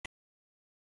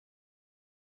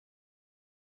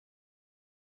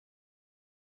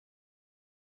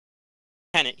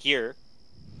lieutenant here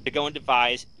to go and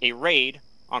devise a raid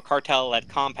on cartel-led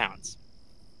compounds.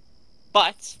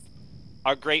 But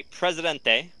our great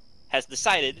Presidente has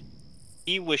decided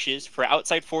he wishes for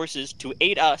outside forces to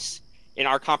aid us in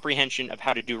our comprehension of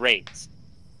how to do raids.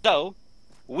 So,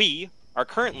 we are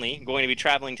currently going to be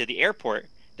traveling to the airport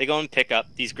to go and pick up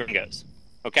these gringos.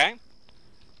 Okay?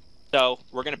 So,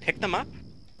 we're going to pick them up.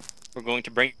 We're going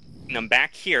to bring them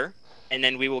back here, and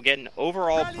then we will get an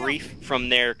overall brief from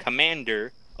their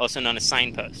commander, also known as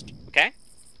Signpost. Okay?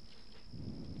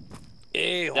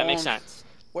 Hey, Does that make sense?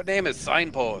 What name is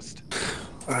Signpost?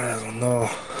 I don't know.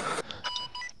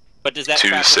 But does that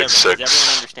track with everyone?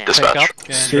 Does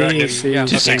everyone understand?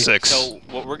 Dispatch. 266. So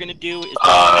what we're gonna do is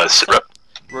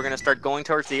we're gonna start going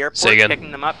towards the airport,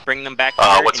 picking them up, bringing them back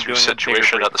here, what's and your doing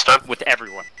situation at this time? with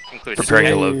everyone, including Preparing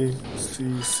to load.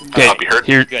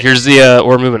 Okay, here's the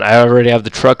order movement. I already have the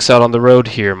trucks out on the road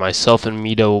here. Myself and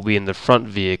Mito will be in the front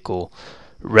vehicle.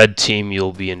 Red team,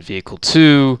 you'll be in vehicle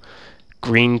 2.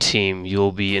 Green team,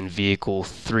 you'll be in vehicle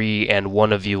 3, and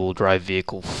one of you will drive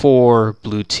vehicle 4.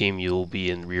 Blue team, you'll be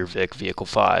in rear vehicle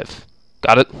 5.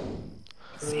 Got it?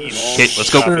 Okay, let's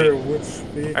go. Sure,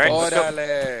 Alright, let's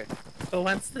go. Who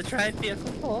wants to drive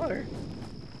vehicle 4?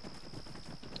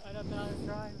 I don't know how to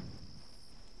drive.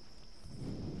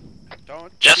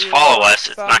 Just follow us,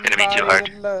 it's not going to be too hard.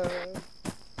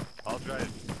 I'll drive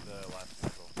the last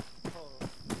vehicle.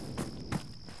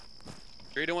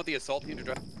 Sure you don't want the assault team to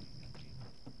drive?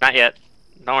 Not yet.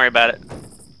 Don't worry about it.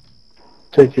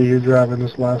 Take it, you're driving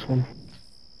this last one.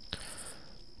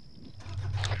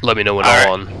 Let me know when I'm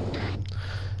on.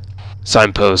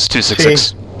 Signpost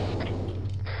 266.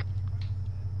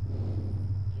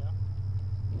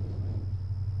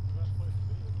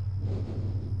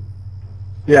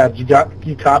 Yeah,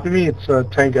 you copy me? It's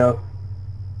Tango.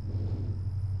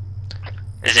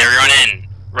 Is everyone in?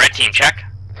 Red team, check.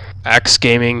 Axe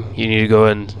Gaming, you need to go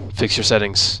and fix your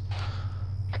settings.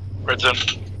 Red zone.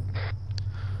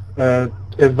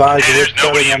 Advise there's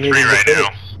nobody in free right now.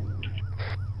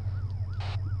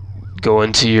 Go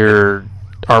into your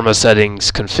ArmA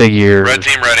settings, configure Red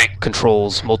team ready.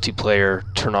 controls, multiplayer,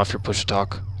 turn off your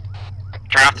push-to-talk.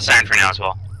 Turn off the siren for now as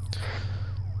well.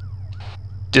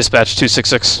 Dispatch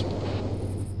 266.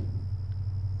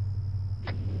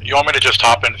 You want me to just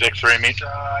hop in Vic 3 and meet?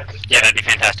 Yeah, that'd be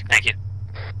fantastic, thank you.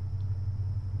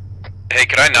 Hey,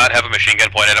 could I not have a machine gun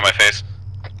pointed at my face?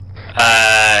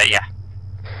 Yeah.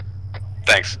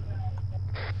 Thanks.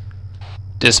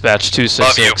 Dispatch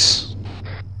 266.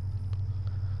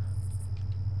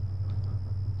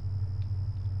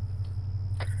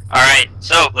 Alright,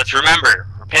 so let's remember,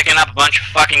 we're picking up a bunch of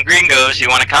fucking gringos who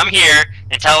want to come here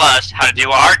and tell us how to do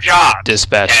our job.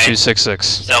 Dispatch okay? 266.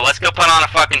 So let's go put on a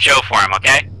fucking show for them,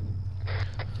 okay?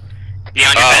 Be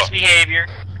on your best behavior.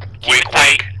 Keep it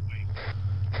tight.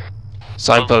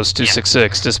 Signpost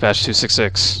 266. Dispatch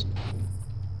 266.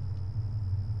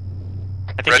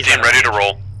 Red team ready to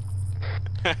roll.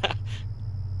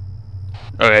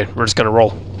 Okay, we're just gonna roll.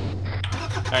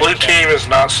 Blue team is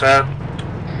not set.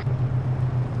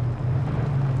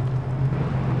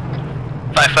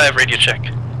 5-5 radio check.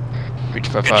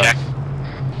 Reach Good 5-5. check.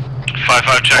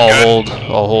 5-5 check. I'll hold.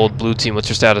 I'll hold. Blue team, what's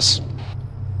your status?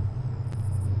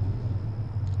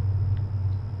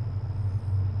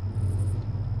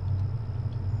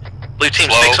 Blue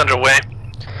team 6 underway.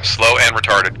 Slow and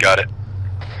retarded. Got it.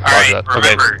 Alright,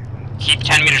 remember, keep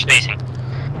 10 meter spacing.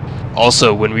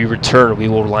 Also, when we return, we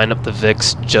will line up the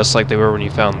VICs just like they were when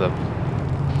you found them.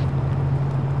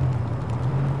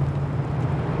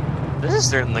 This is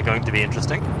certainly going to be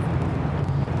interesting.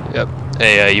 Yep.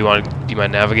 Hey, do you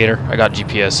mind navigator? I got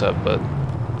GPS up, but...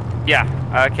 Yeah,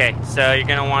 okay. So you're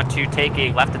going to want to take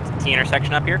a left at the T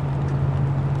intersection up here.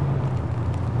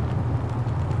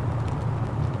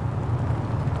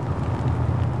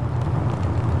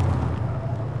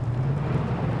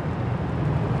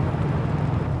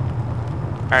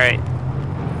 Alright.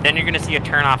 Then you're going to see a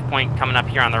turn-off point coming up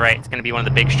here on the right. It's going to be one of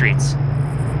the big streets.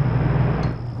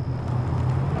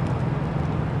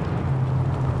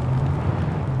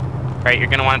 Alright, you're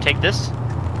going to want to take this.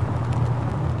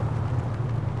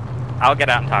 I'll get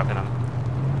out and talk to them.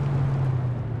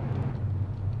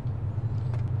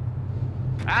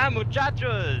 Ah,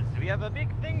 muchachos! We have a big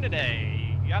thing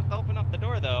today. You have to open up the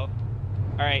door, though.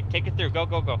 Alright, take it through. Go,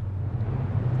 go, go.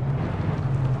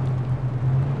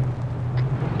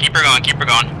 Keep her going, keep her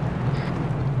going.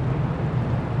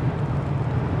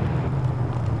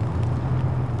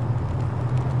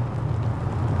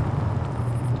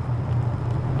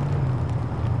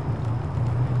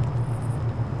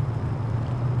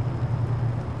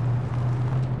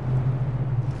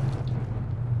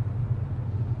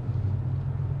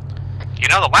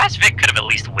 You know, the last Vic could have at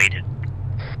least waited.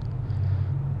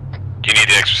 Do you need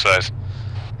the exercise?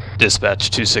 Dispatch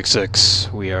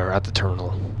 266. We are at the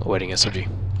terminal, awaiting SOG.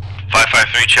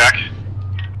 553, check.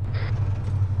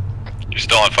 You're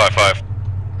still on 5-5.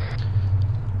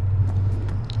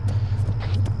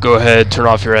 Go ahead, turn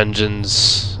off your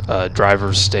engines.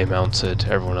 Drivers, stay mounted.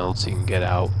 Everyone else, you can get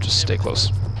out. Just stay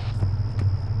close.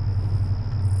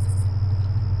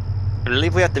 I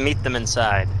believe we have to meet them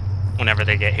inside whenever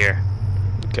they get here.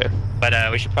 Okay. But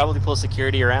we should probably pull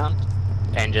security around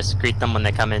and just greet them when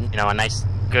they come in. You know, a nice,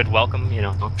 good welcome. You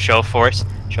know, show of force.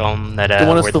 Show them that You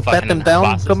want us we're to the pat fucking them down,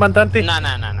 bosses. Comandante? No.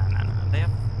 They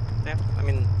have. I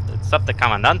mean, it's up to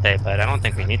Comandante, but I don't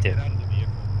think we need to.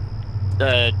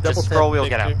 Double Just tap roll wheel,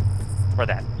 get out. Victor. For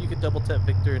that. You can double tap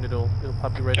Victor and it'll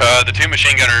pop you right up. The two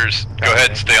machine gunners, go ahead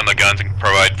and stay on the guns and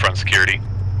provide front security.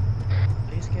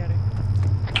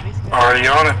 Already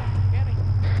on it.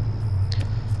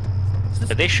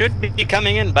 But they should be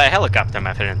coming in by helicopter,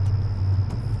 my friend.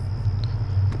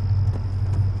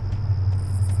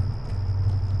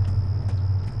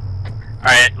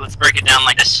 Alright, let's break it down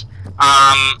like this.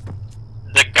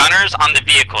 The gunners on the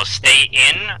vehicle stay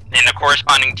in the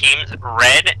corresponding teams.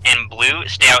 Red and blue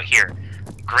stay out here.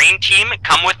 Green team,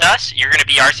 come with us. You're going to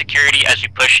be our security as we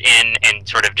push in and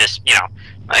sort of just, you know,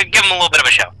 give them a little bit of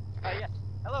a show. Yes.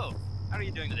 Hello. How are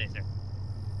you doing today, sir?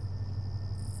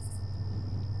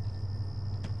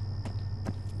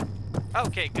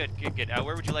 Okay, good.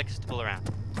 Where would you like us to pull around?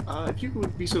 If you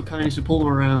would be so kind as to pull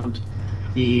around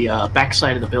the back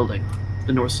side of the building,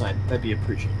 the north side, that'd be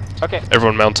appreciated. Okay.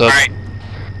 Everyone mount up. Alright.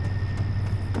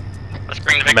 Let's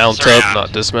bring the Mount vehicles up, around.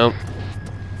 not dismount.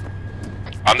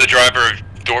 I'm the driver of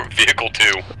vehicle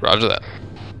 2. Roger that.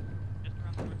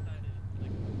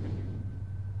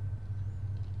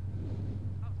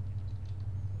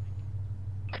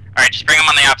 Alright, just bring them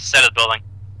on the opposite side of the building.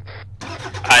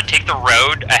 Take the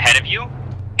road ahead of you,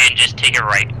 and just take it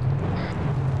right.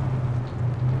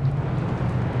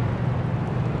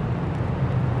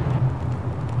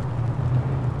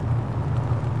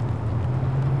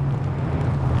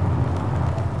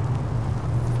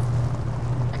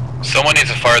 Someone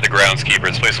needs to fire the groundskeeper,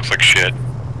 this place looks like shit.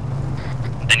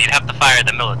 Then you'd have to fire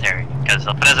the military, because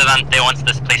the Presidente wants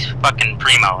this place fucking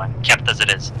primo and kept as it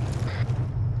is.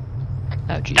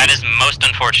 Oh, geez. That is most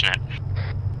unfortunate.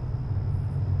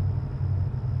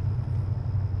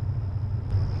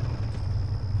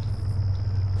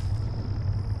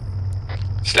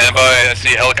 Stand by, I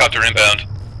see a helicopter inbound.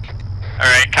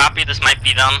 Alright, copy, this might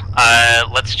be them.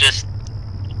 Let's just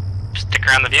stick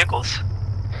around the vehicles.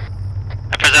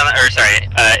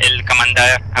 El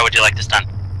Commander, how would you like this done?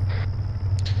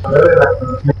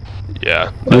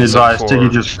 Yeah. Be advised, Tiggy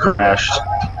just crashed.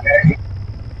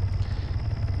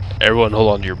 Everyone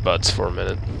hold on to your butts for a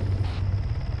minute.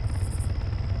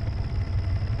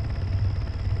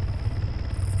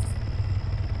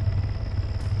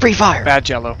 Free fire. Bad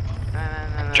Jello.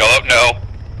 Jello, no.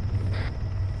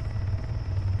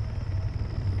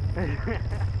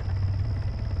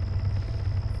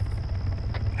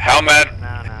 How mad?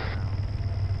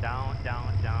 No. Don't.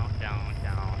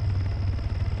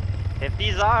 If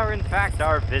these are in fact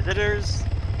our visitors,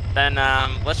 then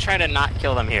let's try to not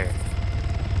kill them here.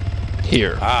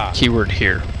 Here. Keyword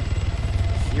here.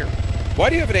 Here. Why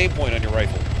do you have an aim point on your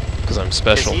rifle? Because I'm Because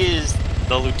special. he is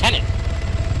the lieutenant.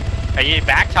 Are you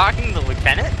back talking the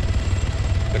lieutenant?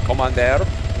 The commander?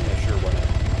 Yeah, sure, why not?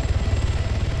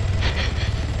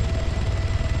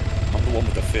 I'm the one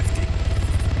with the 50.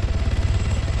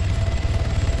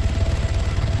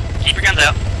 Keep your guns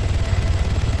out.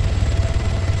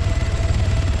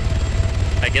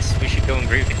 I guess we should go and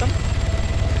greet them.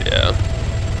 Yeah.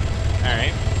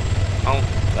 Alright.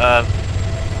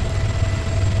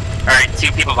 Alright,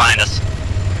 2 people behind us.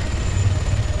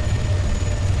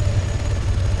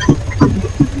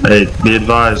 Hey, be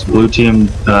advised, blue team,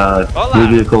 blue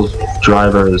vehicle's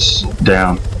driver is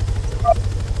down.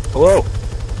 Hello.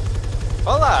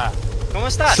 Hola! ¿Cómo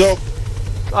estás? So,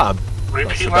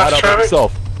 Repeat bad last up traffic.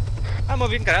 myself. Muy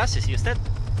bien, gracias. ¿Y usted?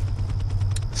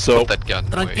 So, That gun.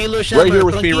 Tranquilo, right Shammer, here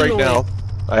with me right tranquilo, now,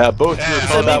 I have both your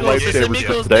combat lifesavers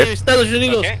for today. Estados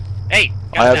Unidos. Okay. Hey,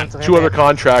 I guns have down. 2 other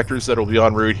contractors that will be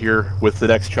en route here with the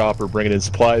next chopper bringing in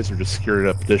supplies or just securing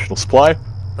up additional supply.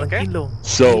 Tranquilo.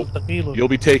 So, Tranquilo. you'll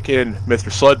be taking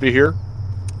Mr. Sludby here,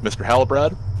 Mr.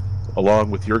 Hallibrad, along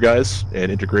with your guys,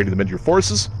 and integrating them into your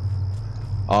forces.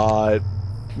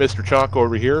 Mr. Chalk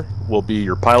over here will be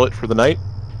your pilot for the night.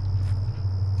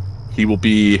 He will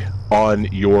be on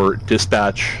your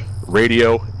dispatch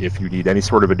radio if you need any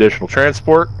sort of additional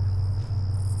transport.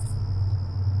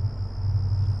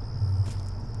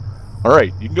 All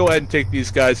right, you can go ahead and take these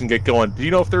guys and get going. Do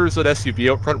you know if there's an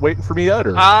SUV out front waiting for me yet,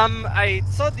 or? I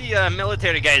saw the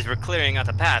military guys were clearing out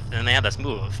the path, and they had us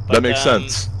move. But, that makes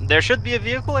sense. There should be a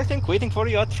vehicle, I think, waiting for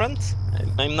you out front.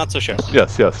 I'm not so sure.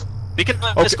 Yes, yes. We can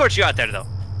Okay. escort you out there, though.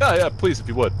 Yeah, please, if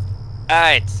you would.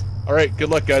 Alright. All right, good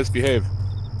luck, guys. Behave.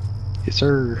 Yes,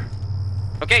 sir.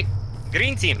 Okay,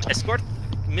 green team, escort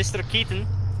Mr. Keaton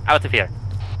out of here.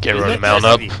 Get ready to mount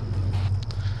up.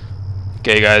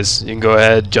 Okay, guys, you can go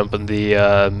ahead, jump in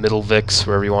the middle VIX,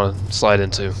 wherever you want to slide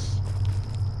into.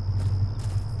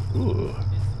 Ooh.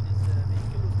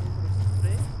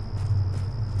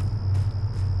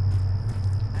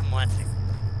 I'm watching.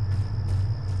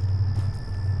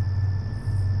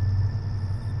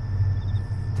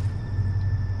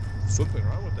 Something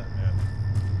wrong with that, man.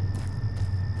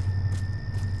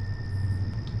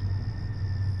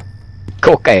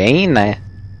 Cocaine.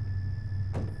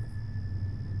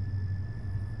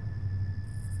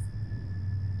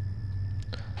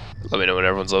 Let me know when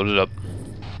everyone's loaded up.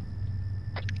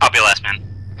 I'll be last man.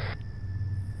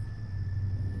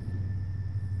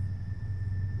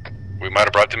 We might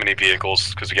have brought too many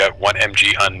vehicles because we got one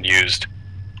MG unused.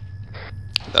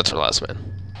 That's our last man.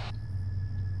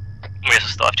 We also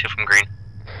still have 2 from green.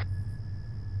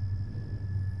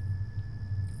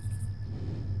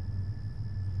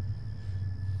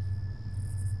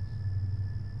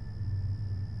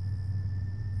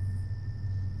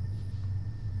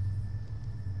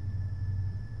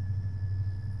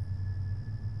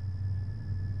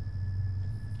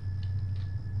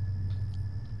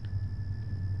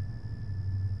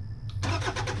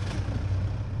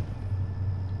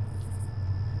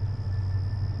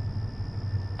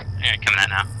 Yeah, coming out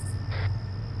now.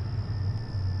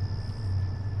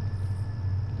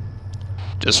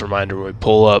 Just a reminder, when we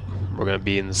pull up, we're going to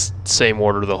be in the same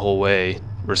order the whole way.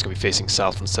 We're just going to be facing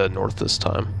south instead of north this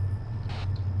time.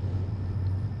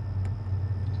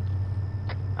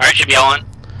 Alright, should be all in.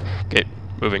 Okay,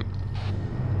 moving.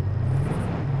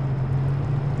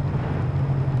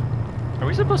 Are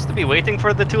we supposed to be waiting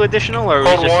for the 2 additional, or are we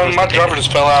Hold just on, my driver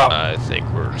just fell out. I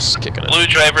think we're just kicking it. Blue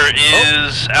driver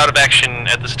is out of action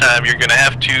at this time. You're gonna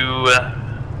have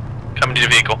to come into the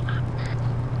vehicle.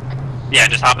 Yeah,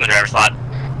 just hop in the driver's slot.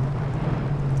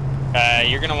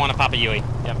 You're gonna want to pop a UE.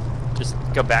 Yep. Just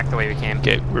go back the way we came.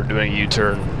 Okay, we're doing a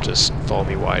U-turn. Just follow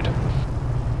me wide.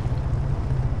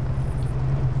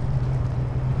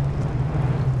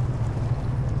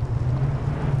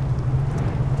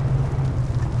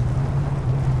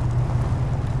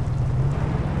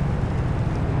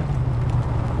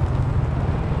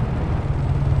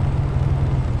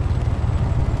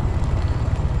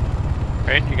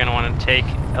 Alright, you're gonna want to take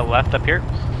a left up here.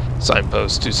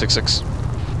 Signpost 266.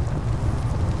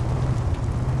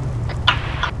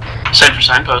 Set for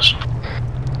signpost.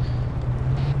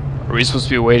 Are we supposed to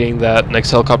be waiting that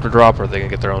next helicopter drop, or are they going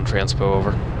to get their own transpo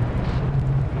over?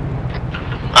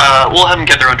 We'll have them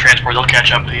get their own transport. They'll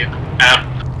catch up with you.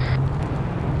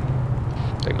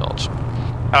 Acknowledged.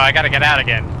 Oh, I gotta get out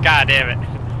again. God damn it.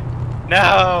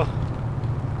 No!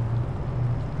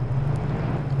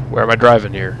 Where am I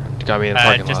driving here? You got me in the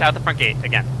parking just lot. out the front gate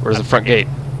again. Where's the front gate?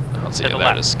 I don't see it. To the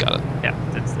There it left. is. Got it. Yeah,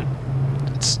 it's the...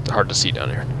 It's hard to see down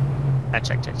here.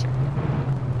 Check.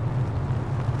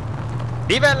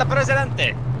 Viva el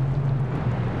presidente!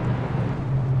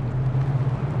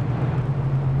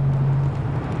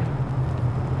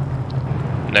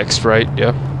 Next right,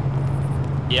 yeah.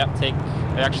 Yep, take...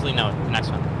 Actually, no, the next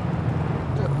one.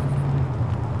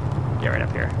 Yeah, right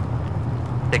up here.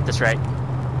 Take this right.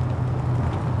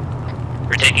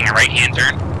 We're taking a right-hand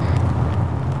turn.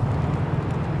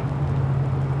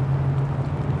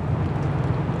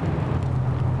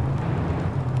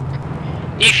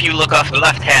 If you look off the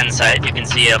left-hand side, you can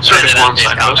see a Circus one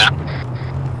Presidente signpost. compound.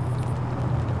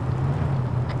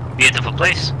 Beautiful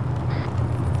place.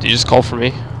 Did you just call for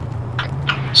me?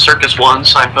 Circus 1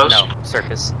 signpost. No,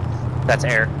 circus. That's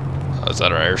air. Oh, is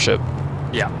that our airship?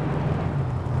 Yeah.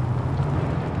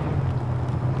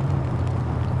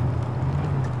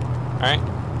 Alright.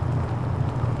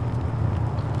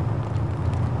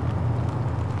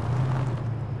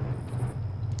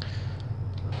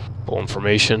 Full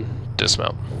information.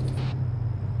 Dismount.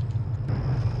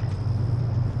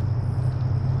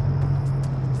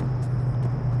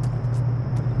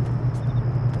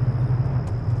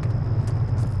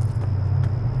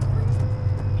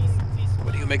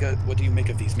 What do you make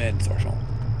of these men, Sergeant?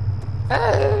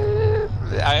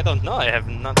 I don't know. I have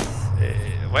not.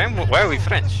 Why are we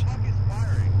French?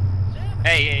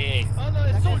 Hey!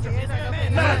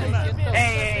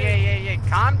 Hey!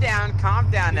 Calm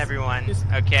down, everyone.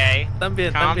 Okay. Calm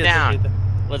down.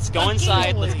 Let's go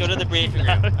inside. Let's go to the briefing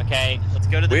room. Okay. Let's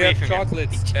go to the We have briefing room.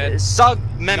 chocolates, Ted. SOG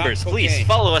members, Not please cocaine.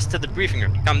 follow us to the briefing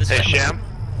room. Come this way. Hey,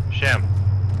 Sham.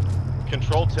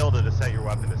 Control tilde to set your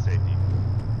weapon to safety.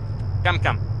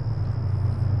 Come.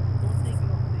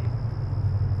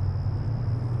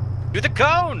 To the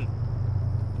cone!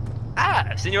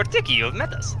 Ah, Senor Tiki, you have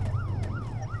met us.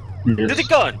 To the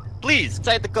cone! Please,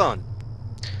 inside the cone.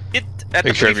 Get at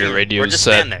Make the sure briefing your room, radio or is just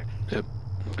set. stand there. Yep.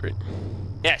 Great.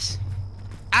 Yes.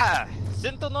 Ah,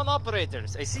 Sentinel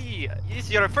operators. I see it's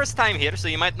your first time here, so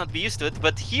you might not be used to it,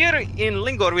 but here in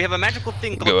Lingor we have a magical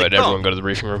thing called Go ahead, the cone. everyone go to the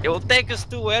briefing room. It will take us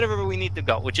to wherever we need to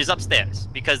go, which is upstairs,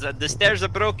 because the stairs are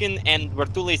broken and we're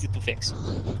too lazy to fix.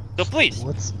 So please,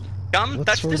 come what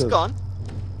touch sort this of- cone.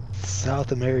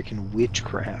 South American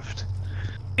witchcraft.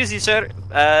 Excuse you, sir.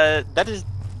 That is...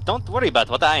 Don't worry about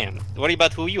what I am. Worry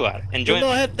about who you are. And You join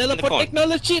don't have the teleport cone.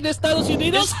 technology in Estados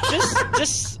Unidos?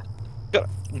 Just... Go.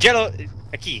 Jello...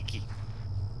 A key.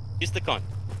 Use the cone.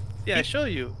 Yeah, I show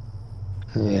you.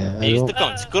 Yeah, I Use the don't,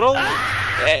 cone. Scroll...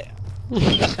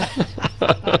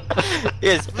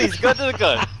 yes, please, go to the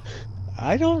cone.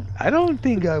 I don't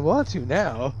think I want to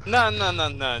now. No.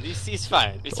 It's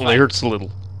fine. It's Only fine. hurts a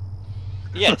little.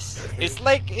 Yes. It's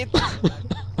like...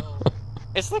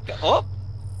 It's like... Oh!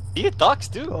 He talks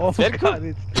too. Oh Very my cool.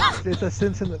 god, it's a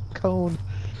sense in the cone.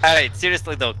 Alright,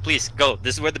 seriously though, please, go.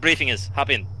 This is where the briefing is. Hop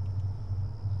in.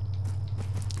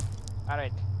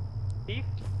 Alright.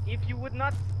 If you would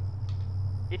not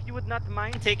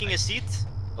mind taking a seat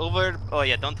over... Oh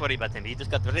yeah, don't worry about him. He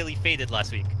just got really faded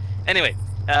last week. Anyway,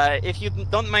 if you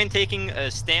don't mind taking a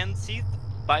stand seat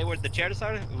by where the chairs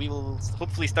are, we will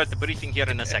hopefully start the briefing here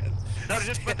in a second.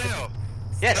 Sergeant Mateo.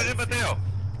 Yes. Sergeant Mateo.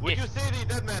 Would Yes. you say the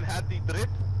dead man had the drip?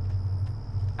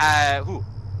 Who?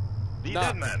 The No.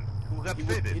 dead man who got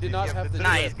faded. he did not have the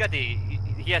Nah, drip. he's got the...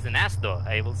 He has an ass though,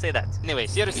 I will say that. Anyway,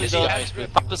 seriously Yes, though, he has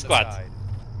drip pop on the the squad. side.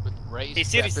 With raised Hey,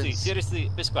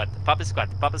 seriously, pop a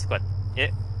squad. Yeah,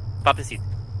 pop a seat.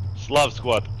 Slav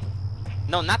squad.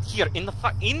 No, not here, in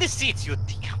the seats, you...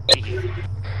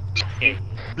 Okay.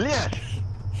 Blech.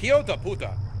 Hiota puta.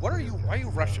 Why are you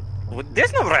Russian? Well,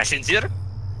 there's no Russians here.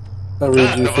 I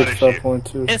read you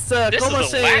 55.2. It's This como is a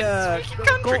say wax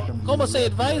country. como say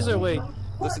advisor way.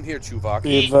 Listen here, Chuvak.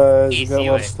 Be advised, you Easy got a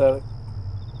lot way. of static.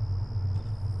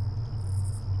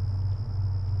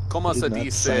 Como se Did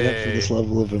not sign up for this dice?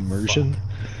 level of immersion.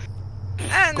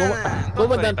 Ah, no, don't worry about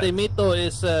Comandante it. Mito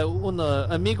is un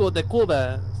amigo de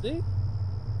Cuba. ¿Sí?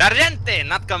 Sergeante,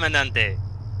 not comandante.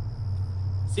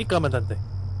 Sí, comandante.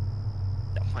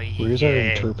 Where's our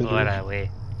interpreter? Ahora, wey.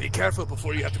 Be careful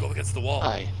before you have to go against the wall.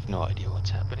 I have no idea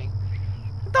what's happening.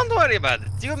 Don't worry about it.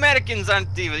 You Americans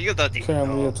aren't even... You don't even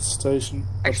Family know. at the station.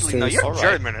 Actually, no, upstairs. you're Alright.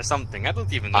 German or something. I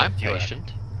don't even know I'm if you are.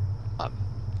 patient.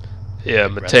 Yeah, I'd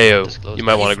rather Mateo, not disclose you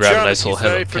might want to He's grab a German, nice little he's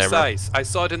very head-up camera. precise. I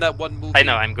saw it in that one movie. I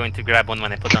know, I'm going to grab one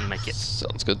when I put on my kit.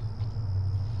 Sounds good.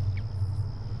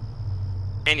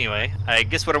 Anyway, I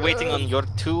guess we're waiting on your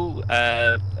two,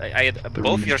 I had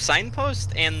both your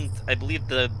signpost and I believe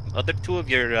the other two of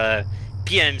your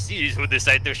PMCs who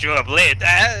decide to show up late.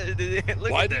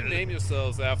 Look Why at do you them. name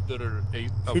yourselves after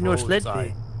a Senor road Sledge.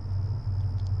 sign?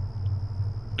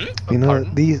 You know,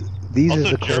 Pardon? these Also,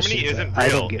 are the Germany questions isn't that I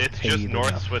real. don't get It's paid just North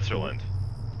enough. Switzerland.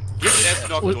 Gibt es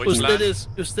noch Deutschland?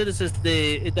 Ustedes es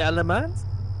de alemán?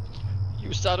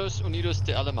 Estados Unidos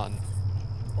de Alemán.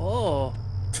 Oh.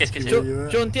 Es que Yo,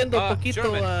 sí. yo entiendo poquito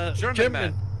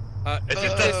German. Es Gibt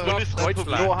ist das es noch Bundesrepublik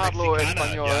Deutschland? No hablo Mexicana,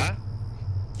 español. ja?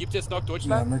 Gibt es noch Yeah,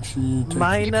 Deutschland? make sure you take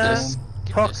Meine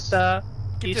Gibt Tochter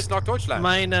Gibt es ist noch Deutschland?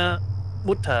 meine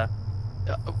Mutter.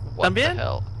 What También? the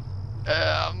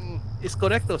hell? ¿Es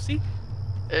correcto, sí?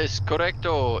 Es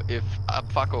correcto if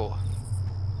fucko.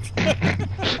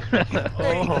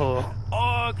 Oh.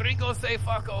 Oh, gringos say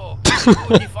fucko.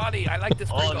 Ooh, funny. I like this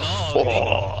gringo. Oh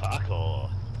no, Taco.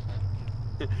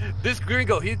 This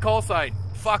gringo, he call sign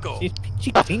fucko.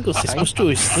 Pinche gringos, se escuchó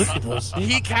estúpido,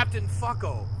 ¿sí? He Captain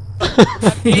Fucko.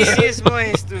 Sí, es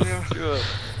muy estúpido.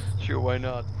 Sure, why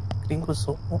not? Gringos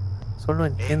solo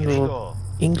entiendo Gringo.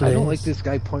 inglés. I don't like this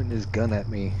guy pointing his gun at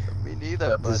me. Me neither,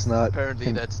 That but does not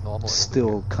apparently that's normal.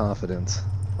 Still confidence.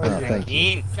 Okay. Thank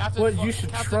you. Captain Well, you should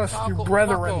Captain trust your Fucko,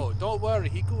 brethren. Fucko. Don't worry,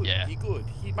 he good. Yeah. He good.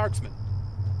 He marksman.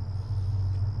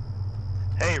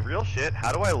 Hey, real shit.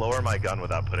 How do I lower my gun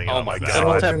without putting it Oh on my my gun?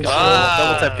 Double tap control.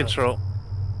 Double tap control.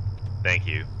 Thank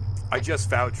you. I just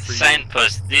vouched for you.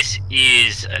 Signpost, this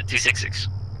is 266.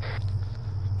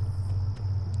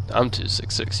 I'm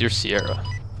 266. You're Sierra.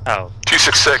 Oh.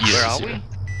 266. Where are we?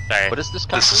 Sorry. What is this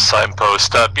This is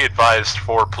signpost. Be advised,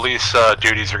 for police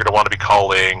duties, you're going to want to be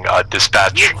calling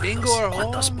dispatch. Lingor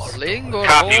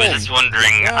Copy, was just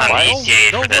wondering on the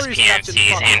ETA for those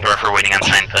PMCs and or for waiting on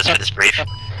signposts for this brief.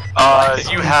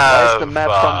 You have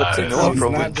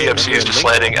PMCs just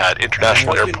landing at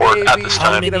International Airport at this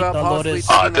time.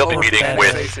 They'll be meeting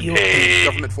with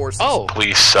a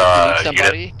police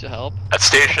unit to help at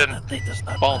station.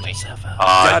 Call me.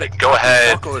 Go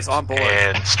ahead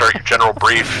and start your general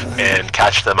brief and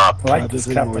catch them up when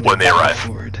they arrive.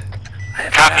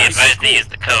 Copy, advised to use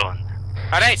the cone.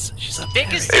 Alright,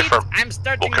 take a seat. I'm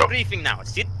starting the briefing now.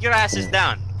 Sit your asses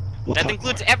down. That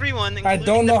includes everyone. I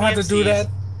don't know how to do that.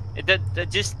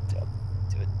 Just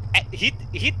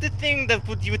hit the thing that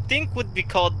you would think would be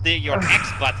called your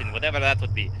X button, whatever that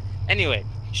would be. Anyway,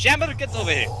 Shammer, get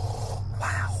over here.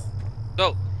 Wow.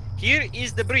 So, here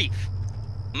is the brief.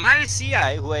 My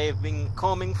CI, who I have been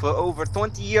coming for over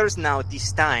 20 years now at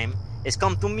this time, has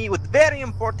come to me with very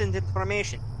important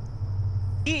information.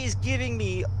 He is giving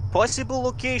me possible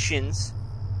locations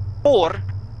for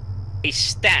a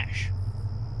stash.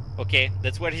 Okay,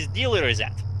 that's where his dealer is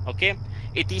at. Okay,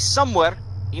 it is somewhere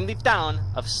in the town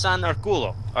of San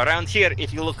Arculo, around here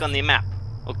if you look on the map.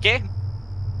 Okay,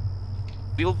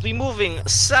 we will be moving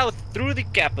south through the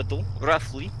capital,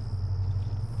 roughly,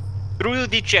 through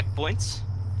the checkpoints,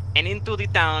 and into the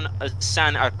town of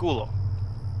San Arculo.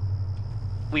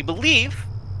 We believe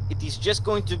it is just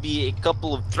going to be a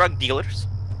couple of drug dealers,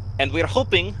 and we're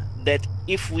hoping that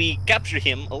if we capture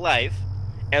him alive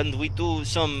and we do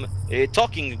some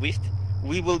talking with,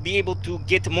 we will be able to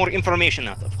get more information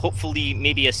out of. Hopefully,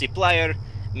 maybe a supplier,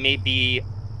 maybe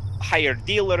hire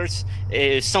dealers,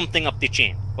 something up the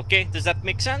chain. Okay, does that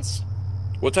make sense?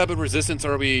 What type of resistance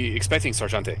are we expecting,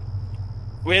 Sergeante?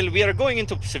 Well, we are going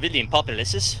into civilian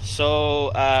populaces,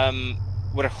 so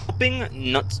we're hoping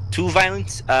not too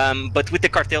violent, but with the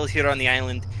cartels here on the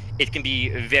island, it can be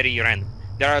very random.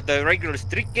 There are the regular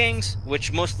street gangs,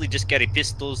 which mostly just carry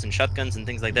pistols and shotguns and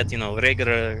things like that, you know,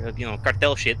 regular,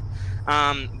 cartel shit.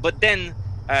 But then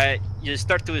you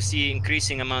start to see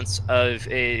increasing amounts of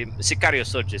sicario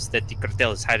soldiers that the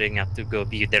cartel is hiring out to go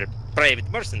be their private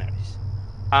mercenaries.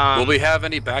 Will we have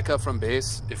any backup from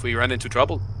base if we run into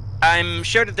trouble? I'm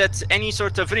sure that any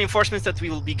sort of reinforcements that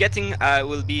we will be getting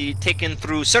will be taken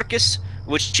through Circus,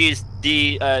 which is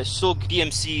the SOG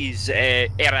PMC's air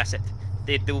asset.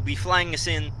 They will be flying us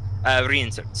in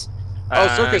reinserts.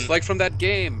 Circus, like from that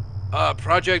game,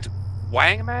 Project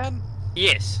Wangman?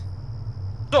 Yes.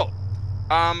 So,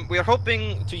 we're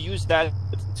hoping to use that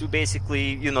to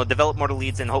basically, develop more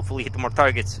leads and hopefully hit more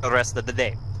targets the rest of the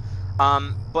day.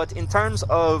 But in terms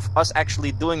of us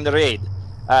actually doing the raid,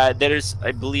 there's,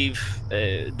 I believe,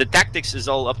 the tactics is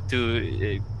all up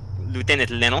to Lieutenant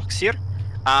Lennox here.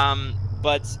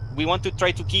 But we want to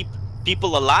try to keep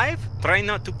people alive, try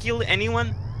not to kill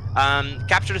anyone,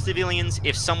 capture civilians.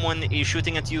 If someone is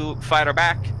shooting at you, fire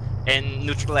back, and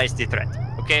neutralize the threat.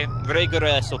 Okay? Very good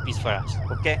SOPs for us.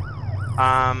 Okay?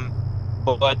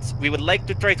 But we would like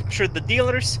to try to capture the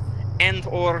dealers and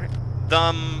or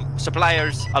the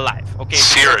suppliers alive. Okay?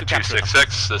 Sierra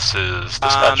 266, this is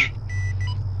dispatch.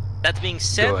 That being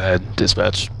said, go ahead,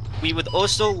 dispatch. We would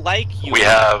also like you. We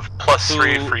have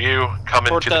 +3 for you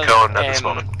coming to the cone at this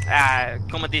moment.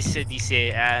 Como dice,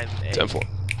 10-4.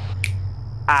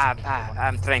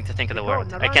 I'm trying to think of the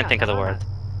word. I can't think of the word.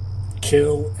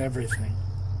 Kill everything.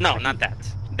 No, not that.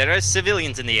 There are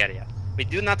civilians in the area. We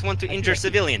do not want to injure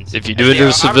civilians. If you do injure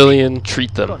a civilian,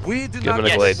 treat them. We do Give not them a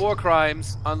get glade. war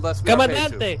crimes unless we are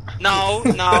paid to. No,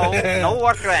 no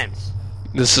war crimes.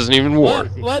 This isn't even war.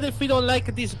 What if we don't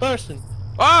like this person?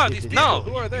 Ah, these people, No.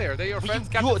 who are they? Are they your friends,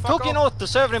 Captain You Fucko? took an oath to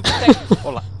serve and protect.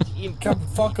 Hola. Captain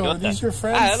Fucko, are these your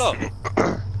friends? Hello.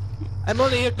 I'm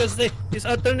only here because this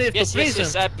alternative Yes, to yes,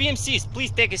 prison. yes. PMCs,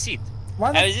 please take a seat.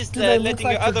 Why I was just do they look letting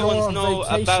like your other they're ones going know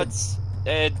on about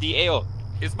vacation? the AO.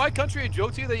 Is my country a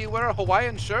joke to you that you wear a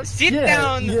Hawaiian shirt? Sit Yeah,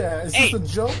 down. yeah, is Hey,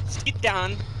 this a joke? sit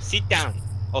down. Sit down.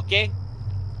 Okay?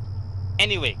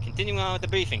 Anyway, continuing on with the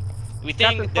briefing. We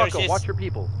think Captain there's Fucko, this... watch your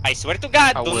people. I swear to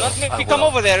God, I do will, not make I me come will.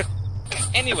 over there.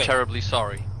 I'm Anyway, terribly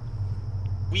sorry.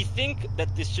 we think that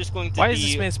it's just going to Why be is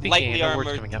this man speaking lightly and no words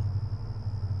armored. coming out?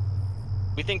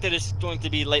 We think that it's going to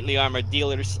be lightly armored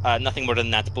dealers, nothing more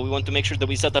than that. But we want to make sure that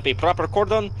we set up a proper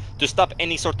cordon to stop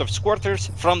any sort of squirters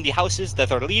from the houses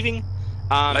that are leaving.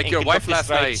 Like and your wife conduct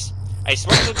last these raids. I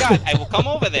swear to God, I will come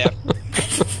over there.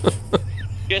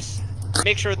 Just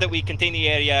make sure that we contain the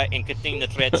area and contain the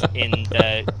threats and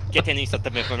get any sort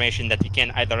of information that we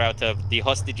can either out of the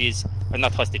hostages, or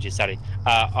not hostages, sorry,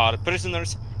 our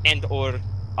prisoners and or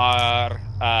are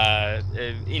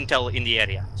intel in the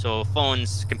area. So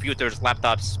phones, computers,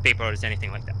 laptops, papers,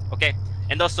 anything like that. Okay?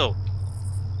 And also,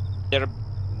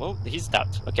 well, he's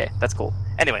out. Okay, that's cool.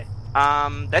 Anyway,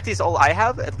 that is all I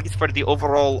have, at least for the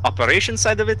overall operation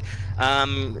side of it.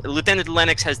 Lieutenant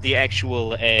Lennox has the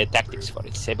actual tactics for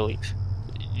it, I believe.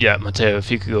 Yeah, Mateo,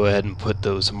 if you could go ahead and put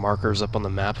those markers up on the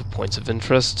map of points of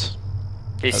interest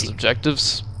as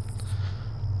objectives.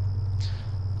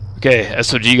 Okay,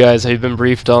 SOG guys, have you been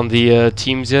briefed on the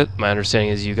teams yet? My understanding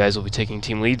is you guys will be taking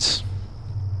team leads.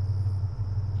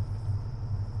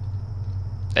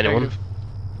 Anyone?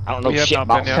 I don't know shit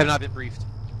about have not been briefed.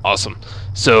 Awesome.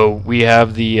 So we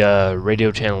have the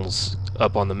radio channels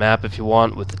up on the map if you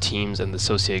want, with the teams and the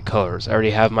associated colors. I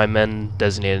already have my men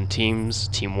designated in teams.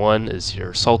 Team 1 is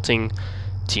your assaulting,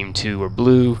 Team 2 or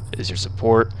blue is your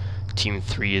support, Team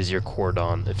 3 is your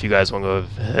cordon. If you guys want to go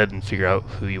ahead and figure out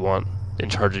who you want in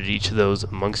charge of each of those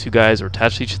amongst you guys or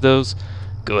attached to each of those,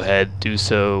 go ahead, do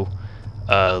so,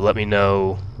 let me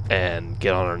know, and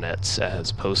get on our nets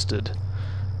as posted.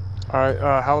 Alright,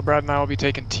 Halibrad and I will be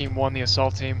taking Team 1, the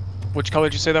assault team. Which color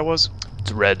did you say that was?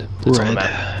 It's red. It's on the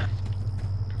map.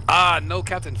 Ah, no,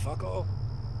 Captain Fucko.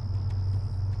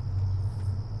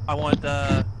 I want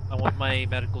my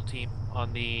medical team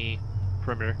on the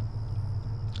perimeter.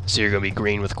 So you're gonna be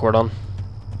green with cordon?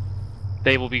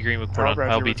 They will be green with cordon.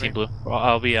 I'll be team blue. Well,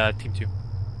 I'll be team 2.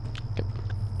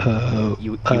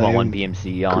 You want one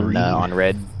BMC on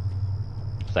red?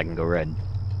 So I can go red.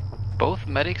 Both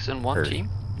medics in one team?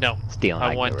 No. Stealing.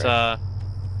 I want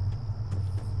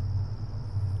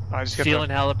Steel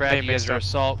and Halibrad, you guys are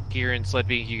assault, Gear and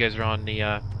Sledby, you guys are on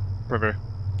the perimeter.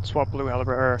 Swap blue Halibrad,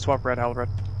 or swap red Halibrad.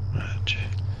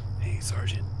 Hey,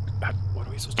 Sergeant. What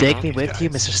are we supposed to Take me with you,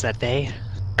 Mr. Sledby. In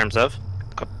terms of?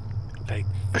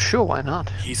 Sure, why not?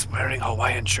 He's wearing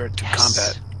Hawaiian shirt to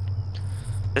combat.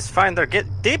 It's fine. They get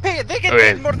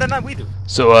paid more than we do.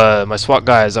 So my SWAT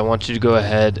guys, I want you to go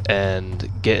ahead and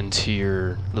get into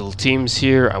your little teams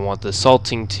here. I want the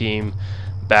assaulting team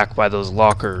back by those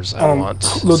lockers. I want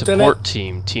support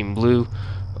team, Team Blue,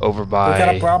 over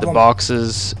by the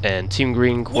boxes, and Team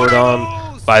Green cordon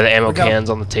by the ammo cans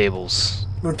on the tables.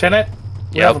 Lieutenant,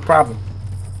 we have a problem.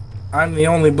 I'm the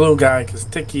only blue guy because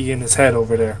Tiki in his head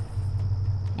over there.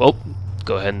 Well,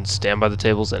 go ahead and stand by the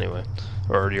tables anyway,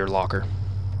 or your locker.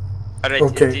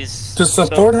 Okay. Does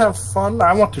support have fun?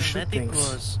 I want to shoot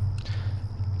things.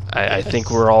 I think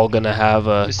we're all gonna have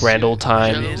a grand old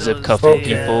time zip cuffing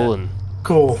people and.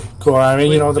 Cool. I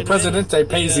mean, you know, the Presidente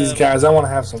pays these guys. I want to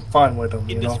have some fun with them,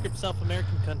 you know. South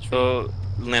American country. So,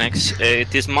 Linux,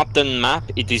 it is mapped on map.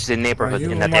 It is the neighborhood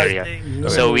in that area.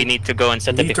 So we need to go and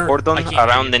set up a cordon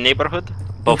around the neighborhood,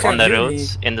 both on the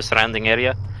roads in the surrounding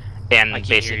area, and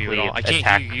basically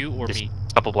attack this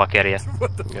couple block area.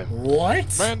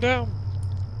 What? Man down.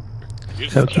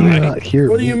 How can you not hear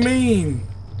What do you mean?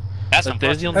 That's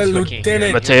Hey,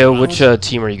 Lieutenant. Mateo, which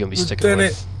team are you gonna be sticking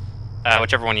with?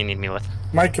 Whichever one you need me with.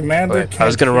 My commander. I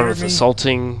was gonna run with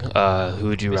assaulting. Who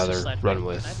would you rather run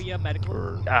with?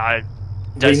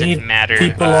 Doesn't matter.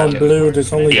 People on blue.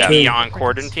 There's only two. The on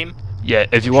cordon team. Yeah,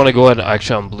 if you want to go ahead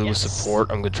actually on blue with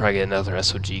support, I'm gonna try to get another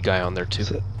SOG guy on there too.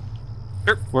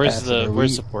 Sure.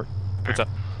 Where's support? What's up?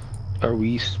 Are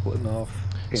we splitting off?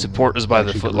 Support is by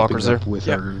the foot lockers there. With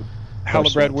our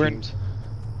Halibrad, we're in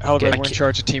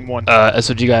charge of Team 1.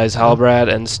 SOG guys,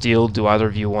 Halibrad and Steel, do either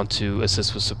of you want to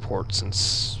assist with support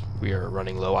since we are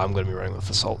running low? I'm going to be running with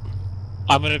assault.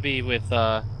 I'm going to be with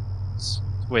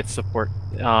support.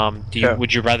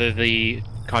 Would you rather the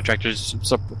contractors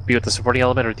be with the supporting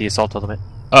element or the assault element?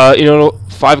 You know,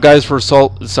 5 guys for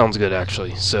assault, it sounds good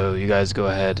actually. So you guys go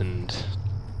ahead and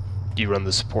you run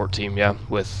the support team, yeah?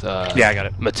 With yeah, I got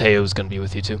it. Mateo's going to be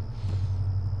with you too.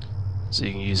 So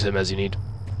you can use him as you need.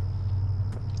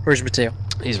 Where's Mateo?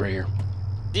 He's right here.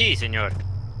 Si, senor.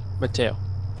 Mateo.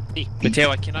 Si.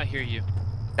 Mateo, I cannot hear you.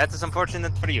 That is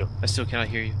unfortunate for you. I still cannot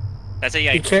hear you. That's a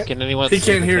yikes. Can anyone? He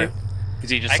can't hear. Is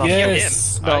he just? I can hear him.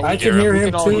 No, I can hear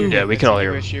him too. Yeah, we can all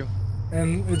hear him.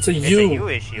 And it's a It's you. a you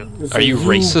issue. It's Are a you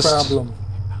racist? Problem.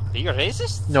 Are you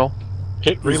racist? No.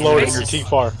 Hit reload in your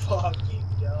T-FAR.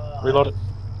 Reload it.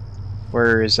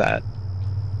 Where is that?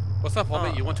 What's up,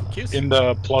 homie? You want to kiss? In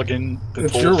the plug-in.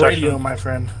 It's your radio, my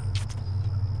friend.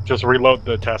 Just reload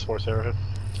the task force area.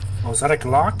 Oh, is that a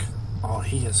Glock? Oh,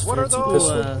 he is. What are those?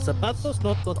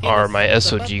 Are my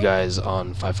SOG guys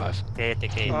on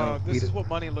 5-5? This is what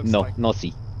money looks no, like. No,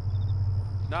 see.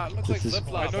 Nah, it looks like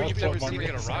flip-flops. I know you've never seen me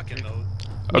get a rocket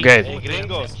though. Okay. Hey,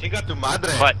 gringos, chinga tu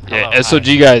madre. But Yeah,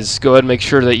 SOG guys, go ahead and make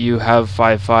sure that you have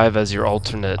 5-5 as your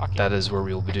alternate. That is where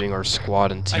we will be doing our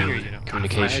squad and team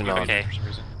communication on. Okay.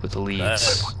 with the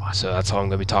leads. So that's how I'm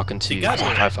gonna be talking to you on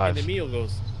 5-5.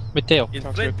 Mateo.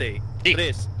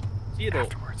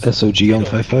 SOG on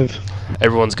 5-5.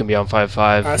 Everyone's gonna be on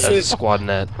 5-5 I as see. a squad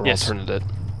net or Yes. alternate.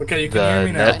 Okay, you can hear The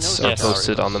me now. nets are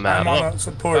posted on the I'm map. on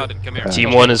support.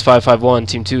 Team 1 is 5-5-1,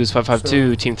 Team 2 is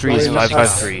 5-5-2, Team 3 is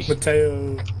 5-5-3.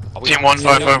 Mateo. Team 1,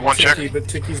 5-5-1 check. Tiki, but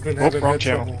Tiki's been having wrong head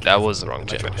channel. trouble. That was the wrong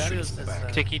channel.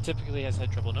 Tiki typically has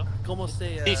had trouble, no?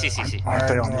 Sí.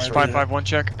 Alright, 5-5-1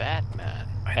 check. Batman.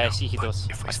 Sí, he does.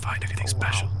 If we find anything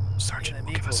special, Sergeant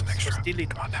will give us some extra.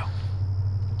 Come on now.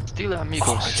 Steal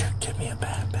amigos. Give me a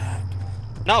bad bag.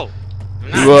 No.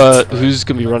 Who's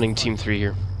gonna be running Team 3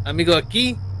 here? Amigo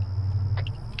aquí.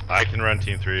 I can run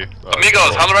Team 3.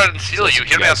 Amigos, Halloran and Steal, you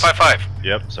hear me on 5-5.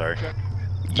 Yep, sorry.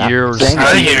 Years.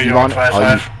 I hear you on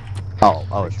 5-5.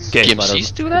 Okay.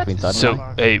 GMCs do that? So,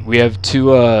 hey, we have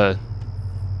two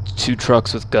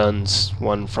trucks with guns,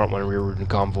 one front, one rearward, and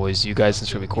convoys. You guys,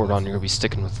 since you're gonna be cordoned, you're gonna be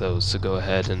sticking with those. So go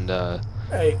ahead and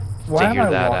Hey, why am figure I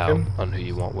that out walking? on who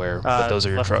you want where. But those are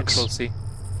your left trucks. control C.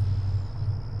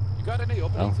 You got any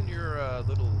openings in your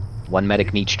little... One medic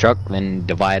in each truck, then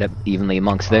divide up evenly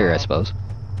amongst there, I suppose.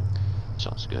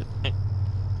 Sounds good.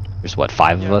 There's what,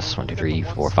 5 of us? 1, 2, 3,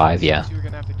 4, 5, yeah. You're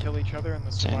gonna have to kill each other and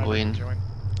the survivors will Sanguine. join.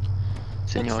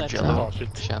 Senor Jello.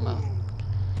 Shama.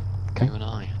 You and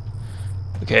I.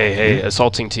 Okay, hey,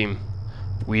 assaulting team.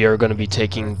 We are going to be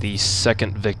taking the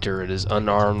second Victor. It is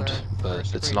unarmed,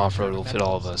 but it's an off-road. It'll fit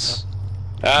all of us.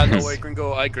 No way,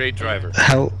 Gringo. I grade driver.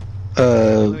 How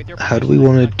do we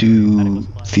want to do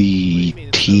the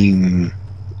team,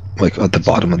 like, at the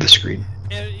bottom of the screen?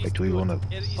 Like, do we want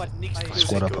to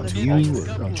squad up on you, or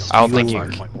on I don't think you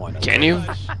can. You?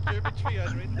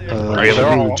 Are you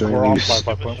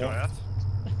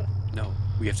No,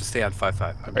 we have to stay on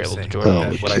 5-5. I'm just saying.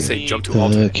 When I say jump to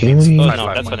alternate, can we? No,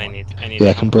 that's what I need.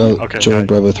 Yeah, I can join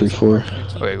Bravo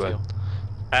 3-4. Okay, go ahead.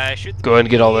 Go ahead and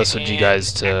get all the SOG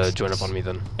guys to join up on me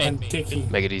then. And Tiki.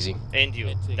 Make it easy. And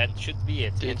you. That should be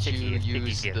it. Did you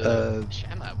use the...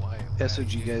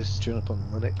 SOG guys join up on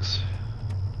Linux.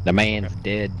 The man's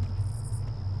dead.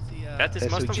 That is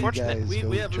most SOG unfortunate. guys We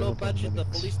go have join low up on budget, the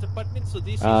Linux. police department, so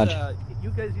this is,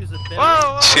 you guys use a better...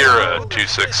 Whoa! Sierra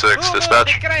 266,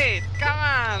 dispatch. Great! Come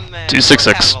on, man!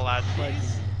 266.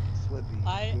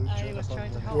 I was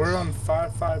trying to help. We're on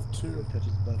 5-5-2.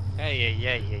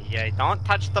 Hey, don't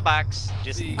touch the box.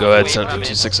 Just Go ahead, wait send for for me.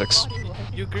 266.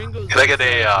 You gringos... Can I get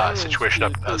a situation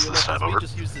up as this time over?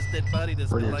 just use this dead body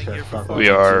that's been lying here for We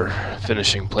are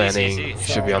finishing planning.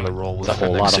 Should be on the roll with the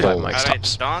next 5 mic Alright,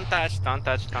 stops. don't touch.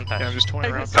 Yeah, I'm just toying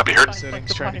around Copy, with heard.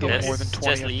 settings, trying to get more than 20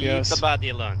 Just leave the FPS. body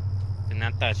alone. Do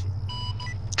not touch it.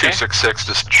 266,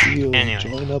 dispatch. Anyway.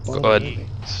 Join up on Go ahead.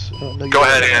 Linux. Go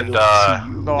ahead and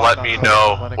let me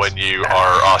know when you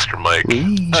are Oscar Mike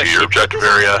to your objective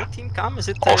area.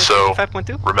 Also,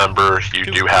 remember you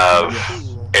do have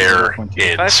air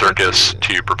in Circus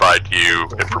to provide you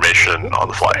information on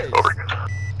the fly. Over.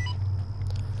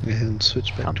 And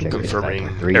switch back to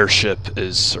Confirming airship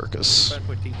is Circus.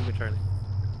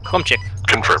 Come check.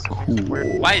 Confirmed.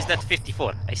 Why is that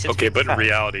 54? I said Okay, but in 55.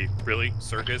 reality, really?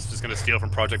 Circus just gonna steal from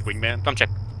Project Wingman? Come check.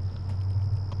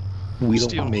 We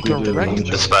don't make it direct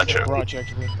Dispatch.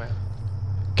 Project Wingman.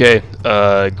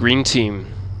 Okay, green team.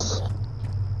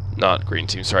 Not green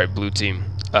team, sorry, blue team.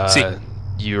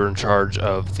 You're in charge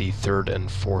of the 3rd and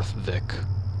 4th Vic.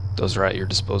 Those are at your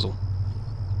disposal.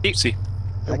 See.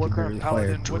 I can barely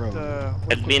fire a drone.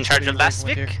 I'll be in charge of last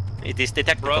Vic. It is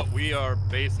detectable. Bro, we are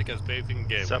basic as basic can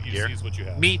get. What you see is what you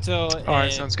have. Mito.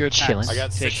 Alright, sounds good. Chilling. I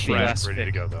got 6 frags ready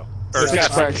to go, though. Or 6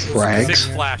 frags. 6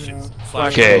 flashes.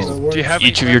 Okay, Do you have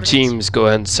each of any your weapons? teams go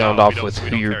ahead and sound No, we off don't- with we who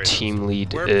don't your carry team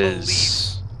lead We're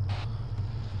is.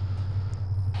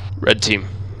 Red team.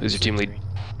 Who's your team lead?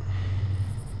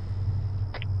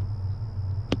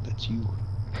 That's you.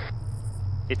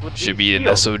 It would Should be an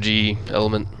SOG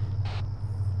element.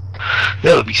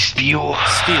 That'll be Steel.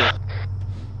 Steel.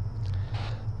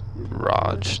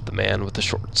 Raj, the man with the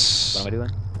shorts. What am I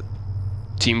doing?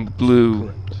 Team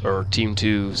blue or team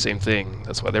 2, same thing.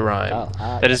 That's why they rhyme.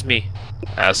 That is me.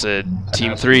 Acid.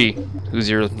 Team 3. Who's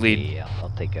your lead? Yeah, I'll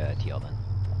take a TL then.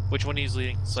 Which one is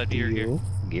leading? Slide to your gear.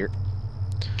 Gear.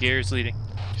 Gear's leading.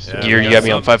 Yeah, Gear, we you got got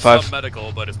me on some 5-5?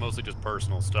 medical, but it's mostly just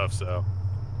personal stuff, so.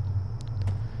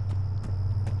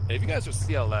 Hey, if you guys are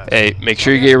CLS. Hey, make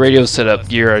sure you get your radio set up.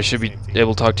 Gear, I should be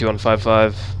able to talk to you on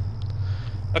 5-5.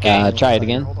 Okay. Try it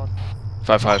again.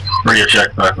 5-5. Radio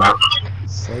check,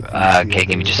 5-5. Okay,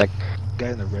 give me just a sec.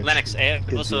 Lennox, I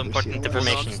have also important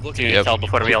information to Yep. tell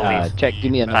before we all leave. Check,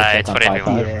 give me another check It's on for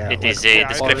everyone. 5-5. Yeah, It is a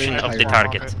description of the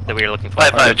target that we are looking for.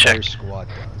 5-5 check. Squad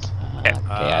does. Okay,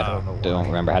 I don't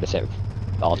remember how to say it.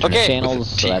 alternate channels,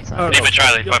 so that's not. Leave it,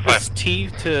 Charlie. Press T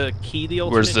to key the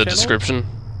alternate Where's the channel, description?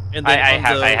 And then I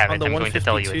have it. on the I'm going to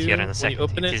tell you it here in a 152, second. when you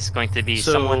open It is going to be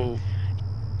so someone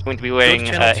going to be wearing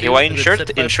channel a two, Hawaiian and it's shirt set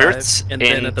in by shirts, 5, and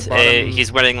then at the bottom,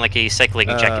 he's wearing like a cycling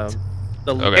jacket.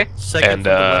 Okay. second And from the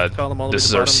left column all the way this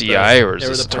to is the our bottom, CI or is arrow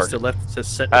this that a points to target? the left says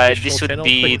set This would channel,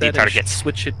 be click the that and target.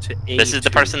 Switch it to A2. This is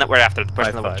the person that we're after, the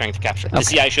person that we're 5-5. trying to capture. Okay. The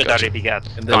CI should Gotcha. already be got.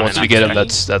 And once we get him,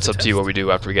 that's up to you what we do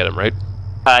after we get him, right?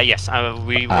 Yes,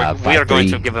 we are going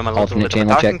to give him a little bit of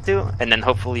talking to, and then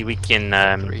hopefully we can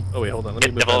oh wait, hold on.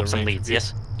 Let me develop some leads.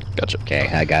 Yes. Gotcha. Okay,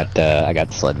 I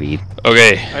got sled V.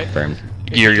 Okay. Confirmed.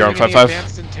 Gear, you're on If you're 5-5. doing any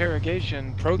advanced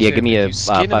interrogation, pro Yeah, tip, give me if a you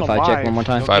skin him 5-5 check alive, one more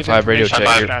time. they'll give 5-5 radio information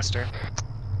check here. faster.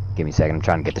 Give me a second. I'm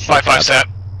trying to get the shot. 5-5 set.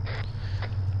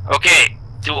 Okay,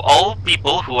 to all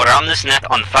people who are on this net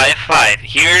on 5-5,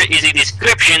 here is a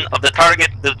description of the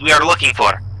target that we are looking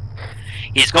for.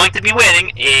 He's going to be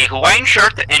wearing a Hawaiian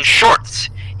shirt and shorts.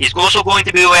 He's also going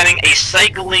to be wearing a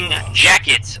cycling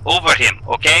jacket over him,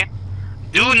 okay?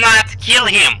 Do not kill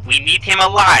him. We need him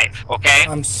alive, okay?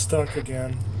 I'm stuck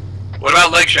again. What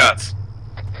about leg shots?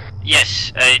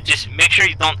 Yes, just make sure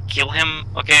you don't kill him,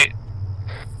 okay?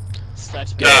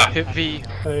 Hit V.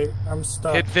 Hey, I'm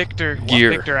stuck. Hit Victor. Gear,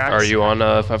 Victor Axe. are you on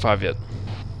 5-5 yet?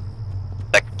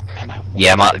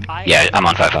 Yeah, I'm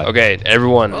on 5-5. Okay,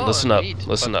 everyone, Oh, listen up. neat.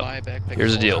 Listen up. Backpack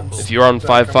Here's the deal. full. If you're on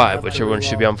 5-5, which everyone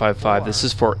should be on 5-5, this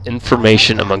is for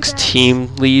information amongst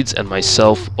team leads and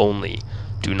myself only.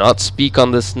 Do not speak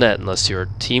on this net unless you're a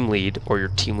team lead or your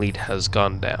team lead has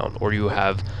gone down or you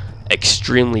have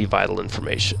extremely vital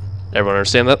information. Everyone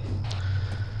understand that?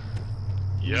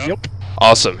 Yep.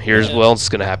 Awesome. Here's what else is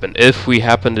going to happen. If we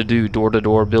happen to do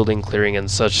door-to-door building clearing and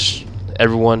such,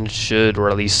 everyone should, or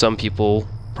at least some people,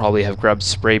 probably have grabbed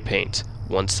spray paint.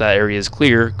 Once that area is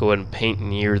clear, go ahead and paint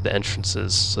near the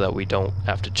entrances so that we don't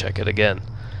have to check it again.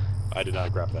 I did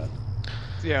not grab that.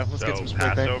 Yeah, let's get some spray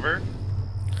pass paint. over.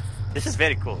 This is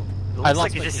very cool. It I looks lost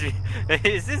like my it's just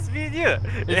is this video?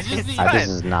 It's just It's the- This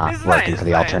is not It's working fine, for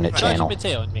the it's fine, alternate it's fine. channel.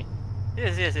 Mateo and me.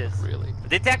 Yes. Really?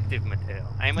 Detective Mateo.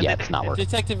 I'm a Yeah, detective. it's not working.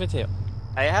 Detective Mateo.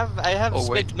 I have Oh, spent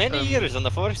wait, many years on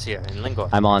the force here in Lingor.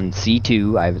 I'm on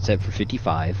C2. I have it set for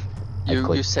 55. I You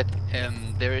clicked- said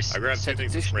there is I grabbed set two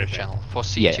things of additional spray paint. channel for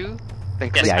Yeah. C2.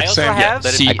 Then Yes, click I also same. have.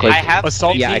 See, I clicked- I have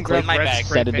Assault Yeah, I team, grab in my red bag.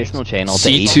 spray set paint. additional channel to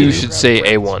C2 A2. should say Grab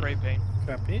red A1. spray paint.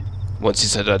 Copy. Once you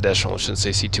said additional, it shouldn't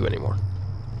say C2 anymore.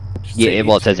 Yeah,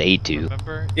 well, it says A2.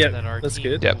 Remember Yeah, that our that's team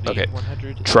good. Yep, will be okay.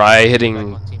 100 Try back hitting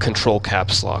on team Control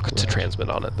Caps Lock to transmit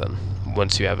on it then,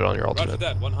 once you have it on your Roger alternate.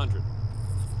 that, 100.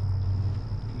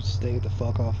 Stay the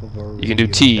fuck off of our You can do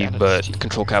radio T, status. but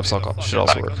Control Caps Lock should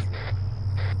also work.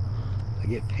 I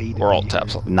get paid. to Or be Alt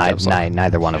Caps Lock.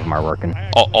 Neither one of them are working.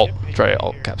 Alt, try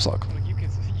Alt Caps Lock.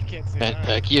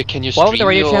 Gear, can you What were stream the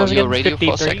radio your, channels your again? radio for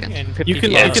a 53 second? and You 54.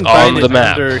 can- Yeah, you it's can on find the it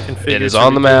map. under It configure is to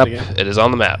on the rebuild map. again. It is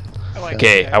on the map.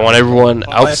 Okay, I want everyone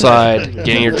outside,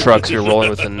 getting your trucks. You're rolling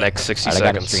within the next 60 Alright, I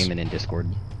got it seconds. streaming in Discord.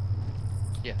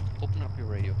 Yeah, open up your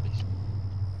radio, please.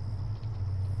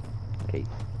 Okay.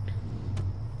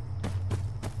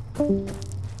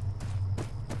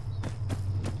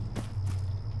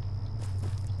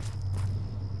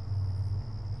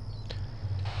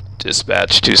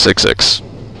 Dispatch 266.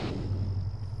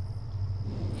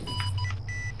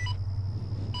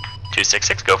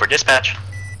 266, go for dispatch.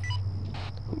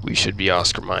 We should be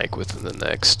Oscar Mike within the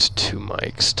next 2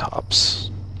 mics tops.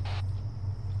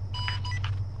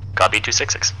 Copy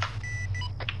 266.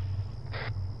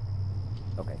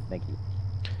 Okay, thank you.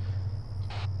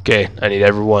 Okay, I need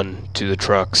everyone to the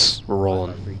trucks. We're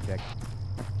rolling.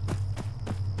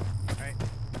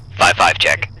 5-5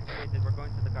 check. We're going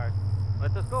to the car.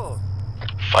 Let us go.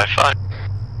 5-5.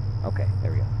 Okay,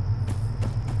 there we go.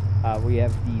 We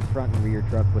have the front and rear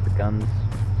truck with the guns,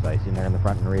 so I assume they're in the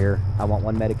front and rear. I want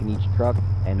one medic in each truck,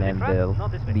 and then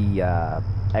the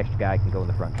extra guy can go in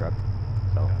the front truck.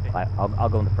 So I'll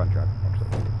go in the front truck, actually.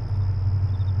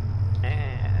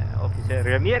 Officer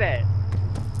Ramirez.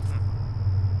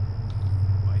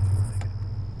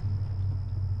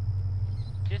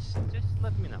 Just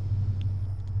let me know.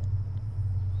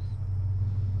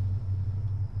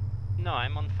 No,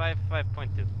 I'm on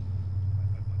 5.2.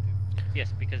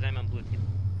 Yes, because I'm on blue team.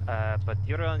 But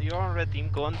you're on red team.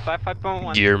 Go on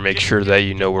 5.1. Gear, make sure that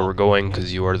you know where we're going,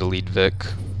 because you are the lead Vic.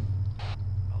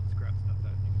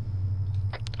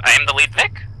 I am the lead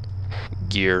Vic?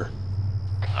 Gear.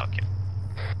 Okay.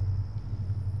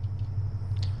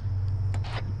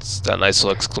 It's that nice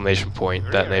little exclamation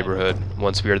point, that neighborhood.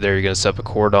 Once we are there, you're going to set up a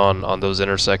cordon on those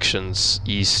intersections,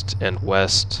 east and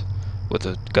west, with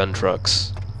the gun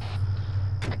trucks.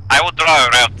 I will draw a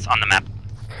route on the map.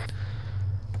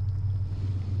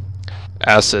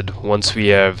 Acid, once we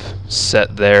have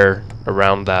set there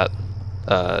around that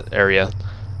area,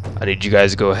 I need you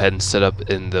guys to go ahead and set up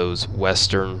in those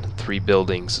western 3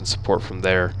 buildings and support from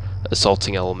there.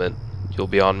 Assaulting element, you'll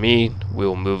be on me.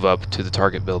 We'll move up to the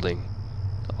target building.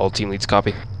 All team leads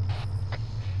copy.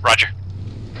 Roger.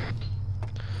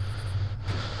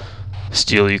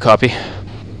 Steel, you copy?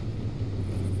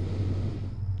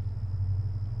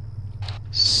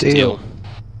 Steel.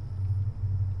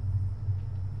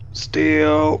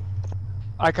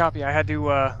 I copy. I had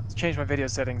to change my video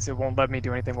settings. It won't let me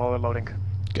do anything while they're loading.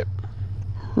 Okay.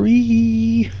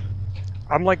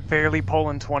 I'm like barely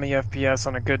pulling 20 FPS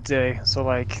on a good day, so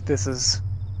like this is.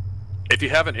 If you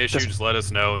have an issue, just let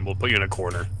us know and we'll put you in a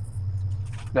corner.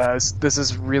 This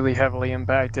is really heavily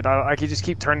impacted. I could just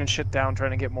keep turning shit down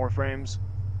trying to get more frames.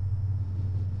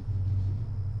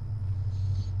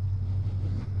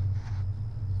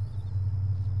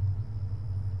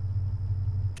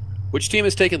 Which team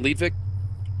is taking lead, Vic?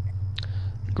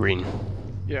 Green.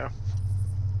 Yeah.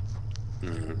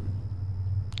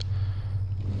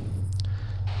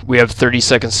 We have 30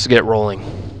 seconds to get rolling.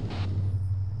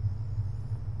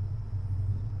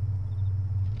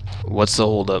 What's the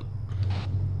holdup?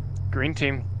 Green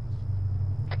team.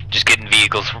 Just getting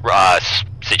vehicles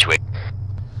situated.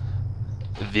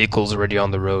 The vehicle's already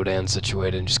on the road and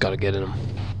situated. Just gotta get in them.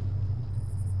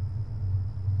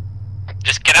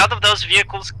 Just get out of those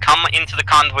vehicles, come into the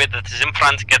convoy that is in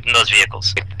front, get in those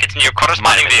vehicles. Get in your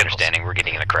corresponding vehicles. Understanding, we're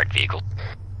getting in the correct vehicle.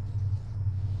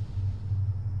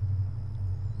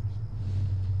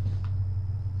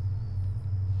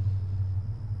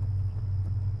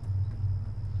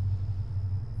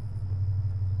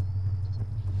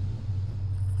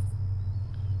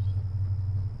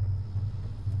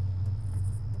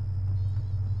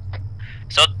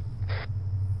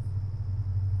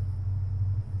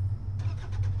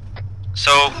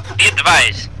 So, be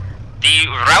advised, the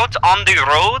route on the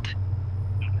road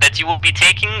that you will be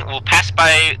taking will pass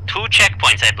by 2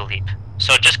 checkpoints, I believe.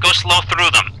 So just go slow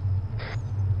through them.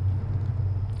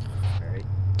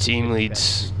 Team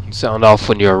leads, sound off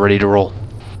when you're ready to roll.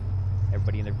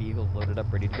 Everybody in their vehicles loaded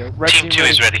up, ready to go? Team 2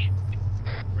 is ready.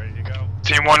 Ready to go.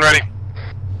 Team 1 ready.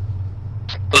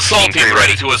 Assault team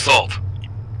ready to assault.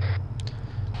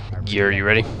 Gear, you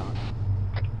ready?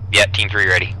 Yeah, Team 3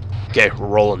 ready. Okay, we're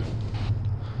rolling.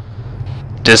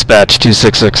 Dispatch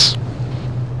 266.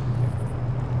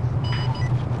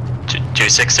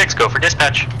 266, go for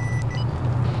dispatch.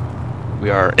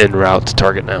 We are en route to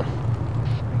target now.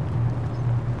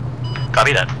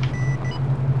 Copy that.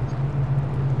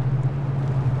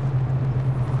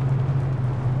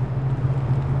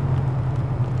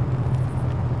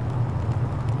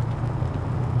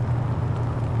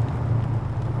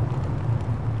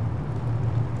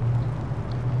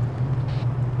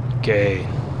 Okay.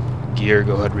 Gear,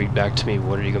 go ahead, read back to me.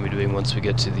 What are you going to be doing once we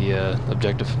get to the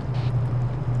objective?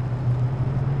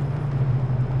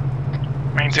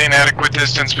 Maintain adequate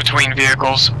distance between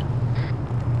vehicles.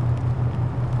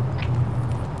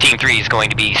 Team 3 is going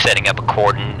to be setting up a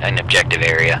cordon and objective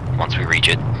area once we reach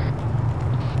it.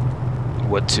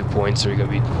 What 2 points are you going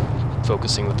to be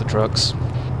focusing with the trucks?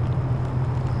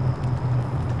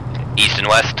 East and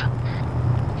west.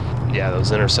 Yeah,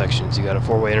 those intersections. You got a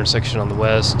 4-way intersection on the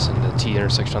west and a T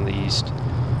intersection on the east.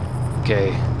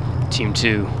 Okay, Team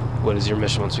 2, what is your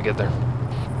mission once we get there?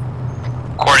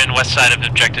 Cordon west side of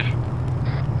objective.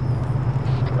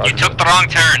 Roger. You took the wrong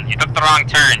turn. You took the wrong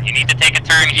turn. You need to take a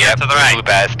turn here to the right. Flew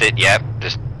past it. Yep.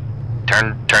 Just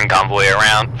turn convoy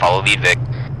around. Follow lead Vic.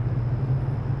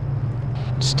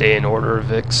 Stay in order,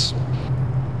 Vix.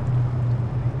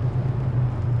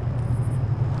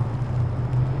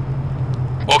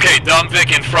 Okay, Dom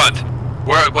Vic in front.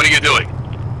 What are you doing?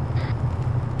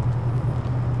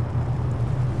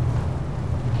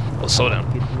 Oh, slow down.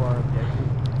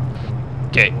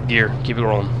 Okay, gear, keep it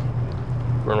rolling.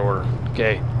 We're in order.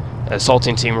 Okay,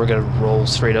 assaulting team, we're gonna roll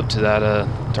straight up to that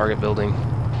target building.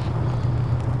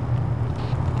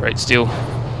 Right, Steel.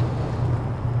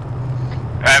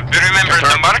 Remember,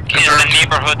 the mark is the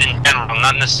neighborhood in general,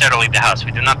 not necessarily the house.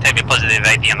 We do not have a positive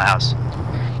ID in the house.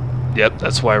 Yep,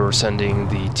 that's why we're sending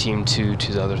the Team 2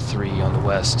 to the other 3 on the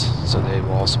west, so they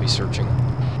will also be searching.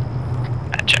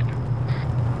 Check.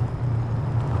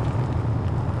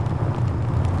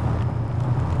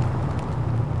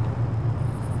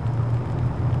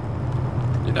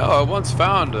 You know, I once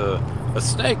found a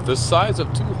snake the size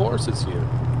of 2 horses here.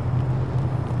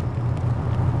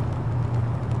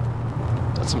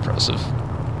 That's impressive.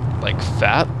 Like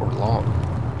fat or long?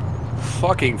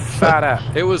 Fucking fat ass.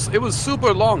 It was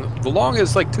super long. The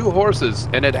longest like 2 horses,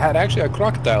 and it had actually a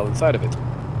crocodile inside of it.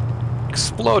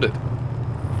 Exploded.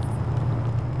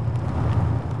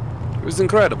 It was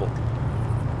incredible.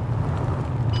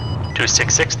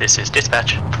 266, this is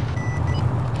dispatch.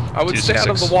 I would stay out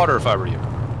of the water if I were you.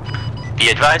 Be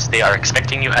advised, they are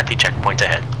expecting you at the checkpoint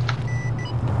ahead.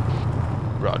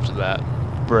 Roger that.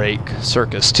 Break.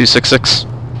 Circus 266.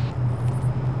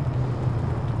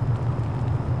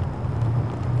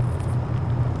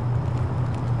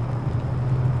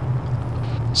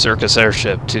 Circus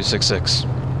Airship 266.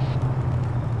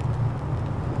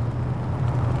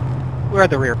 We're at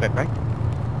the rear pit, right?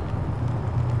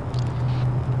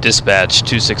 Dispatch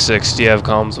 266. Do you have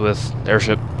comms with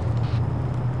Airship?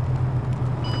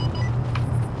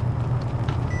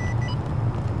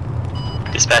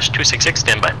 Dispatch 266,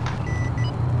 stand by.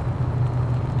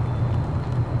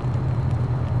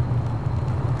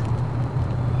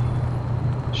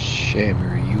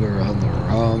 Shammer, you are on the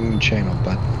wrong channel,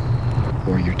 bud.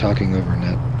 Or you're talking over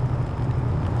net.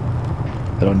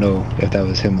 I don't know if that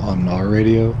was him on our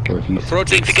radio or if he's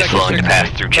approaching flowing to pass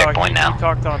through checkpoint now. He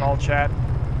talked on all chat.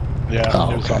 Yeah,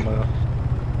 oh, it was on the...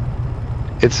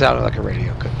 It sounded like a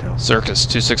radio, couldn't tell. Circus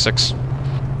 266.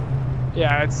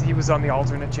 Yeah, he was on the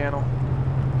alternate channel.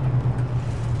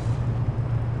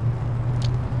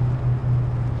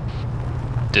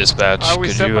 Dispatch,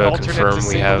 could you confirm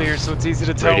we have ear, so it's easy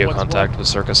to tell radio contact with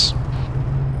Circus?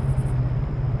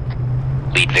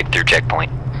 Lead Victor checkpoint.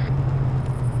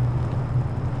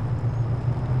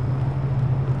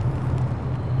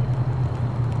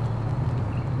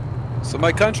 So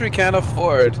my country can't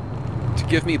afford to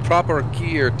give me proper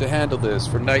gear to handle this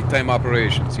for nighttime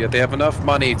operations, yet they have enough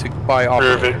money to buy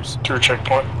operators. Through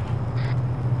checkpoint.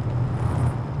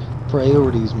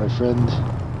 Priorities, my friend.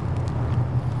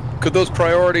 Could those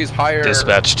priorities hire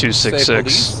Dispatch 266. say,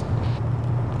 police?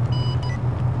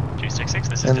 266,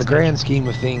 this is In the grand scheme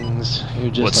of things,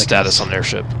 you're just What's like status on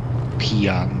Airship?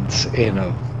 peons in a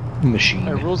machine.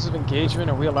 Rules of engagement,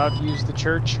 are we allowed to use the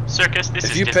church? Circus, this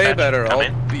If is you dispatch. pay better, Come I'll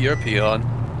in. be your peon.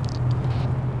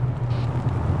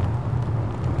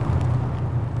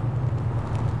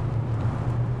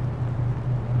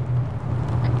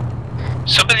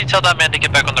 Somebody tell that man to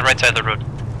get back on the right side of the road.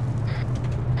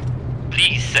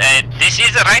 Please, this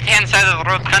is the right-hand side of the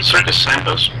road, country. Circus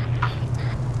signpost.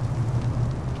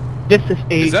 This is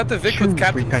a Is that the Vic with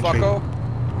Captain Fucko?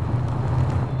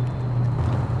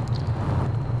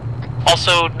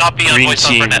 Also, not be on Green voice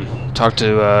on team, Burnett. talk to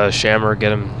Shammer,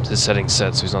 get him his settings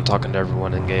set so he's not talking to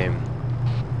everyone in game.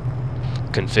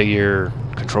 Configure,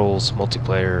 controls,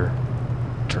 multiplayer,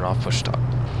 turn off push talk.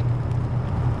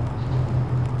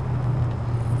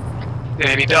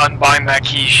 They need to unbind that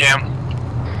key, Sham.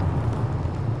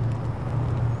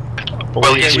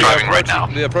 Well, he's driving right now.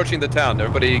 They're approaching the town.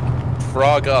 Everybody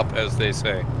frog up, as they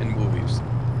say in movies.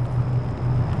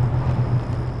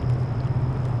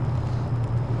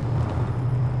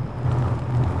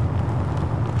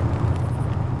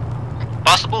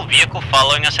 Possible vehicle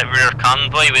following us at rear of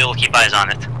convoy, we will keep eyes on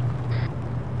it.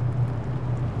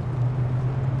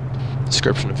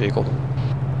 Description of vehicle.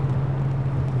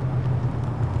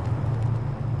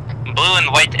 Blue and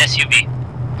white SUV.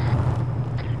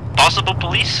 Possible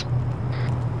police?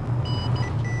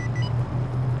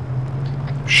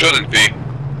 Shouldn't be.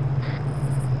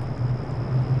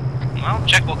 Well,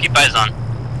 check, we'll keep eyes on.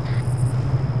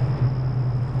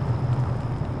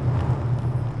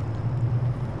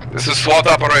 This is SWAT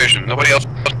operation. No one else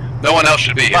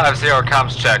should be here. 5-0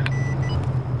 comms check.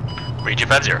 Read you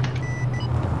 5-0.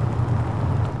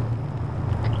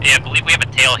 Yeah, I believe we have a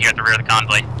tail here at the rear of the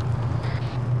convoy.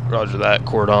 Roger that.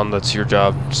 Cordon, that's your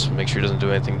job. Just make sure he doesn't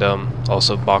do anything dumb.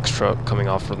 Also, box truck coming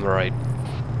off from the right.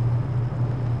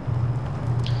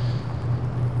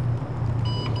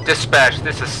 Dispatch,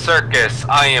 this is Circus.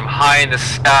 I am high in the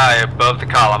sky above the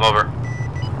column, over.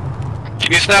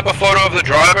 Can you snap a photo of the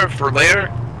driver for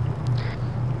later?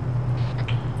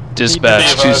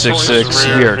 Dispatch 266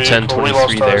 here,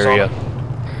 1023 the area.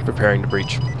 Preparing to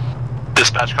breach.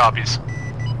 Dispatch copies.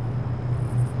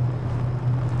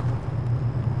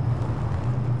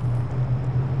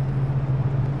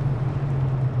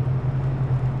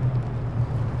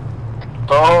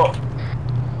 Oh.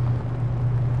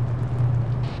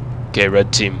 Okay,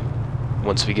 red team.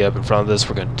 Once we get up in front of this,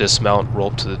 we're going to dismount,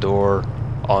 roll up to the door,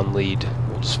 on lead.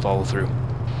 We'll just follow through.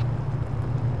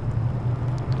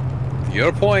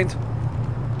 Your point.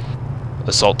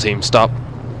 Assault team, stop.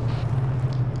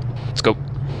 Let's go.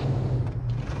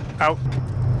 Out.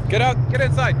 Get out. Get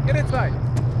inside. Get inside.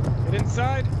 Get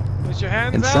inside. Put your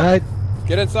hands Inside. out.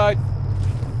 Get inside.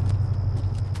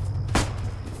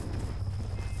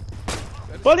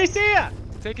 Policia!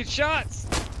 Taking shots.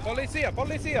 Policia.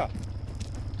 Policia.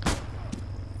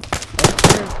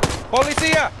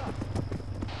 Policia.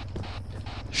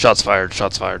 Shots fired,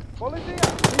 shots fired.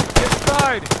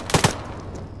 Inside!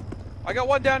 I got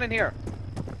one down in here.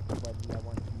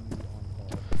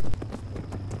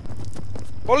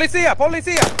 Policia!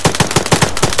 Policia!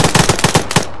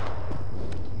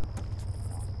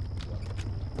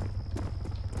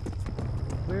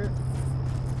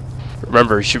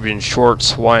 Remember, he should be in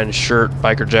shorts, Hawaiian shirt,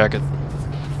 biker jacket.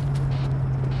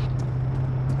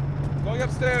 Going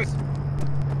upstairs. Do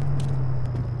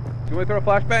you want to throw a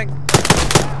flashbang?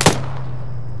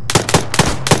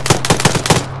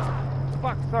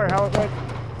 Fuck, sorry, how it went.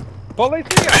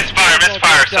 Policia!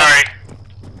 Misfire, sorry.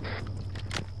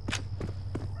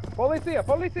 Policia!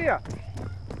 Policia!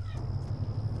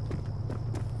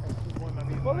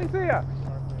 Policia!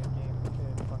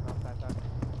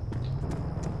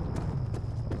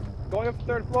 Going up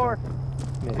the 3rd floor.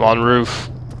 I'm on roof.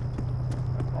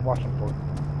 I'm watching for it.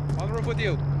 On the roof with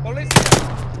you. Policia!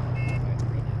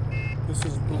 This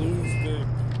is Blue's dick.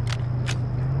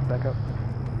 Back up.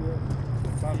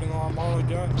 Finding on all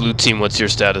again. Blue team, what's your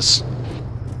status?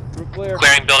 Roof clear.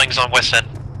 Clearing buildings on west end.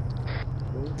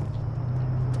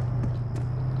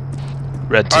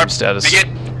 Red team status.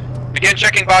 Begin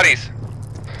checking bodies.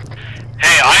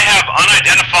 Hey, I have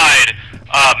unidentified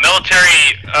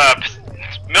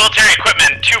military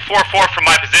equipment 244 from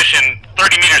my position,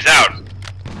 30 meters out.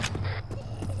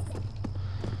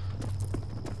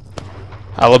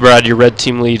 Alabrad, your red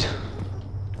team lead.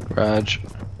 Raj.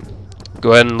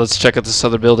 Go ahead and let's check out this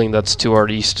other building that's to our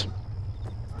east.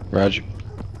 Raj.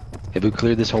 Have we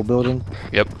cleared this whole building?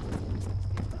 Yep.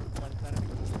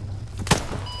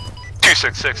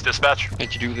 266 dispatch.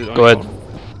 Can't you do that? Go ahead.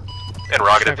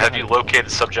 Interrogative, have you located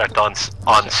subject on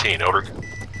scene? Over.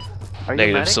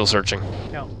 Negative, still searching.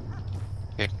 No.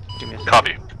 Okay, give me a second.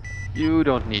 Copy. You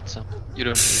don't need some. You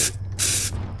don't need it.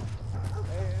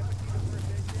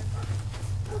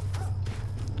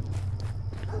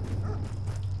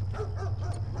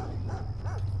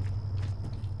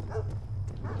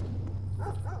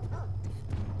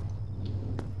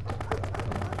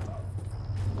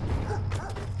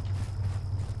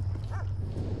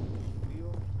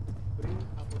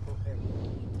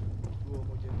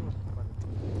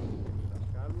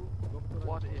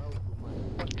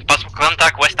 Possible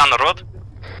contact west down the road.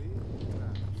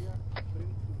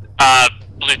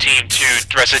 Blue team to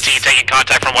the rest of the team taking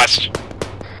contact from west.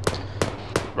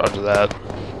 Roger that.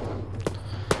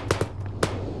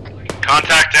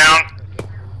 Contact down.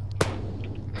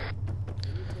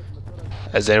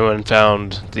 Has anyone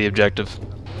found the objective?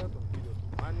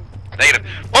 Negative.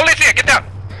 Policia, get down!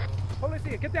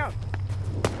 Policia, get down!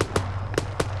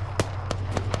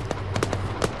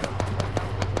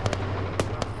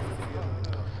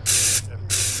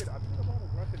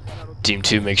 Team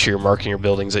 2, make sure you're marking your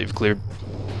buildings that you've cleared.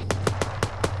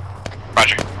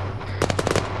 Roger.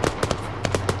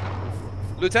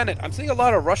 Lieutenant, I'm seeing a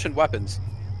lot of Russian weapons.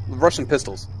 Russian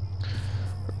pistols.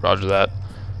 Roger that.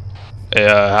 Hey,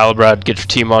 Halabrad, get your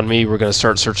team on me. We're going to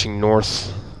start searching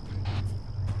north.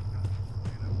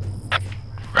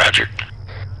 Roger.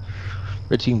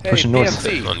 Red team pushing north.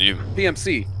 PMC. On you.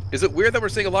 PMC. Is it weird that we're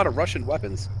seeing a lot of Russian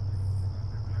weapons?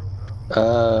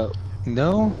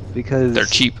 No, because they're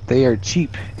cheap. They are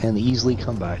cheap and easily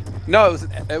come by. No,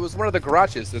 it was one of the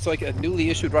garages. It's like a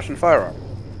newly issued Russian firearm.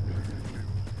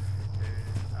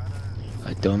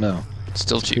 I don't know.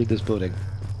 Still Let's cheap. clear this building.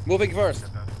 Moving first.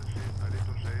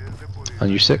 On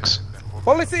your 6.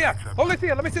 Policia!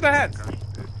 Policia, let me see the hands!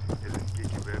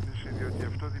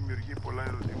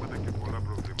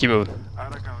 Keep moving.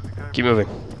 Keep moving.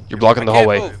 You're blocking the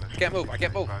hallway. Can't move. I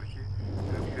can't move.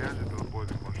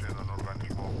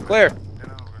 Clear.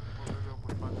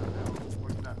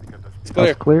 It's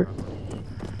clear. Clear.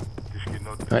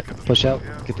 Alright, push out.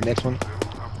 Get the next one.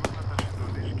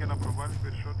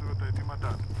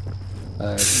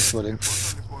 East building.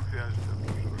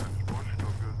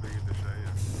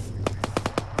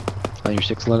 On your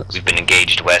 6, Lennox. We've been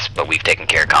engaged west, but we've taken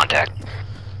care of contact.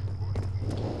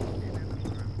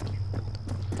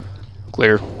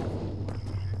 Clear.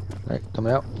 Alright,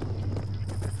 coming out.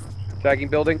 Tagging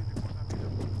building.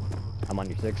 I'm on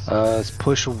your 6. Let's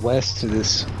push west to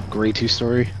this gray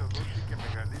 2-story.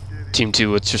 Team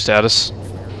 2, what's your status?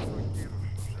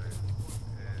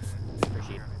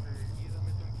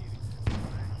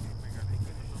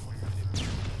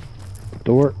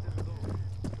 Door.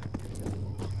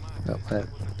 Oh, that.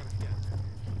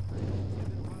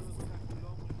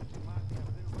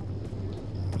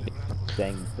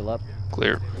 Staying still up.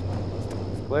 Clear.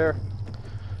 Clear.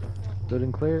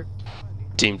 Building clear.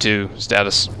 Team 2,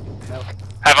 status.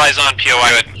 Have eyes on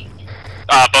POI with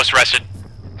both arrested.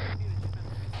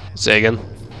 Say again.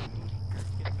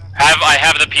 I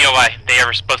have the POI. They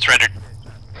are both surrendered.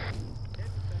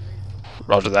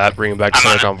 Roger that. Bring him back to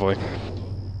center convoy.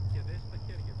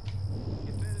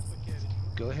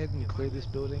 Go ahead and clear this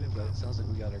building, but it sounds like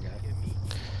we got our guy.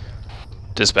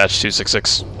 Dispatch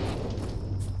 266.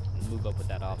 Move up with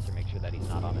that officer, make sure that he's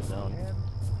not on his own.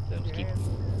 So just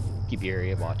keep your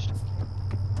area watched.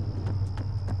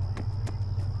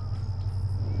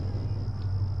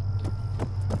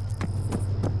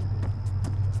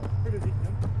 Where did he go?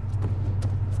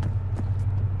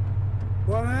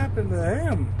 What happened to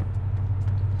him?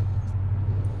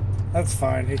 That's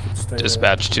fine, he can stay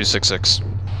Dispatch 266.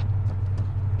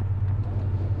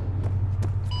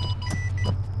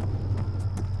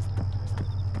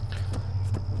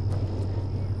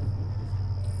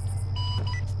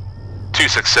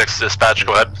 Dispatch,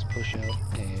 go ahead.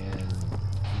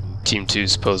 Team 2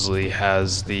 supposedly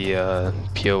has the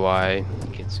POI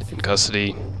in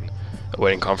custody,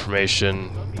 awaiting confirmation.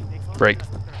 Break.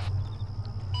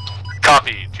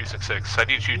 Copy, 266. I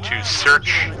need you to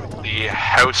search the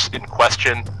house in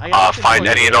question, find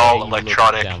any and all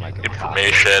electronic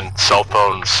information, cell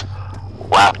phones,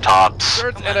 laptops,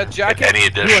 and any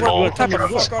additional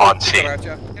drugs on scene.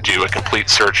 Do a complete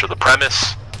search of the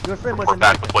premise. Report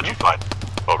back with what you find.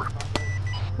 Over.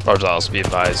 Roger, also be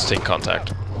advised, take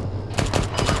contact.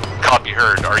 Copy,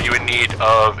 heard. Are you in need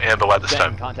of ammo at this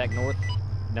time? Contact north.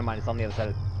 Never mind, it's on the other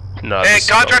side. No, hey,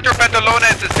 contractor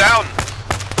Pantalones is down.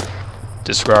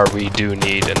 Disregard, we do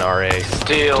need an RA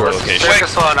Steel, to our location.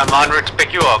 Circus One, I'm en route to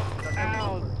pick you up.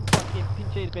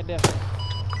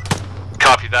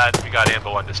 Copy that. We got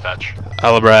ammo on dispatch.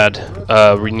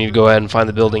 Alabrad, we need to go ahead and find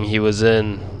the building he was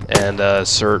in and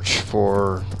search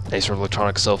for any sort of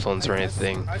electronic cell phones or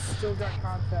anything. I still got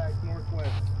contact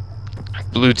northwest.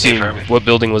 Blue team, what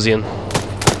building was he in?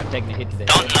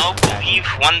 Don't know, believe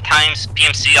one times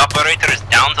PMC operator is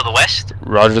down to the west.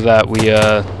 Roger that, we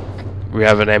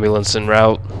have an ambulance en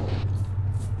route.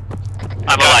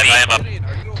 I'm alive, I am up.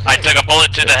 I took a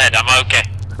bullet to the head, I'm okay.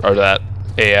 Roger that.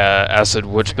 Hey, Acid,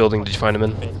 which building did you find him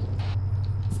in?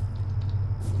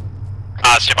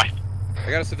 Stand by. I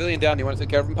got a civilian down. You want to take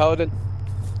care of him, Paladin?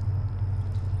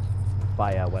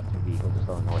 By western vehicle, just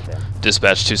on the north end.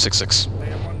 Dispatch 266. I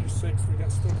am under 6. We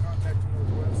got still contact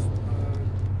northwest.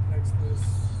 Next to this.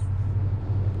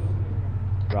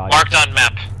 Marked on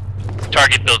map.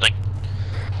 Target building.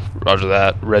 Roger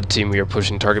that. Red team, we are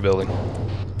pushing target building.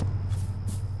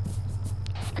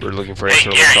 We're looking for any Hey,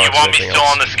 sort of Gary, you electronics want me or anything still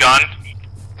else. on this gun?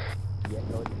 Yeah,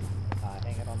 go ahead.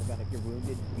 Hang it on the gun. If you're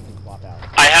wounded, you can swap out.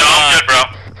 I have good, bro.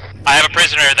 I have a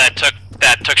prisoner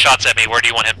that took shots at me. Where do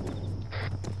you want him?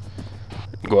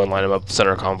 Go and line him up,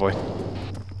 center convoy.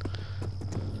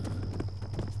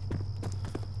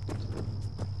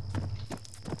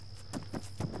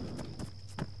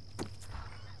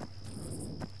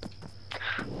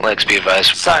 Legs be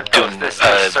advised. Doing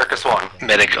Circus One.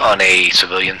 medic on a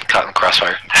civilian caught in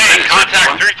crossfire. Hey,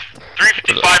 contact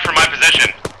 355 from my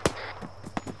position.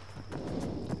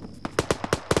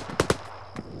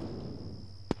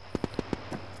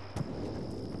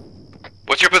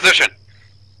 What's your position?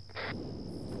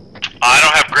 I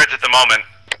don't have grids at the moment.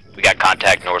 We got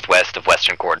contact northwest of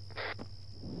Western Court.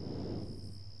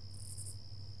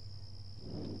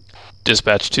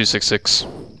 Dispatch 266.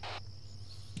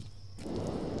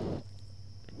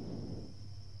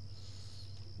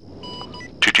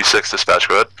 Dispatch,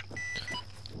 go ahead.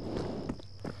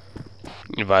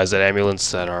 Advise that ambulance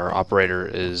that our operator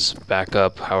is back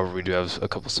up. However, we do have a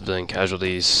couple civilian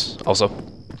casualties also.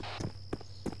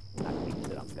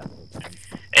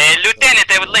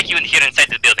 Lieutenant, I would like you in here inside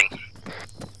the building.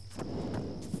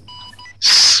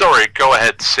 Sorry, go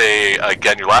ahead, say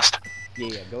again your last.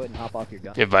 Yeah, go ahead and hop off your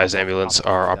gun. Advise ambulance,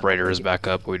 our operator is back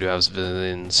up. We do have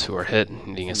civilians who are hit,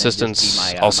 needing And assistance. then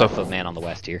just be my, Also, my footman on the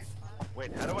west here.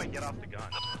 Wait, how do I get off the gun?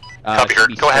 Copy,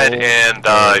 heard. Go ahead and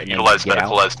utilize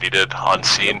medical as needed on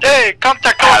scene. Hey,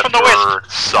 contact call from the west.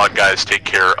 SOG guys take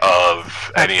care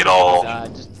of any and all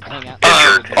injured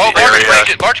in Oh, the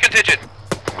area. large contingent.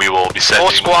 We will be sending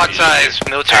Full squad the size,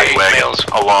 military paddy males,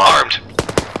 wagons along armed.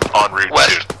 en route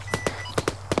West. soon.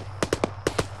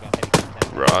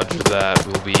 Roger that.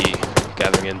 We'll be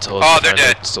gathering intel. Oh, they're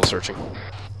dead. Still searching.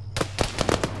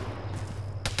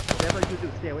 Whatever you do,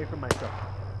 stay away from myself.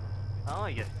 Oh,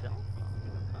 yourself?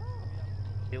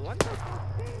 You want that?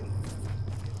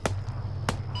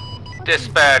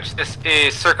 Dispatch, this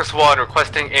is Circus One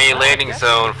requesting a landing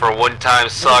zone for a one-time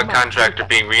SOG contractor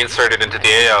being reinserted into the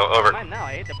AO. Over.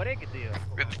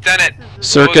 Lieutenant.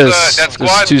 Circus, that this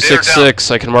squad, is 266.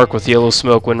 I can mark with yellow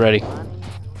smoke when ready.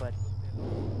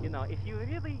 You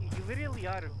really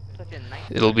are such a nice.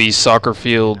 It'll be soccer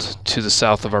field to the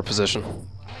south of our position.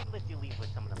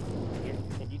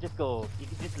 go. You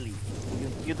can just leave.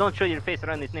 You don't show your face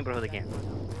around this neighborhood again.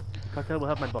 Cartel will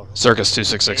have my boss. Circus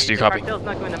 266, do you copy? Cartel's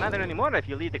not going to matter anymore if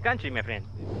you leave the country, my friend.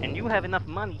 And you have enough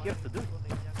money here to do it.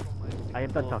 I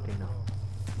am done talking now.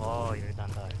 Oh, you're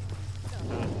done talking.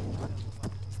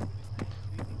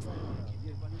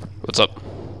 What's up?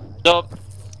 So,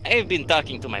 I've been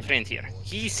talking to my friend here.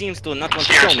 He seems to not want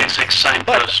to show me.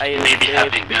 But I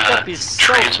picked up his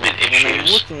transmit issues. And I'm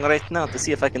looking right now to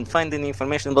see if I can find any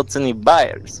information about any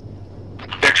buyers.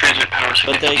 Their transmit power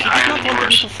But he did not want to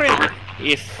be too friendly.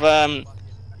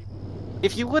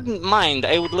 If you wouldn't mind,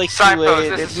 I would like Signpost,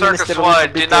 to this is Circus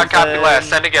 1. Did not copy last.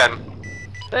 Send again.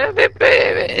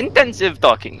 Intensive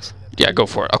talkings. Yeah, go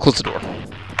for it. I'll close the door.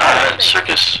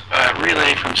 Circus,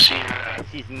 relay from scene.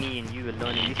 This is me and you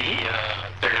alone in this room?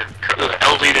 The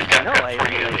elevated gun for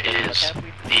you is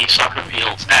the soccer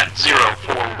fields at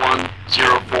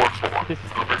 041044.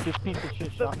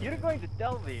 So you're going to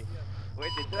tell me where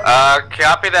the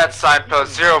Copy that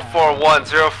signpost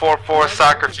 041044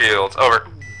 soccer fields. Over.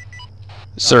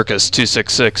 Circus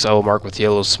 266, I will mark with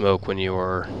yellow smoke when you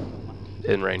are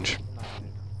in range.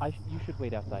 You should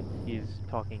wait outside. He is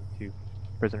talking to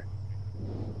prisoner.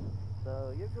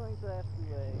 So you're going to have to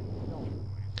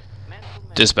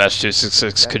Dispatch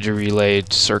 266, could you relay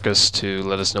Circus to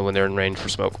let us know when they're in range for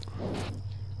smoke?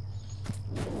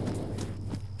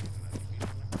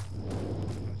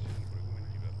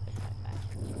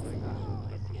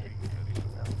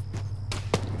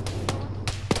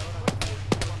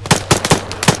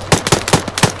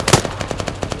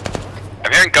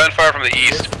 I'm hearing gunfire from the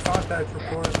east.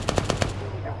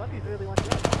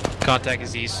 Contact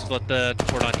is east. Let the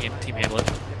port on team handle it.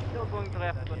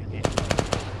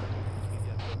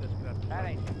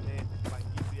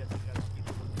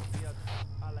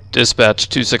 Dispatch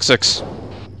 266.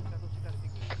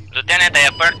 Lieutenant, I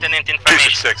have pertinent information.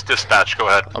 266, dispatch, go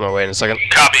ahead. On my way in a second.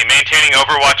 Copy, maintaining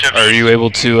overwatch of... Are you able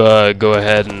to go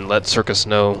ahead and let Circus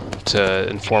know to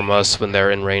inform us when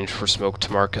they're in range for smoke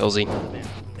to mark LZ?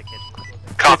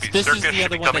 Copy, This is Circus the should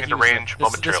other be one coming that into range he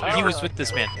momentarily. was with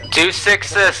this man.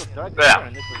 266. Yeah.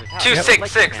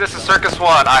 266. This is Circus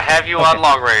 1. I have you on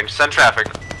long range. Send traffic.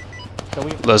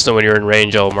 Let us know when you're in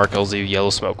range, I'll mark LZ yellow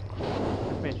smoke.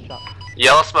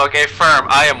 Yellow smoke, affirm.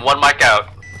 I am 1 mic out.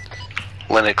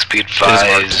 Linux, be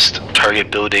advised,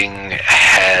 target building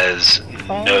has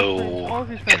no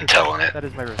intel on it.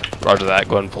 Roger that,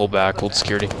 go ahead and pull back, hold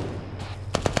security.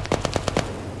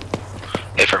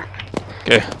 Affirm.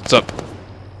 Okay, what's up?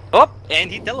 Oh,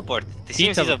 and he teleported. It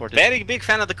seems he's a very big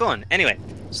fan of the cone. Anyway,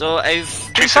 so I've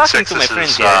been talking to my friend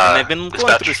here, and I've been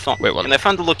going through his phone. Wait, one and I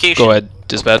found the location. Go ahead,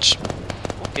 dispatch.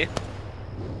 Okay.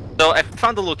 So I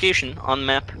found the location on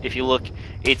map. If you look,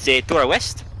 it's a to our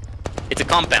west. It's a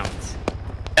compound.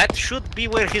 That should be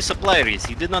where his supplier is.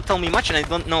 He did not tell me much, and I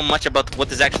don't know much about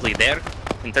what is actually there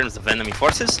in terms of enemy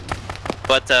forces.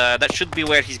 But that should be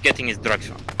where he's getting his drugs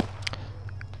from.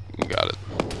 Got it.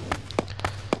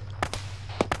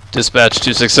 Dispatch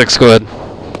 266, go ahead.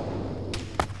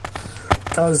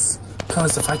 Cause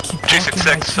if I keep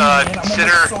 266,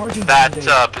 consider that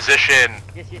position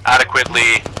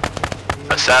adequately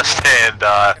assessed and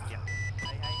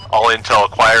all intel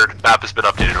acquired. Map has been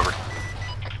updated over.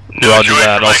 Roger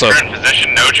that, also. Current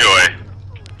position, no joy.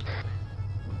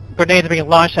 Grenades are being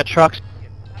launched at trucks.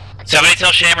 Somebody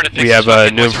tell Shammer to fix We have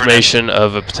this new information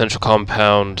of a potential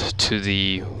compound to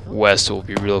the west. We'll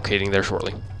be relocating there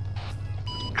shortly.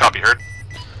 Copy, heard.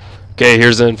 Okay,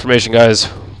 here's the information, guys.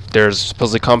 There's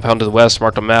supposedly a compound to the west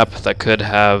marked on map that could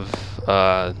have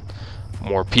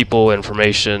more people,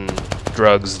 information,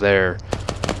 drugs there.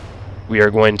 We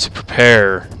are going to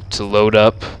prepare to load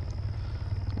up.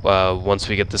 Once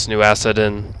we get this new asset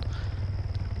in,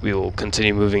 we will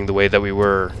continue moving the way that we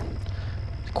were.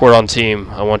 Cordon team,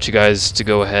 I want you guys to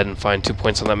go ahead and find 2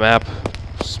 points on that map.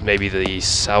 Maybe the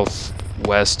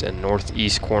southwest and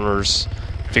northeast corners.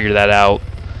 Figure that out.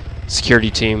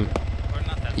 Security team,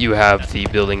 you have the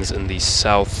buildings in the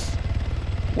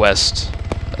southwest.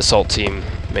 Assault team,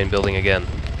 main building again.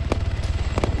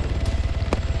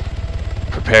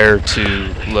 Prepare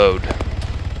to load.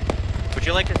 Would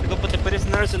you like us to go put the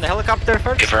prisoners in the helicopter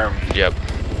first? Affirm. Yep.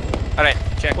 Alright,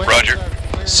 check. Roger.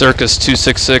 Circus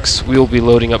 266, we will be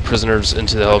loading up prisoners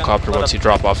into the helicopter once you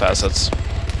drop off assets.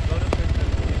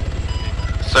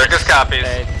 Circus copies.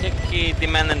 Take the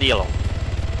man in the yellow.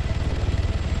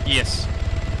 Yes.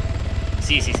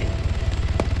 See.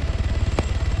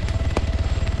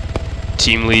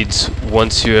 Team leads,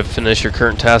 once you have finished your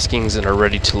current taskings and are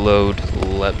ready to load,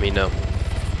 let me know.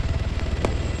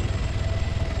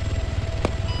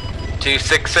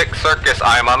 266 Circus,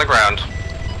 I am on the ground.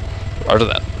 Roger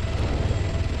that.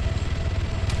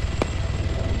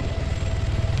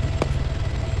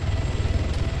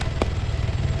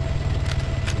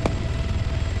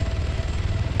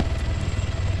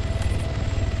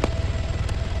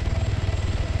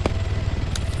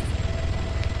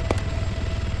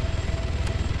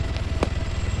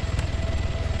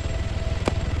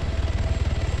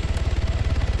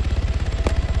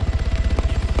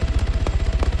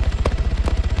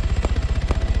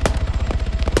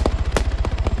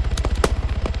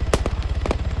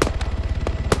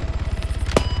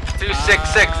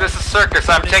 Circus,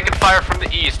 I'm taking fire from the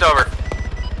east, over.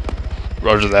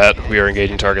 Roger that. We are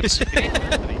engaging targets.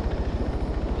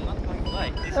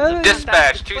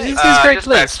 Dispatch,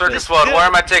 dispatch, Circus 1, where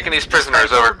am I taking these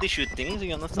prisoners, over?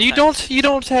 You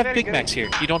don't have Big Macs here.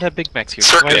 You don't have Big Macs here.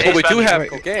 Circus, well, we do have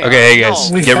cocaine. Okay, hey guys,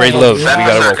 get ready to load. We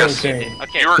gotta roll.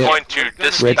 You are going to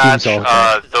dispatch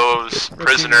those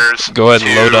prisoners Go ahead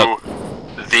and load up.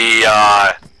 The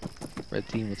Red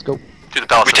team, let's go. To the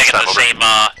Palace. We're taking the same,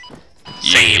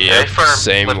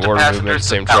 Same order movement,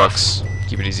 same trucks.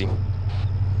 Keep it easy.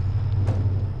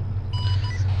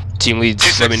 Team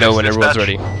leads, let me know when everyone's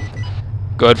ready.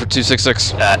 Go ahead for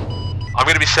 266. I'm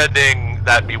going to be sending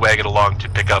that B-Wagon along to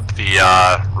pick up the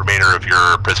remainder of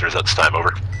your prisoners at this time,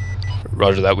 over.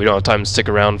 Roger that. We don't have time to stick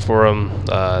around for them.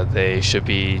 They should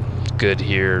be good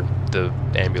here. The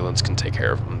ambulance can take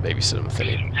care of them, babysit them if they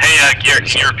need. Hey, Gear,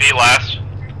 can you repeat last?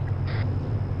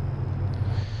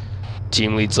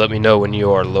 Team leads, let me know when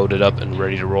you are loaded up and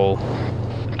ready to roll.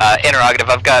 Interrogative,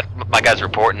 I've got my guys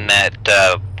reporting that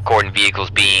Gordon vehicles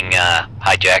being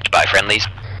hijacked by friendlies.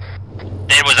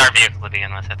 It was our vehicle to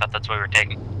begin with. I thought that's what we were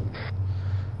taking.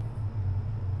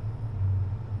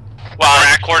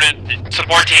 Well, Gordon,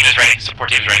 support team is ready.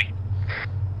 Support team is ready.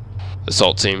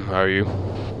 Assault team, how are you?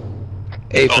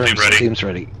 Hey, team's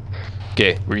ready.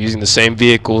 Okay, we're using the same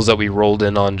vehicles that we rolled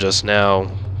in on just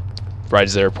now. Ride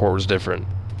to the airport was different.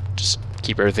 Just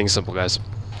keep everything simple, guys.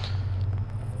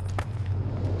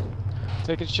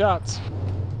 Taking shots.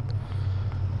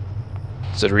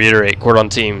 So to reiterate, cordon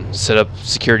team, set up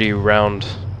security round.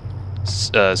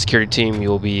 Security team,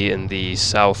 you'll be in the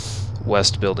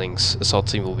southwest buildings. Assault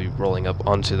team will be rolling up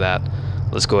onto that.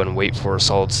 Let's go ahead and wait for a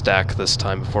solid stack this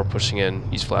time before pushing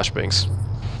in. Use flashbangs.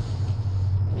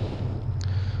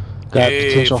 Got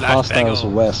potential hostiles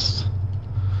west.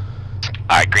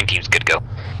 Alright, green team's good to go.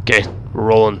 Okay, we're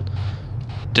rolling.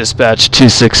 Dispatch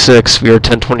 266, we are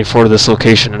 1024 to this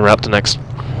location en route to next.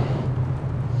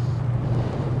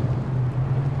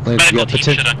 Medical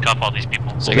team should uncuff all these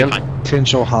people. Say again?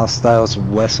 Potential hostiles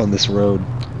west on this road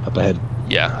up ahead.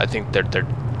 Yeah, I think they're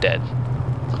dead.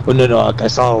 Oh no, I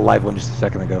saw a live one just a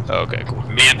second ago. Oh, okay, cool.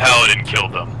 Me and Paladin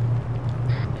killed them.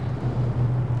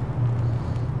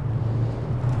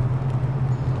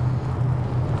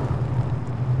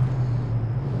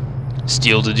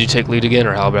 Steel, did you take lead again,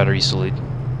 or how bad are you still lead?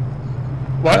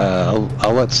 What?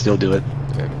 I'll let Steel do it.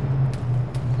 Okay.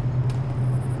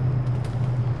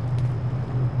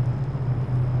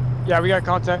 Yeah, we got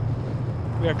contact.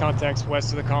 We got contacts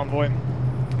west of the convoy.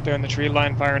 They're in the tree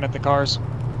line firing at the cars.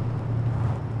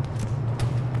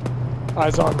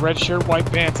 Eyes on red shirt, white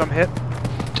pants, I'm hit.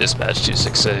 Dispatch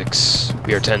 266,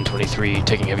 we are 1023,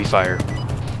 taking heavy fire.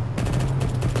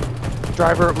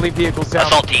 Driver, lead vehicles down.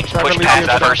 Assault teams, push past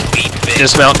that first lead.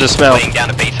 Dismount. Laying down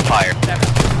a base of fire.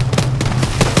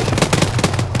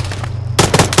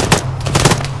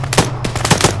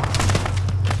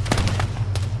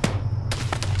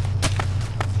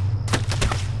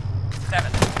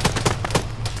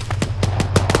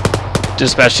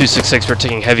 Dispatch 266, we're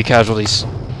taking heavy casualties.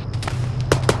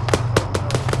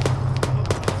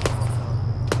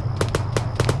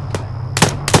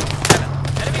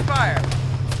 Enemy fire.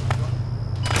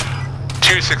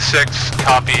 266,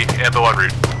 copy, ambo en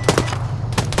route.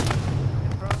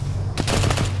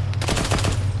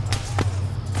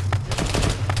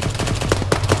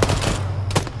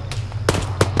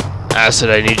 Acid,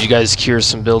 I need you guys to cure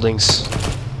some buildings.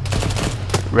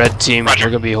 Red team, we're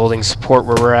going to be holding support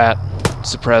where we're at.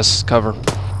 Suppress, cover.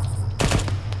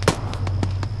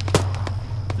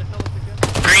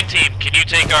 Green team, can you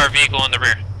take our vehicle in the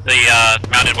rear? The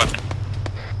mounted weapon.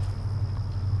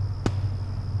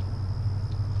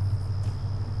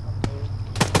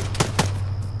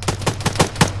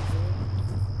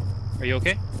 Are you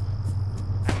okay?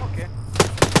 I'm okay.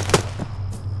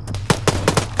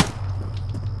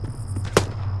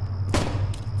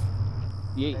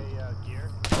 Yeah.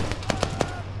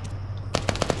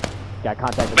 Got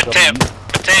contact with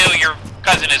Mateo, your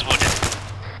cousin is wounded.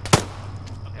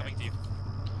 I'm coming to you.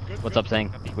 What's up, Sang?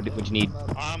 What you need?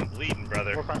 I'm bleeding,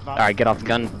 brother. Alright, get off the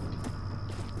gun.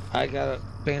 I gotta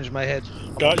bandage my head.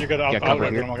 Got you. Got Got cover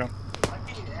here.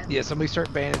 Yeah, somebody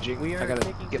start bandaging. I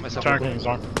gotta get myself.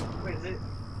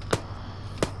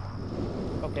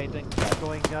 Okay, then keep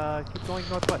going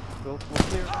northwest. We'll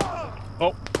clear.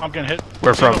 Oh, I'm getting hit.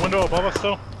 Where from? The window above us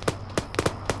still.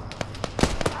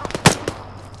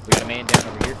 We got a man down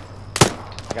over here.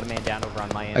 I got a man down over on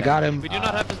my end. I got him. We do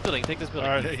not have this building. Take this building.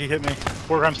 Alright, he hit me.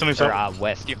 4 grams to Or,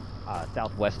 west.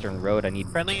 Southwestern road. I need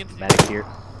Friendly medic here.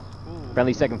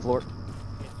 Friendly second floor.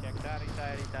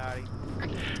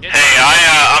 Hey,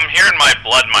 I'm hearing my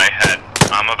blood in my head.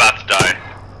 I'm about to die.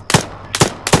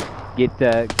 Get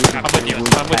I'm with you.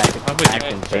 I'm with you. I'm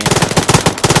with you.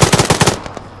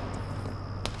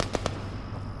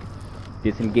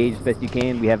 Disengage as best you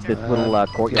can. We have this little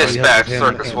courtyard. Dispatch,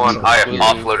 Circus 1, I have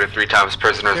offloaded 3 times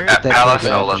prisoners at Palace,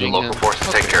 and I'll let the local forces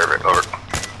take care of it. Over.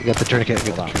 You got the tourniquet.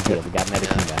 We got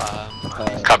medicine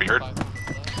back. Copy, heard.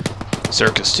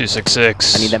 Circus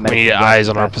 266. I need that We need medicine eyes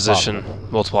on our fast as position. possible.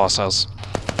 Multiple hostiles.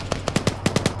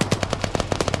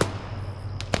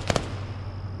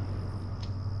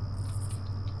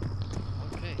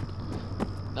 Okay.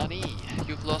 Nani,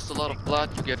 you've lost a lot of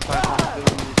blood. You get 500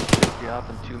 billion. Shift you up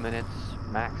in 2 minutes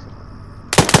maximum.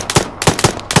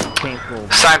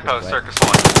 Signpost, Circus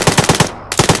 1.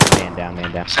 Man down,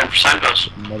 man down. Signpost.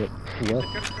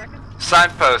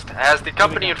 Signpost, has the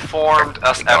company informed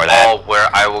us at all where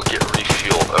I will get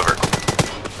refueled? Over.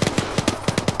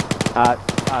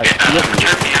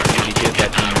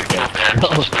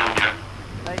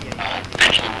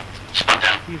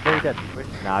 He's very dead.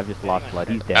 Nah, I've just lost blood.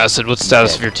 He's dead. Acid, what's the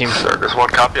status of your team? Circus 1,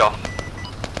 copy all.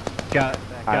 Got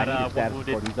Alright, one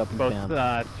wounded. he's up and Both,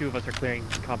 down. 2 of us are clearing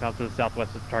compound to the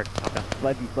southwest of the target compound.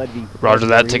 Sledgy. Roger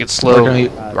that, take it slow.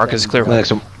 Marcus clear.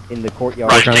 In the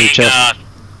courtyard. Roger,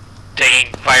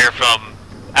 taking fire from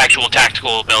actual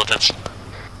tactical militants.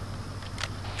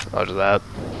 Roger that.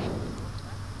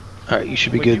 Alright, you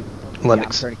should be good.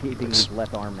 Lennox. Yeah, I'm turning his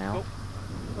left arm now.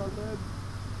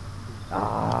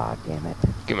 Ah, damn it.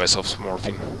 Give myself some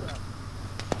morphine.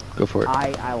 Go for it.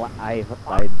 yeah,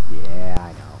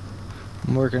 I know.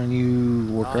 I'm working on you,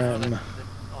 work on.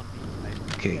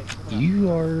 Okay, you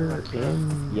are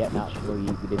in. Yeah, not sure we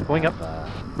didn't Going have, up.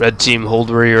 Red team, hold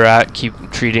where you're at.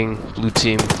 Keep treating blue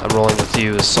team. I'm rolling with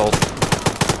you. Assault.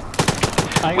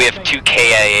 We have 2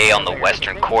 KIA on the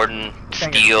western cordon.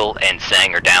 Steel and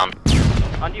Sang are down.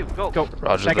 On you, go.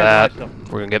 Roger That that. guy's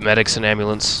alive We're gonna get medics and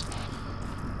ambulance.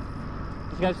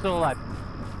 This guy's still alive.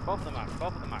 Both of them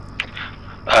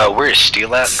are. Where is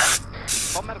Steel at?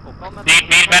 Call medical.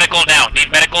 Need medical now.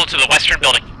 Need medical to the western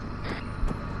building.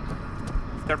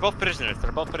 They're both prisoners.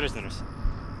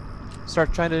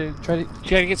 Start trying to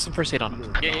get some first aid on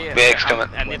him. Yeah. Bag's coming.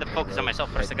 I need to focus on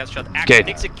myself first. I got shot. Okay.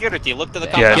 Take security. Look to the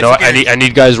Yeah, compound. no, I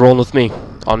need guys rolling with me.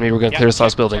 On me, we're gonna clear this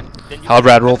last building.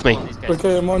 Halbrad, roll with me.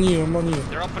 Okay, I'm on you.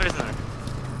 They're all prisoners.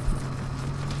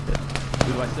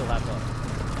 Who do I still have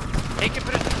left? Take it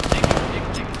prisoner. Take it.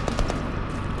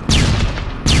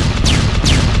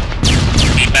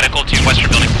 Need medical to western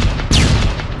building.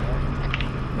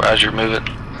 Roger, move it.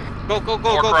 Go.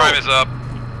 War crime is up.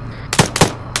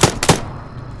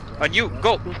 On you,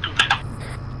 go.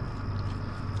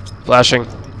 Flashing.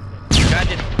 Got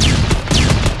it.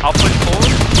 I'll push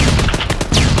forward.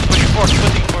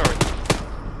 Pushing forward.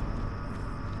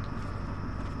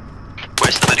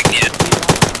 Where's the medic needed?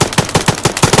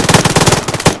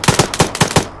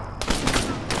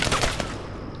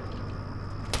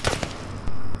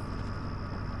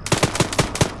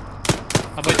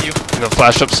 I'm with you. I'm gonna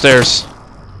flash upstairs.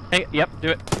 Hey, yep, do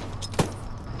it.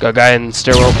 Got a guy in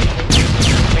stairwell. Wait.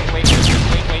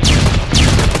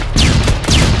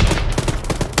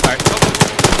 Alright, go.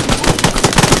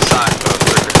 Signpost,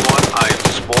 Circus 1, I am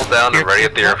spooled down and ready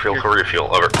at the airfield for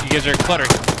refuel. Over. You guys are cluttering.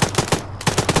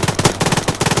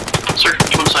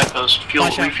 Circuit 1 signpost. Fuel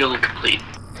Flash out. refuel complete.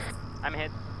 I'm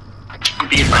hit.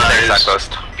 Be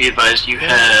advised, you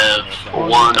have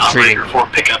 1 operator for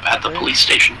pickup at the police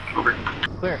station. Over.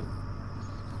 Clear.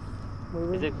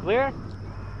 Is it clear?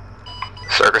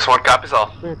 Circus 1, copies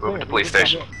all. Moving to police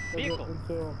station. Vehicle.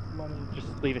 Just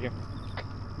leave it here.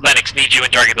 Lennox needs you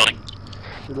in target building.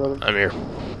 I'm here.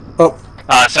 Oh.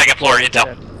 Second floor,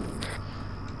 intel.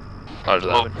 Roger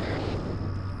that.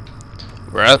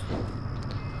 We're at.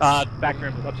 Back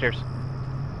room, upstairs.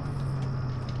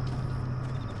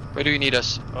 Where do you need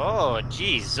us? Oh,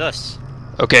 Jesus.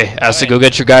 Okay, Acid, go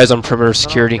get your guys on perimeter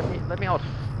security. Let me hold.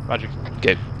 Roger.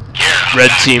 Okay.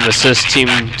 Red team, assist team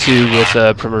 2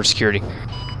 with perimeter security.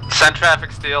 Send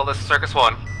traffic, Steel. This is Circus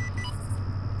 1.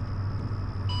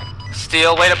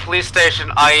 Steel, wait at police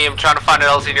station. I am trying to find an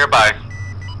LZ nearby.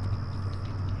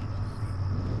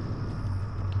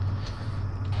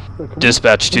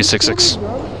 Dispatch 266.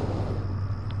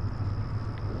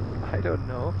 I don't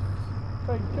know.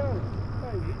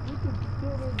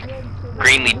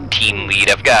 Green team lead.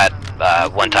 I've got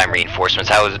one-time reinforcements.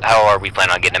 How are we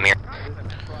planning on getting them here?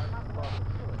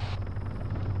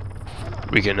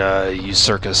 We can use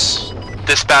Circus.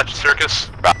 Dispatch, Circus.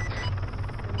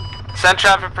 Send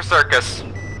traffic for Circus.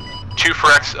 2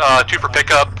 for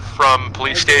pickup from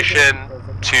police station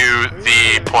to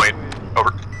the point.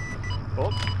 Over.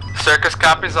 Circus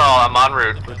copies all. I'm en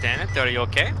route. Lieutenant, are you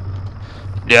okay?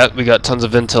 Yeah, we got tons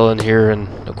of intel in here and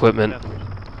equipment.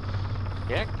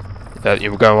 Yeah.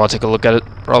 You're going to want to take a look at it,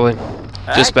 probably.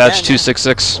 Dispatch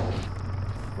 266.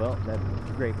 Well, that's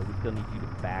great, but we still need you to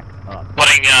back up.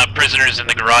 Putting prisoners in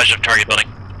the garage of target building.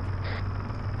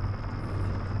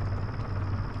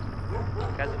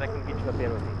 Guys, if I can get you up here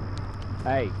with me.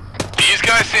 Hey. These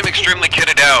guys seem extremely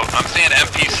kitted out. I'm seeing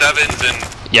MP7s and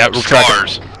we're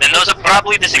stars. Then those are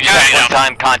probably the same guys.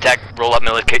 One-time contact, roll up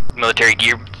military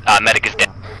gear, medic is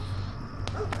down.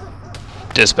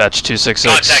 Dispatch 266.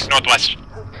 Contact northwest.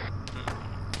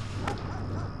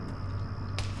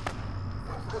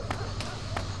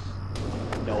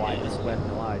 No eyes, west,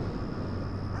 no eyes.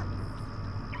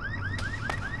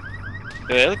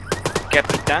 Well,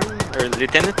 Captain or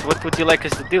Lieutenant, what would you like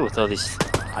us to do with all this?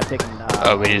 I'm taking.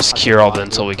 We need to secure all the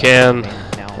intel we can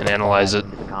and analyze it.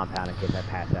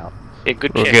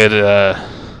 Good we'll check. get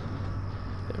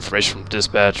information from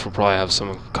dispatch. We'll probably have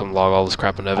someone come log all this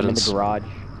crap in evidence. I'm in the garage.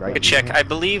 Right. Good check. I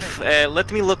believe. Let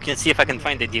me look and see if I can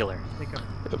find the dealer. Yep.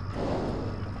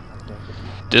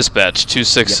 Dispatch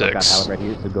 266. Yep, I've got Howard right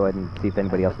here, so go ahead and see if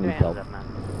anybody else needs help.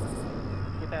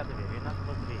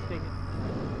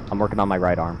 I'm working on my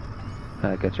right arm.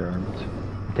 Get your arms.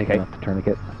 Taking off the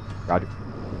tourniquet. Roger.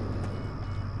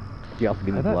 You also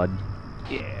give me blood.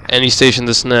 Yeah. Any station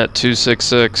this net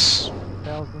 266.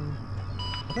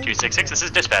 266, this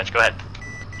is dispatch, go ahead.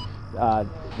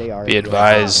 They are. Be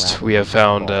advised, we have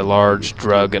found a large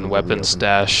drug and weapon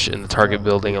stash in the target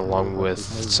building along with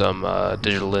some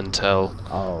digital intel.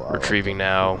 Retrieving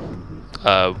now.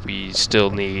 We still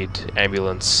need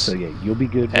ambulance So yeah, you'll be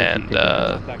good. and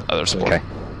other support. Okay.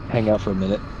 Hang out for a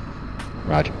minute.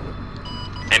 Roger.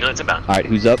 Ambulance inbound. Alright,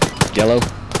 who's up? Yellow?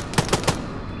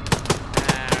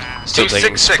 Still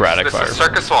taking 266, sporadic this fire. is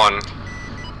Circus 1.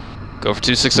 Go for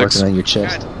 266. Working on your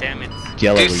chest. God damn it.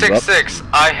 Yellow, are you up? 266,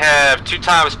 I have 2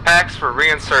 times packs for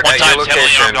reinsert at your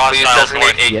location. Please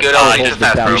designate a good LE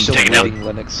bathroom. Take it down.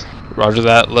 Linux. Roger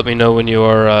that. Let me know when you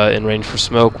are in range for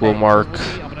smoke. We'll mark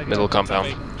middle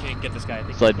compound.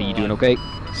 Sled B, you doing okay?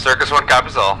 Circus 1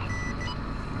 copies all.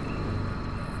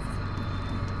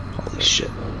 Holy shit.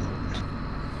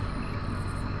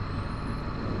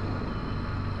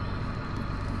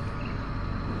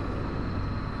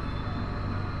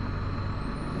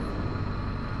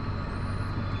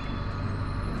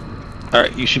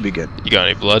 Alright, you should be good. You got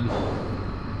any blood?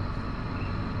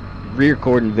 Rear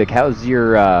cordon, Vic. How's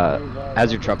your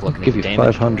truck looking? Give you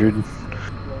 500.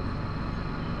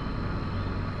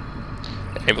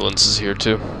 Ambulance is here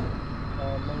too.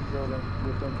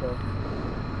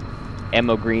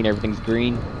 Ammo green, everything's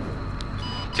green.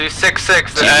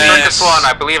 266, this is Circus 1.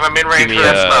 I believe I'm in range for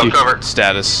that smoke. Over.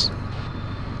 Status.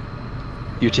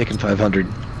 You're taking 500.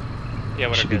 Yeah,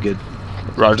 what should be good.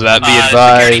 Roger that. Be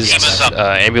advised.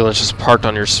 Ambulance just parked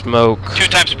on your smoke. 2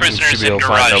 times prisoners in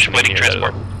garage waiting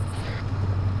transport.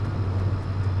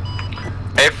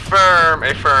 Affirm.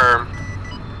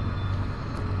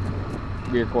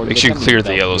 Rear cordon. Make sure you clear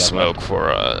the yellow smoke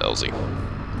for LZ.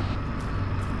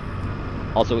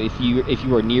 Also, if you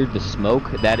are near the smoke,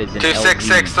 that is an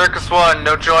 266, Circus 1,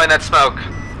 no joy in that smoke.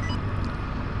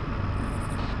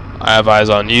 I have eyes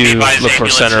on you. Look for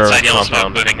center of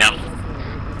compound. Moving now.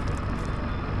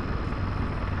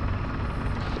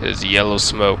 It is yellow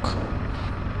smoke.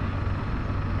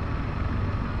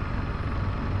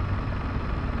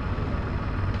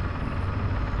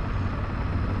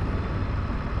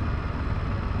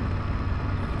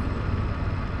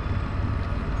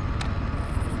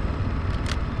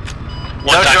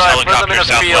 No joy, put them in a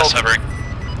field. Hovering.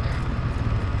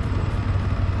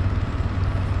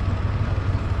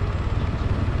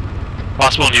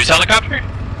 Possible news helicopter?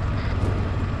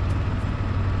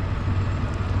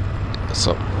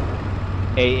 So.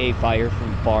 AA fire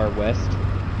from far west.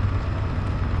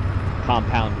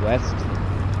 Compound west.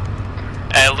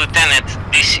 Lieutenant,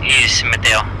 this is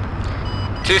Mateo.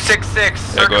 266,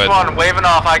 Circus 1, waving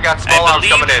off. I got small arms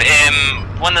coming in.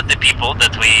 One of the people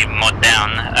that we mowed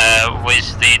down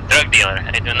was the drug dealer.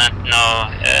 I do not know.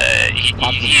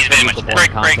 He's very much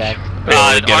break. Get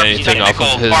anything off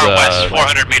of his? Far west,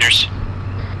 400 meters.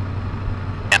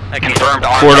 Yeah, confirmed.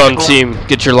 Cordon team,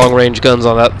 get your long range guns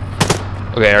on that.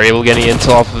 Okay, are you able to get any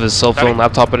intel off of his cell phone,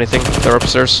 laptop, anything? They're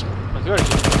upstairs.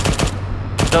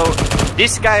 So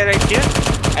this guy right here,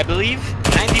 I believe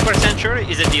 90% sure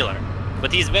is a dealer,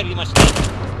 but he's very much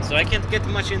late, so I can't get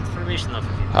much information off of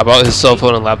him. How about his cell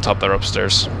phone and laptop? They're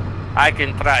upstairs. I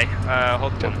can try.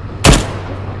 Hold on.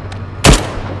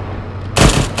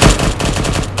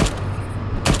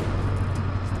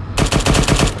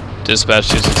 Dispatch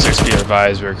 266, be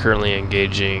advised, we are currently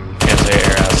engaging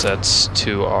anti-air assets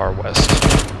to our west.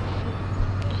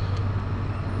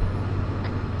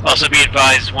 Also be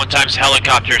advised, 1 times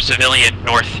helicopter, civilian,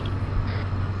 north.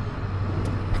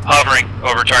 Hovering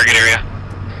over target area.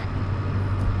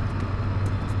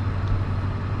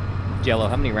 Jello,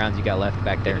 how many rounds you got left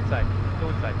back there? Go inside. Go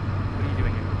inside. What are you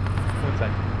doing here? Go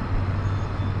inside.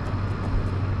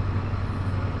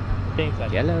 Stay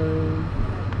inside. Jello.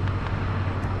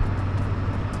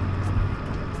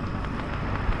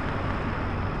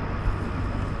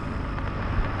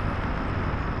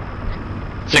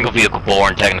 Single vehicle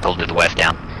born, technical to the west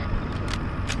down.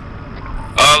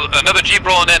 Another Jeep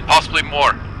rolling in, possibly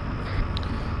more.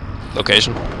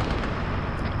 Location.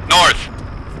 North.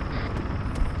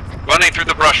 Running through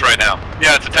the brush right now.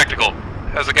 Yeah, it's a technical.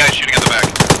 Has a guy shooting at the back.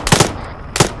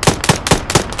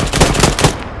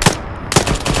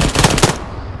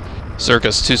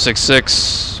 Circus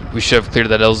 266. We should have cleared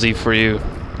that LZ for you.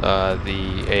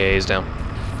 The AA is down.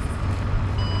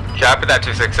 Copy that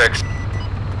 266.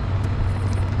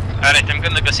 Alright, I'm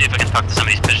gonna go see if I can talk to some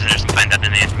of these prisoners and find out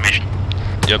any information.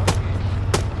 Yep.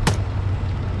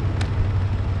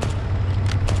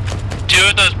 2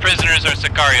 of those prisoners are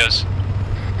Sicarios.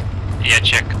 Yeah,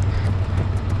 check.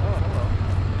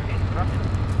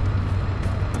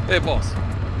 Hey, boss.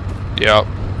 Yep.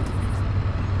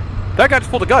 That guy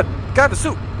just pulled a gun. Guy in the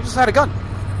suit. He just had a gun.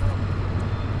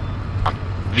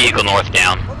 Vehicle north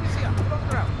down.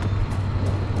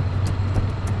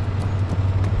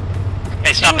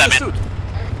 Hey, stop that, man.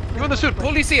 You in the suit.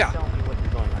 Policia.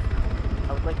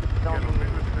 I would like to tell me.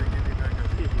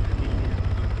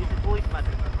 This is police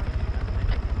matter.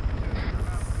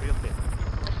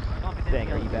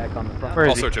 Dang, are you back on the front?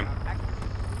 I'll search him.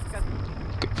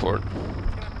 Go for it.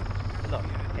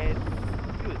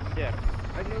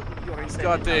 He's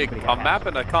got a map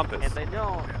and a compass.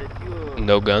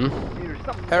 No gun.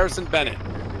 Harrison Bennett.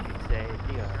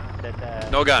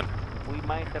 No gun.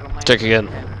 Check again.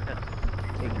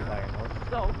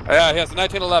 Yeah, he has a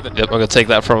 1911. Yep, I'm gonna take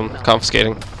that from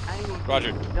confiscating.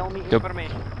 Roger. Yep.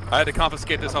 I had to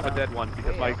confiscate this off a dead one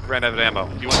because I ran out of ammo.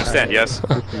 You understand, yes?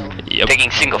 Yep.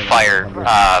 Taking single fire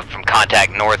from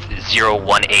contact north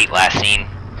 018 last seen.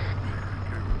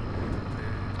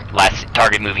 Last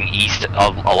target moving east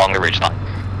along the ridgeline.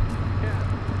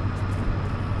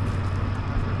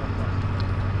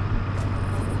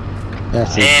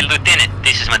 Hey, Lieutenant,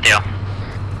 this is Mateo.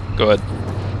 Go ahead.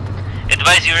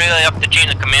 Advise you relay up the chain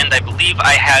of command. I believe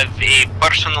I have a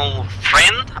personal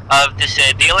friend of this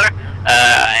dealer,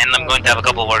 and I'm going to have a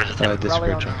couple of words with him.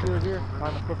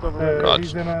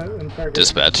 Roger.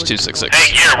 Dispatch 266.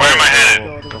 Hey, here, where am I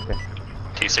headed?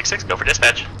 266, go for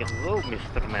dispatch. Hello,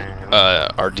 Mr. Man.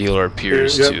 Our dealer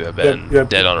appears to have been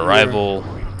dead on arrival,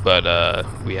 but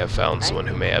we have found someone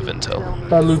who may have intel.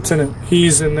 Lieutenant,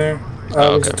 he's in there. I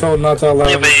was told not to allow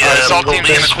him. Assault team in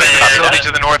the facility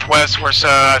to the northwest were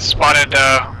spotted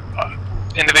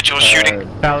individuals shooting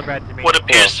what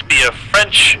appears to be a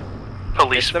French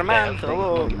police man.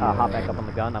 Hello. Hop back up on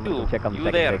the gun. I'm gonna go check on the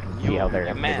second deck and see how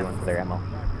they're doing with their ammo.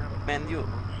 Man, you.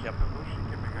 Yep.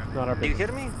 Do you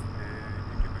hear me?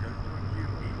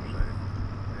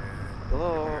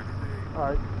 Hello.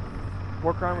 Alright.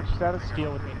 War crime, what's your status?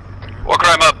 Deal with me. War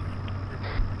crime up.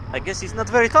 I guess he's not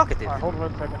very talkative. Alright, hold on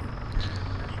 1 second.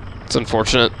 It's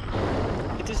unfortunate.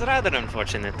 It is rather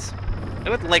unfortunate. I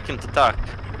would like him to talk.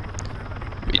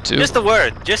 Me too. Just a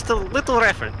word, just a little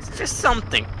reference, just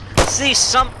something. Say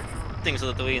something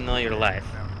so that we know your life.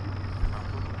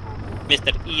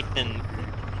 Mr. Ethan.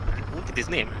 Look at his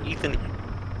name, Ethan.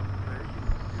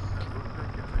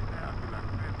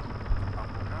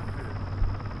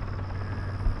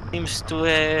 Seems to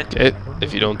Okay,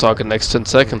 if you don't talk in the next 10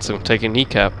 seconds, I'm taking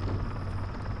kneecap.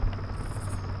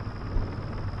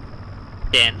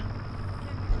 10,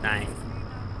 9,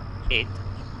 8,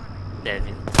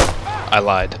 7. I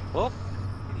lied. Oh.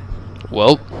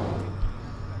 Well.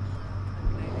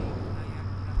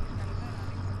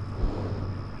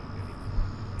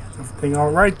 Everything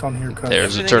alright on here, cuz?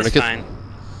 There's a tourniquet.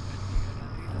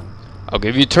 I'll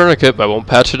give you a tourniquet, but I won't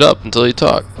patch it up until you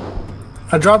talk.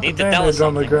 I dropped the bandage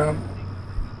on the ground.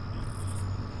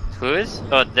 Who is?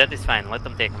 Oh, that is fine. Let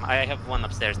them take him. I have one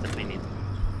upstairs that we need.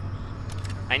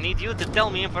 I need you to tell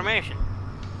me information.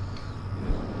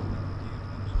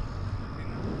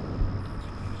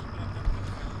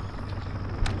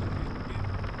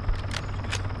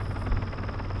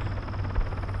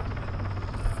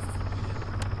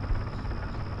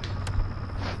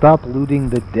 Stop looting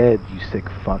the dead, you sick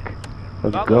fuck.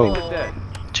 Let's go.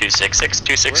 266,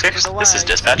 266, this is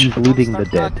dispatch. He's looting the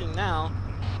dead.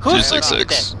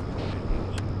 266.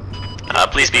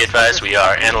 Please be advised, we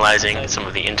are analyzing some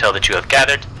of the intel that you have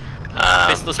gathered.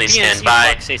 Please stand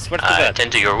by,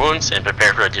 attend to your wounds, and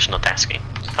prepare for additional tasking.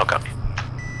 I'll copy.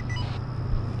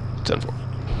 10-4.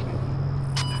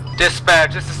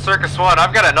 Dispatch, this is Circus 1.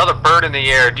 I've got another bird in the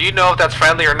air. Do you know if that's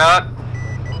friendly or not?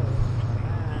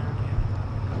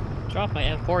 Drop my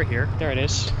M4 here. There it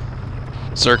is.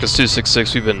 Circus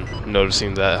 266, we've been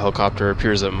noticing that helicopter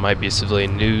appears that it might be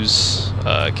civilian news.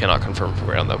 Cannot confirm from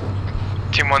ground though.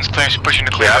 Team 1's clear, pushing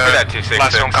to clear the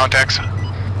last known contacts.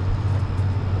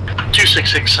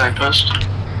 266 signpost.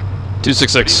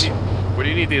 266. What do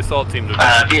you need the assault team to do?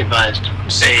 Be advised,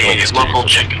 a local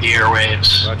check of the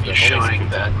airwaves is showing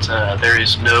that there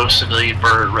is no civilian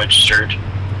bird registered.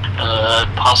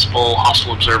 Possible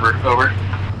hostile observer, over.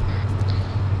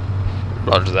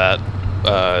 Roger that.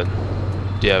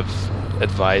 Do you have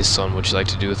advice on what you'd like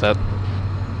to do with that?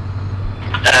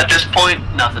 At this point,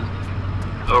 nothing.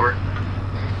 Over.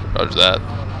 Roger that.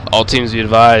 All teams be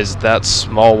advised, that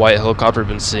small white helicopter we've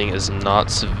been seeing is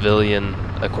not civilian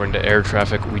according to air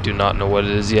traffic. We do not know what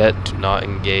it is yet. Do not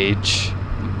engage,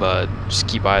 but just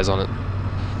keep eyes on it.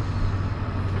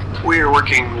 We are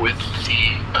working with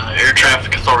the Air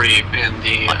Traffic Authority and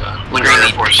the Lingering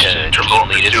Air Force to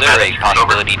remote. Is there a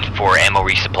possibility for ammo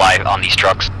resupply on these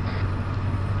trucks?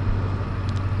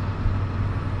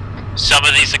 Some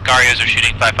of these Sicarios are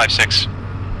shooting 556.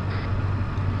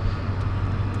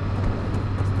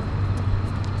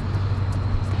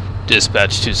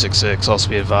 Dispatch 266, also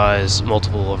be advised,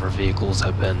 multiple of our vehicles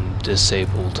have been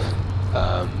disabled.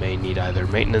 May need either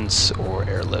maintenance or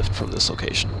airlift from this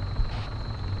location.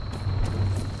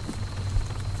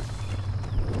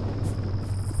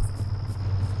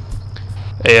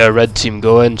 Hey, red team,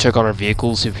 go ahead and check on our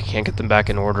vehicles, see if we can't get them back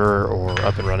in order or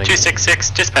up and running. 266,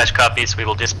 dispatch copies. We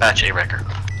will dispatch a wrecker.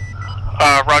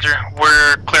 Roger.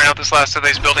 We're clearing out this last of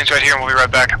these buildings right here and we'll be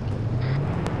right back.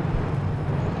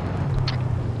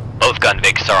 Both gun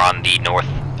Vics are on the north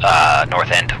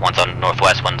end. One's on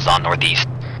northwest, one's on northeast.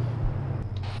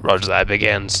 Roger that. I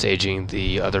began staging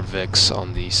the other Vics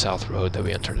on the south road that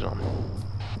we entered it on.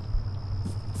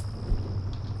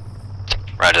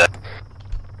 Roger that.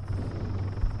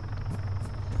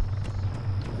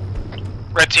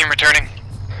 Red team returning.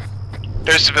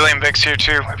 There's civilian Vics here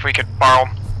too, if we could borrow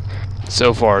them.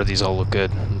 So far, these all look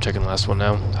good. I'm checking the last one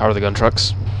now. How are the gun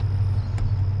trucks?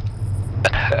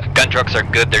 Gun trucks are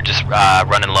good, they're just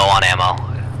running low on ammo.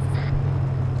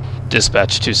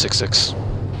 Dispatch 266.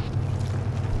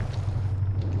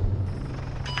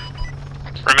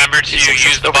 Remember to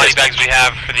use the body bags we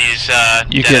have for these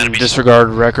You dead can enemies. disregard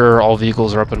wrecker, all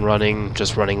vehicles are up and running,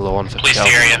 just running low on 50 Police the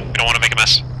caliber. area, we don't want to make a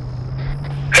mess.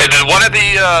 Hey, did one of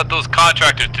the those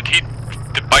contractors, did he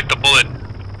bite the bullet?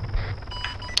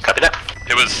 Copy that.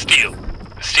 It was Steel.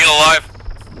 Is Steel alive?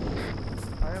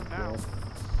 I am now.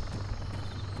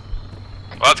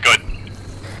 Well, that's good.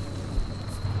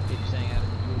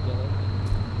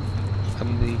 I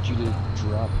need you to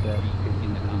drop that.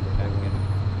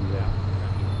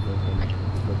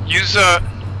 Use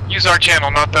our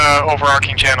channel, not the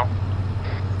overarching channel.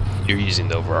 You're using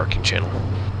the overarching channel.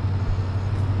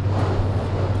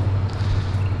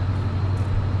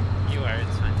 You are,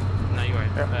 it's fine. No, you are.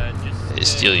 Just. Is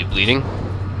Steel you bleeding?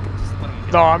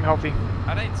 No, I'm healthy.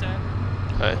 Alright, sir.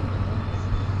 Okay.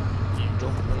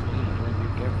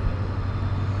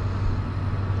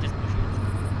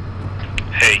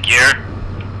 Hey, Gear.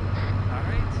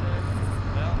 Alright, sir.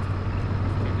 Well,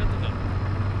 you're good to go.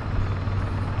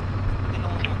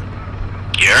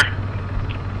 Gear.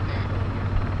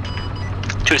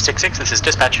 266, this is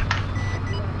dispatch.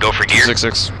 Go for gear.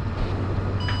 266.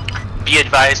 Be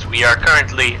advised, we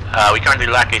currently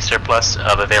lack a surplus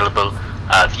of available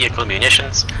vehicle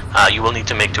munitions. You will need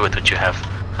to make do with what you have.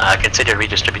 Consider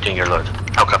redistributing your load.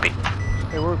 How copy?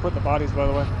 Hey, where we put the bodies, by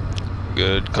the way?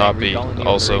 Good copy.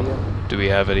 Also, do we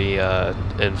have any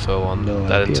info on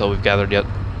that intel we've gathered yet?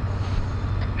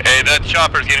 Hey, that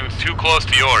chopper's getting too close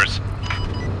to yours.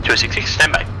 266,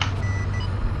 stand by.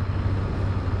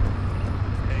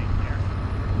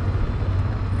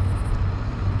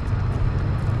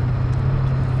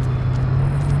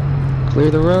 Clear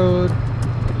the road.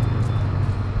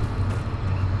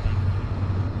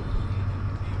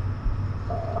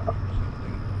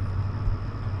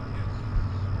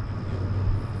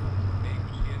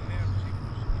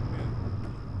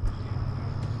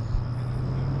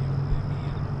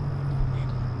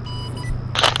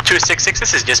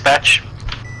 This is dispatch.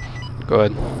 Go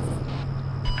ahead.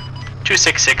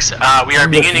 266, we are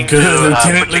beginning to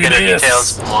put together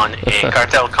details on a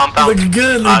cartel compound to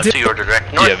your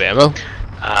direct north. Do you have ammo?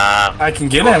 I can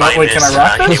get ammo. Wait, can I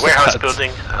rock this? this? A warehouse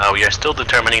building. We are still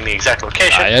determining the exact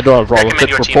location. I don't have a problem. Recommend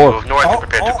your team move north and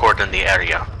prepare to cordon the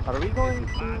area. Are we going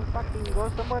to fucking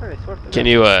go somewhere? Can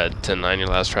you 10-9 your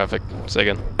last traffic? Say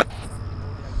again.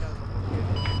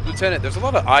 Lieutenant, there's a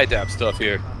lot of IDAP stuff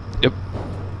here. Yep.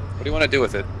 What do you want to do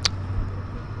with it?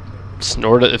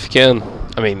 Snort it if you can.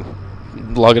 I mean,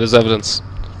 log it as evidence.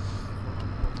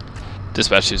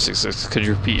 Dispatch 266, could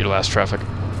you repeat your last traffic?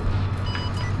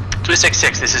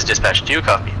 266, this is dispatch. Do you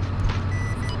copy?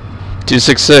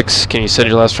 266, can you send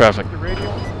your last traffic?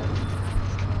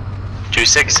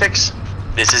 266,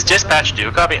 this is dispatch. Do you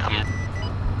copy?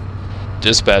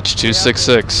 Dispatch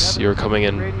 266, you're coming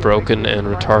in broken and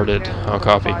retarded. I'll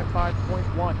copy.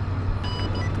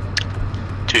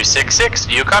 266,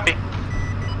 do you copy?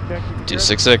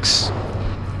 266.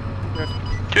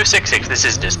 266, this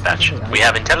is dispatch. We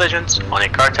have intelligence on a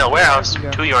cartel warehouse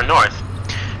to your north.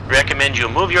 Recommend you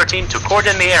move your team to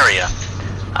cordon the area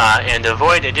and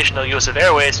avoid additional use of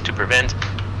airways to prevent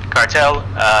cartel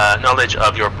knowledge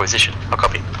of your position. I'll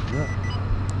copy.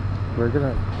 We're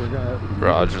gonna.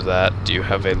 Roger that. Do you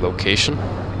have a location?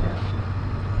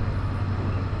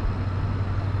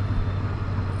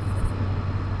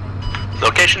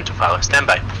 Location to follow. Stand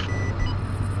by.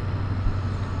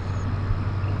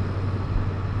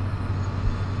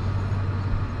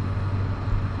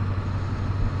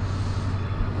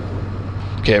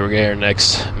 Okay, we're getting our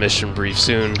next mission brief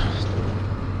soon.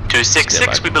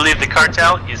 266, we believe the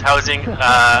cartel is housing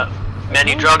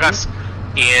many drogas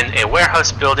in a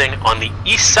warehouse building on the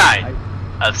east side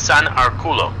of San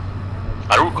Arculo.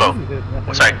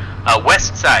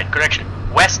 West side, correction.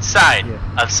 West side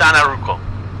of San Arculo.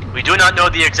 We do not know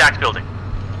the exact building.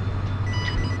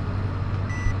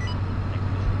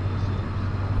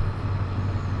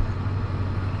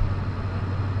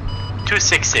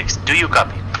 .266, do you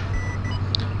copy?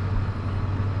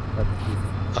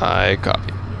 I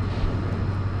copy.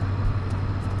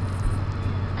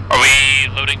 Are we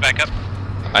loading back up?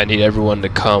 I need everyone to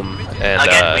come and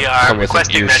Again, we are come with an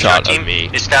requesting that your earshot team of me.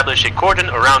 establish a cordon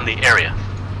around the area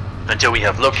until we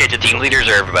have located Team leaders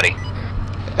or everybody?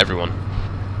 Everyone.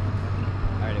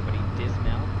 Alright, everybody,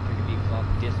 dismount. Trigger vehicles off,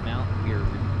 dismount.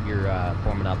 You're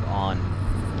forming up on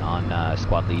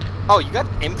squad lead. Oh, you got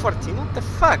M14? What the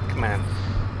fuck, man?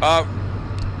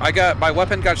 My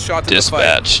weapon got shot in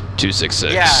Dispatch the fight.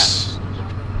 266. Yeah.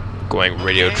 Going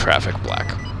radio traffic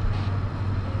black.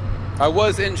 I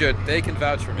was injured. They can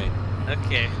vouch for me.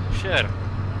 Okay, sure.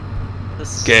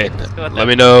 Okay, let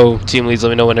me know, team leads, let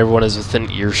me know when everyone is within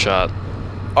earshot.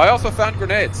 I also found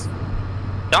grenades.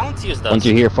 Don't use those. Once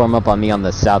you're here, form up on me on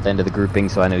the south end of the grouping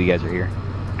so I know you guys are here.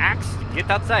 Axe, get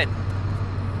outside.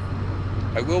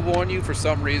 I will warn you, for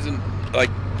some reason, like,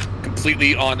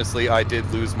 completely honestly, I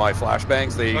did lose my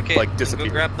flashbangs. They, like, disappeared.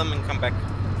 Go grab them and come back.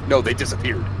 No, they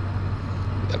disappeared.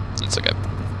 Yep, it's okay.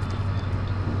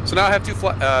 So now I have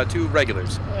two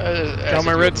regulars. Got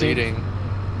my red team.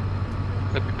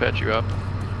 Let me patch you up.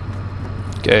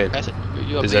 Okay.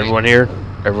 Is everyone here?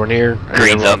 Everyone here?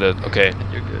 Green's up. Okay.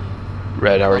 You're good.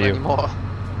 Red, how are you?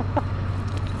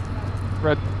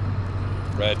 Red.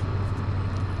 Red.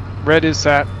 Red is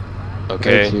sat.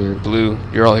 Okay. Blue,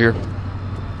 you're all here?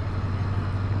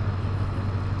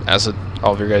 Acid,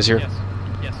 all of your guys here? Yes.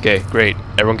 Yes. Okay, great.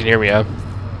 Everyone can hear me, yeah?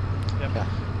 Yep.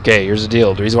 Okay, here's the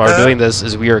deal. The reason why we're doing this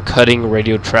is we are cutting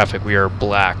radio traffic. We are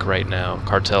black right now.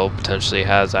 Cartel potentially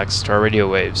has access to our radio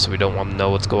waves, so we don't want to know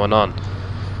what's going on.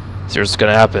 So here's what's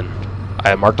going to happen. I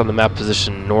have marked on the map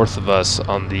position north of us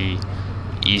on the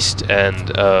east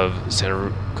end of San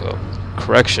Ruco.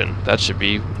 Correction, that should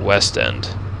be west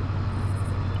end.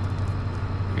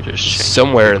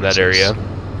 Somewhere in that area,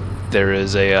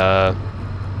 there's a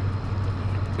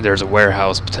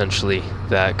warehouse potentially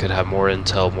that could have more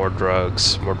intel, more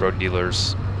drugs, more drug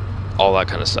dealers, all that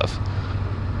kind of stuff.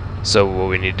 So what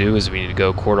we need to do is we need to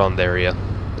go cordon the area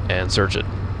and search it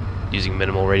using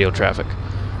minimal radio traffic.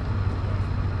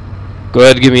 Go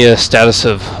ahead and give me a status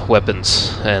of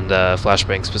weapons and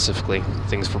flashbang specifically,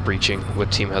 things for breaching.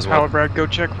 What team has Power what? Brad, go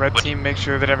check red team, make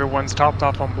sure that everyone's topped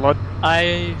off on blood.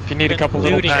 If you need a couple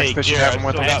little packs that you have them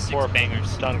with them. I got 4 bangers,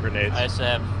 stun grenades. I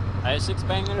have 6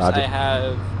 bangers. Roger. I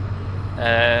have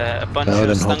a bunch Paladin,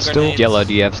 of stun hold still. grenades. Yellow,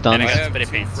 do you have stuns? I I got have spray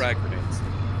 2 paints. frag grenades.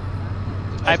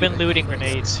 I've been looting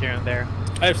grenades here and there.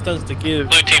 I have stuns to give.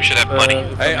 Blue team should have money.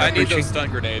 Hey, I need those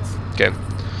stun grenades. Okay.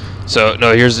 So,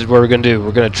 no, here's what we're going to do.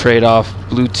 We're going to trade off.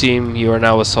 Blue team, you are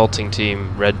now assaulting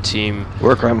team. Red team,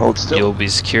 Work, Ram, hold still. you'll be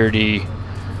security.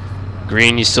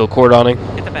 Green, you still cordoning?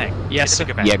 Get the bag. Yes. Get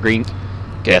the bag. Yeah, green.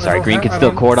 Okay. Yeah, sorry, green can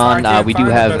still cordon. We do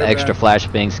have extra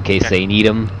flashbangs in case they need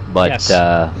them, but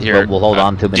Here, we'll hold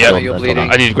on to them yeah, until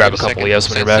I need to grab a couple. Yes,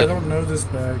 when you're I back. don't know this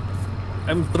bag.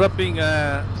 I'm dropping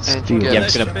Yeah,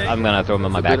 I'm gonna throw them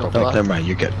in my back real quick. Oh, never mind,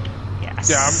 you're good. Yeah,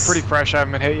 I'm pretty fresh. I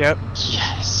haven't been hit yet.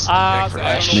 Yes.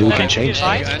 Maybe we can change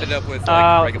that. Ended up with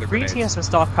like regular Green grenades. team has been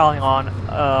stockpiling on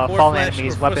fallen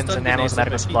enemies, weapons, and ammo, and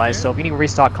medical supplies. So if you need to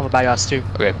restock, come by us too.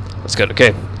 Okay, that's good.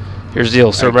 Okay, here's the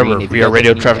deal. So remember, we are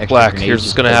radio traffic black. Here's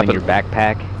what's gonna happen. Your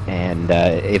backpack, and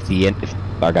if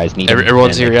our guys need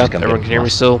everyone's here, yeah. Everyone can hear me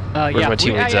still. Where's yeah, my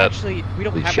teammates at? We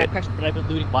don't have backpacks, but I've been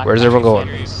looting black. Where's everyone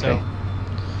going? So.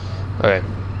 Okay.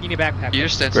 You need a backpack. You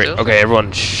stand Great. still. Okay,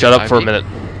 everyone, shut up for a minute.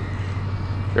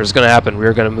 Here's gonna happen.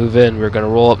 We're gonna move in. We're gonna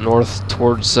roll up north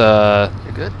towards. You're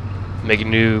good. Make a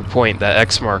new point. That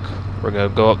X mark. We're gonna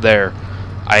go up there.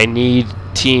 I need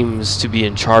teams to be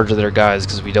in charge of their guys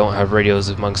because we don't have radios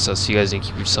amongst us. So you guys need to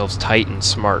keep yourselves tight and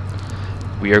smart.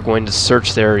 We are going to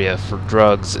search the area for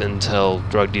drugs, intel,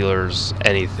 drug dealers,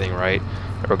 anything, right?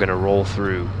 And we're going to roll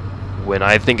through. When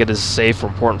I think it is safe or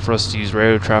important for us to use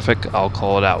radio traffic, I'll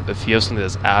call it out. If you have something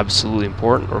that's absolutely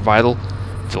important or vital,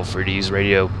 feel free to use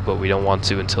radio, but we don't want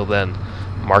to until then.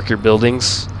 Mark your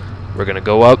buildings. We're going to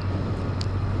go up.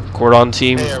 Cordon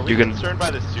team, Hey, are we you're concerned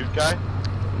by the suit guy?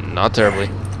 Not terribly.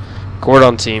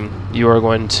 Cordon team, you are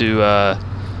going to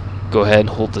go ahead and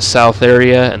hold the south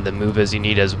area and then move as you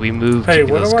need. As we move, keeping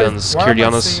those guns security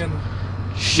on us.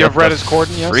 You have red as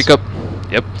cordon, yes? Freak up.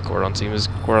 Yep, cordon team is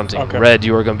cordon team. Okay. Red,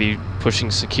 you are going to be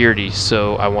pushing security,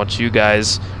 so I want you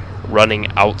guys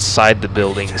running outside the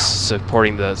buildings,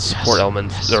 supporting the support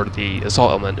element, or the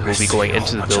assault element who will be going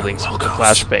into the buildings with the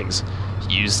flashbangs.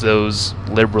 Use those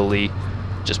liberally.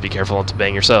 Just be careful not to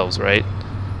bang yourselves, right?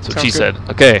 That's what she said.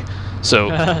 Okay, so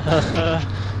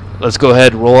let's go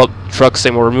ahead, roll up trucks,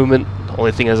 same order of movement.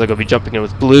 Only thing is I'm going to be jumping in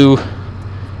with blue,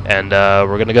 and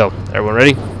we're going to go. Everyone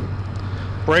ready?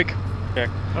 Break. Okay.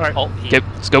 Alright. Okay,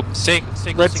 let's go.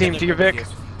 Red team to your Vic.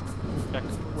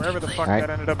 Wherever the fuck Right. that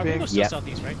ended up being. Yeah.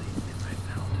 Southeast, right?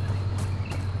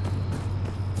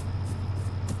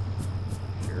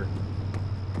 Sure.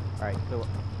 Alright, so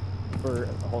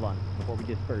hold on. Before we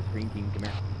disperse, green team, come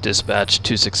here. Dispatch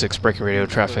 266, breaking radio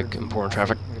traffic, important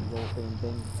traffic.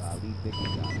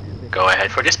 Go ahead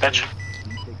for dispatch.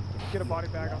 Get a body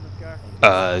bag on this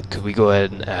guy. Could we go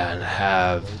ahead and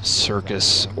have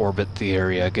Circus orbit the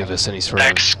area, give us any sort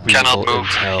X of cannot reasonable move.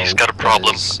 intel? He's got a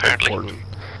problem, that is apparently. important.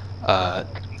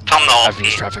 Tell him no. After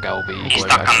this traffic, I will be He's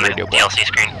going stuck back to on the radio DLC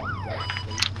screen.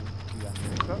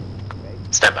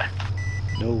 Stand by.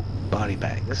 No body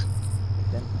bags.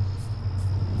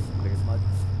 Clears mud.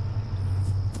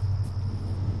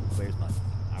 Clears mud.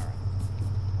 Alright.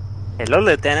 Hello,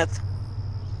 Lieutenant.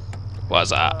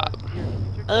 What's up?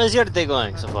 How's your day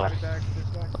going so far?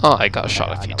 Oh, I got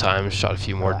shot a few times, shot a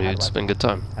few more dudes. It's been a good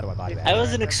time. I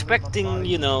wasn't expecting,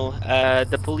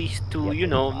 the police to,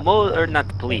 mow, or not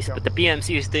the police, but the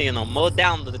PMCs to, mow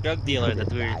down the drug dealer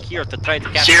that we're here to try to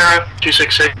capture. Sierra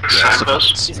 266,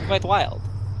 signpost. It's quite wild.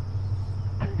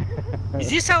 Is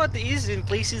this how it is in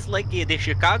places like the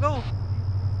Chicago?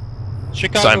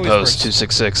 Signpost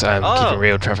 266, I am keeping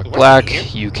radio traffic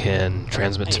black. You can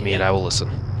transmit to me and I will listen.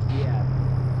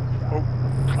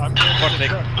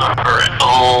 Alright,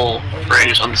 all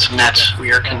radios on this net,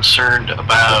 we are concerned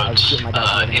about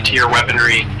interior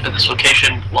weaponry at this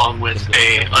location, along with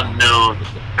a unknown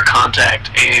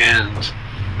contact and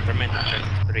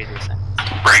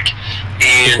break,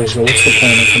 and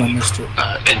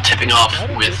tipping off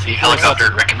with the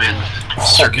helicopter. Recommend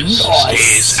Circus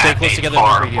stays at a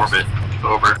far orbit.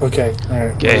 Over. Okay,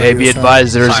 alright. Okay, hey, be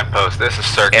advised, there's Signpost, this is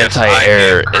Circus.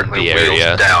 anti-air in the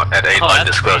area. Down at a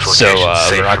undisclosed So,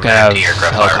 location, we're not gonna have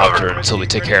helicopter until we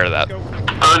take care of that.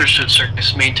 Understood,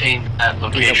 Circus. Maintain that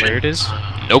location. Where it is?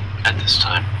 Nope. At this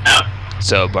time. Out.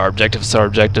 So, our objective is our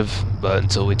objective, but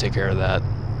until we take care of that,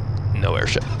 no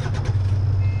airship.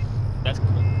 That's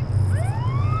cool.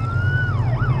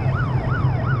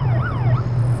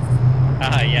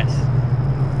 Ah, yes.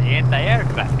 The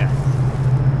anti-aircraft guys.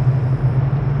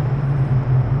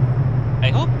 I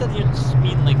hope that you just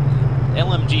mean like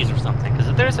LMGs or something, because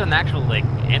if there's an actual like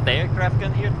anti-aircraft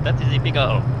gun here, that is a big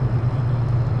O.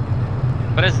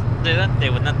 But as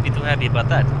they would not be too happy about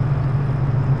that.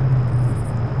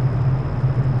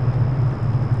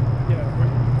 Yeah,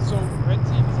 so red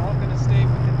team is all going to stay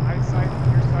within eyesight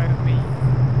on your side of me,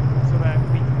 so that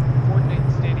we can coordinate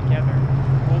and stay together.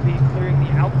 We'll be clearing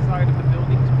the outside of the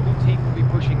buildings. Blue team will be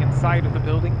pushing inside of the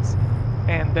buildings,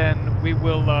 and then we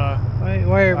will. Why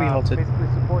are we halted? Basically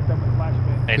support them with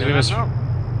flashbangs.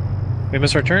 We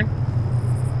missed our turn?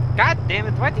 God damn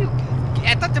it, why do you...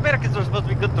 I thought Americans were supposed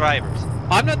to be good drivers.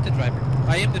 I'm not the driver.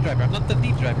 I am the driver. I'm not the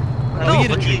lead driver. No,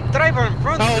 but the driver in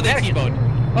front of the T-bone.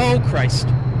 Oh, Christ.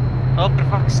 Oh, for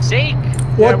fuck's sake.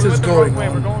 What is going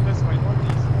on? We're going this way,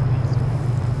 northeast.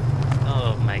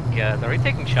 Oh my god, are we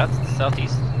taking shots to the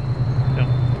southeast? No,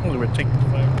 we're taking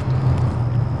fire.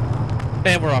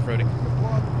 And we're off-roading.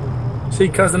 See,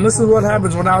 cousin, this is what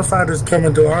happens when outsiders come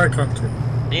into our country.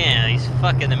 Yeah, these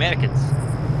fucking Americans.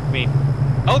 I mean,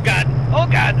 oh god, oh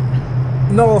god.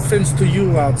 No offense to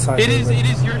you, outsiders. It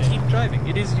is your team driving.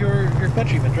 It is your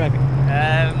countrymen driving.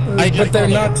 But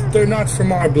they're not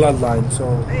from our bloodline,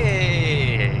 so.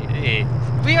 Hey,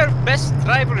 we are best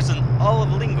drivers in all of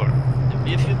Lingor.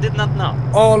 If you did not know.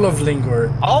 All of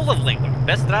Lingor. All of Lingor,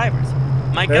 best drivers.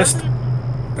 My cousin,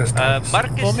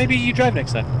 Marcus. Well, maybe you drive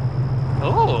next time.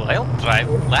 Oh, I'll drive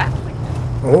gladly.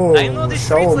 Oh, I know these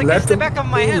streets like it's the back of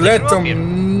my hand. Let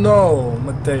them know,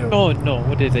 Mateo. Oh no,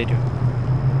 what did they do?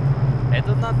 I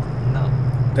do not know.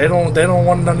 They don't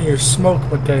want none of your smoke,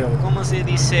 Mateo. Como se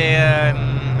dice,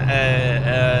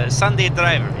 Sunday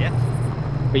driver, yeah?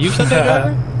 Are you Sunday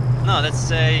driver? No,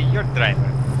 that's your driver.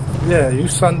 Yeah, you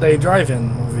Sunday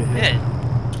driving over here. Yeah.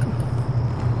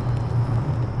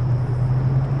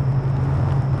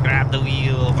 Grab the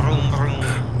wheel, vroom vroom.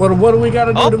 What do we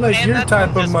gotta do to make your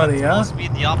type of money, huh? Supposed to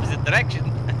be the opposite direction.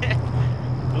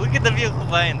 Look at the vehicle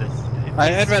behind us.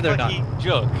 I'd rather not.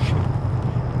 Joke.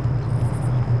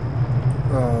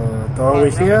 Are we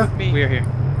here? We are here.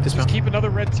 Just keep another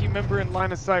red team member in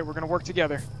line of sight. We're gonna work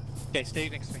together. Okay, stay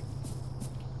next to me.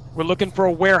 We're looking for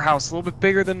a warehouse, a little bit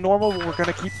bigger than normal, but we're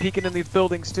gonna keep peeking in these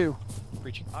buildings too.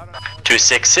 Breaching.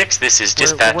 266, this is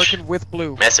dispatch. We're working with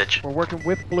blue. Message. We're working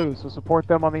with blue, so support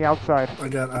them on the outside. I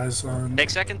got eyes on. Take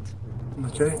second.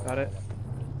 Okay. Got it.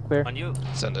 Clear. On you.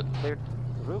 Send it. Cleared.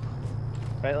 Roof.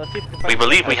 Right, let's see if we can We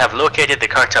believe we have located the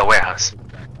cartel warehouse.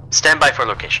 Stand by for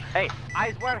location. Hey,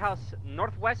 Eyes Warehouse,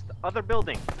 northwest, other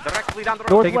building, directly down the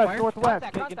road. Northwest.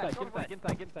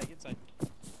 Inside.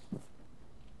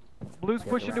 Blue's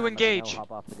pushing to engage.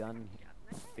 Hop off the gun.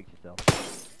 Fix yourself.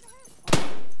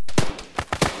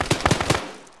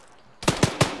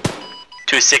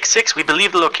 266, we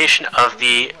believe the location of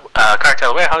the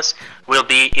cartel warehouse will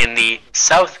be in the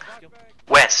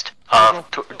southwest of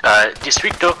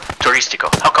Distrito Turistico.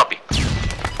 How copy?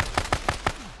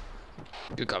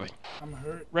 Good copy. I'm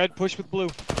hurt. Red, push with blue.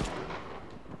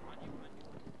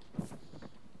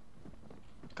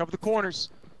 Cover the corners.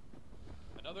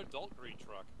 Another Dalkery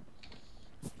truck.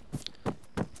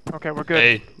 Okay, we're good.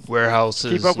 Hey, warehouse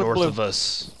is Keep up with north blue. of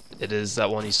us. It is that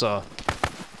one you saw.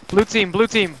 Blue team.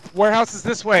 Warehouse is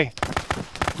this way.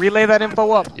 Relay that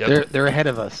info up. Yep. They're ahead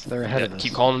of us. They're ahead of us.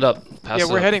 Keep calling it up. Pass Yeah, it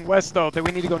we're up. heading west though. Then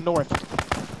we need to go north.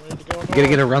 We gotta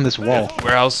get around this wall.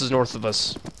 Warehouse is north of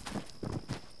us.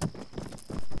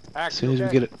 As soon as we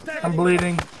get it. I'm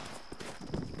bleeding.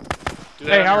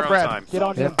 Hey, Howard Brad, get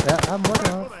on him. Yeah, I'm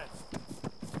working on it.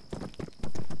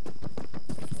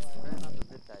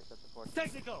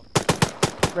 Technical.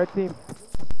 Red team,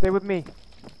 stay with me.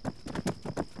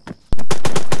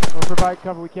 We'll provide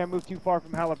cover. We can't move too far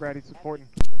from Halibrad. He's supporting.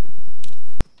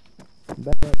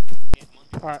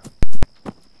 Alright.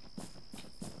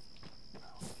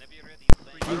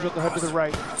 Use with the head to the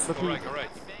right. Look east. Alright.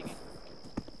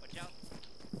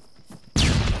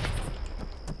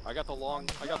 I got the long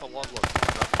look.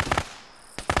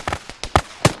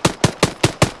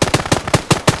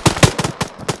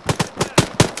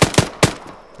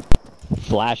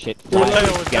 Flash it. Flash it.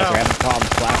 You guys are having problems.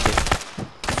 Flash it.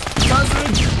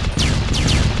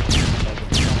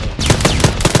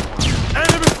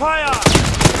 Enemy fire!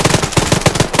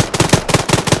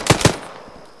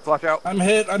 Flash out. I'm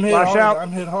hit Flash hard. out.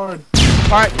 I'm hit hard.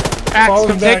 Alright, Axe, Falling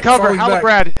come back, take cover. falling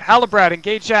back. Halibrad,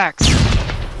 engage Axe.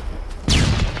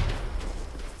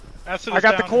 I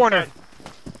got the corner.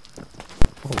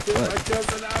 Get my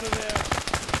cousin out of there.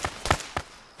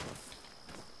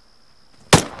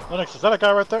 Lennox, is that a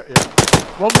guy right there? Yeah.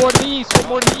 One more to the east,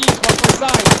 one to my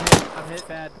side. I'm hit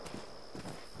bad.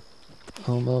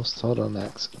 Almost. Hold on,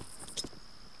 Max.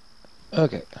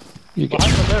 Okay. You get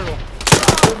Behind the barrel.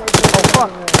 Oh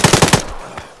fuck.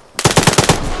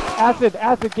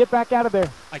 Acid, get back out of there.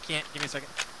 I can't. Give me a second.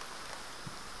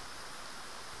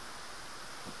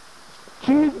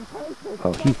 Jesus.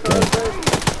 Oh, he's dead.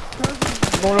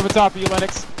 Going over top of you,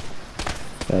 Lennox.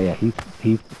 Oh yeah,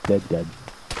 he's dead.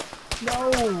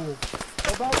 No!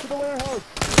 Go back to the warehouse.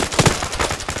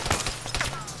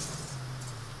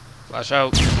 Flash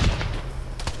out.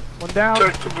 One down.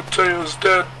 Detective Mateo's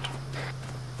dead.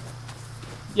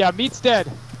 Yeah, Meat's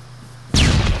dead.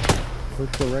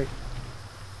 Push to the right.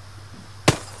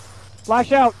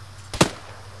 Flash out.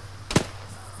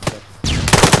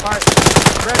 Alright,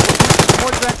 Red,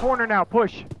 towards that corner now.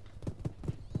 Push.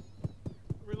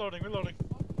 Reloading.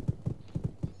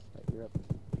 You're up.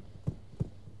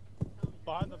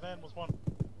 Behind the van was one.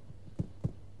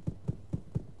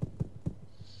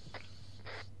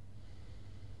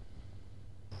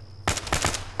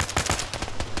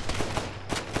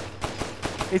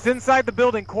 It's inside the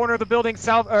building, corner of the building,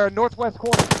 south or northwest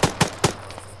corner.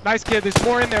 Nice kid. There's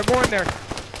more in there. More in there.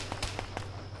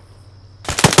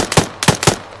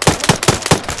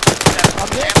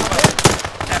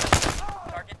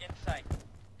 Target in sight.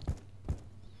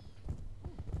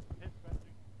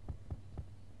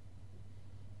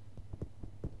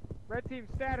 Red team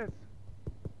status.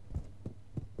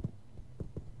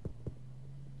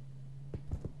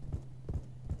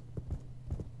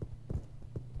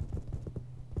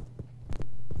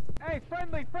 Hey,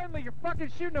 friendly, friendly, you're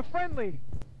fucking shooting a friendly.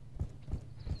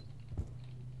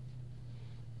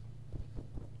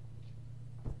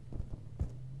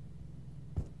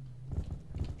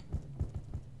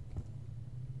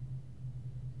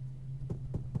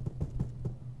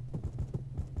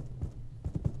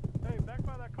 Hey, back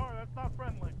by that car, that's not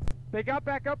friendly. They got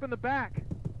back up in the back.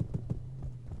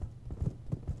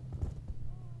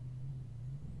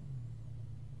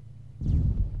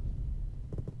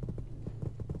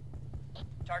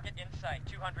 Target in sight,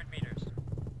 200 meters.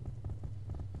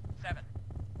 7.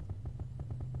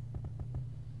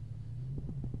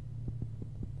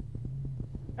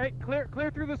 Hey, clear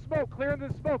through the smoke, clear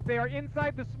the smoke. They are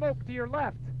inside the smoke to your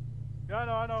left. Yeah,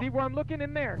 I know. See where I'm looking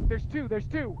in there? There's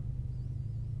two.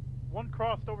 One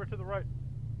crossed over to the right.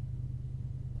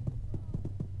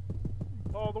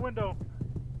 Oh, the window.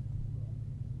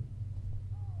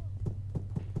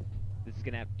 This is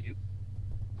gonna have to do.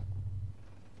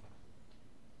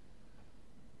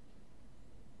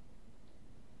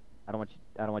 I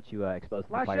don't want you exposed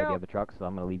to the fire of the other truck, so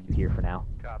I'm gonna leave you here for now.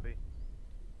 Copy.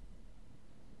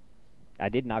 I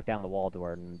did knock down the wall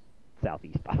door in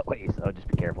southeast, by the way, so just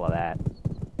be careful of that.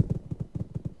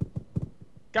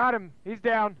 Got him. He's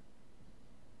down.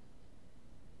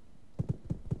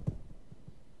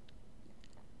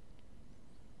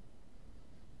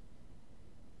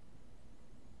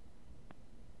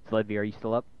 Sledby, are you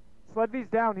still up? Sledby's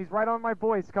down. He's right on my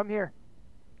boys. Come here.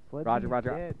 Roger, Roger.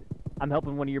 Dead. I'm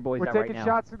helping one of your boys We're out right taking now.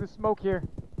 shots through the smoke here.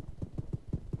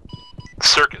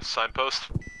 Circus signpost.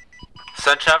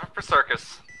 Send traffic for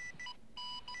Circus.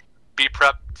 Be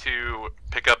prepped to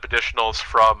pick up additionals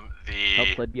from Help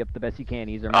the Sledby up the best you can.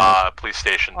 He's our police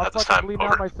station I'll at this fucking time. bleed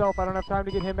Over. out myself. I don't have time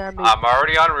to get him and me. I'm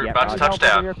already on route, Yeah, about to Roger. touch Help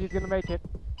over down. here if he's gonna make it.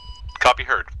 Copy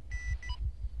heard.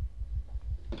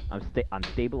 I'm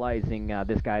stabilizing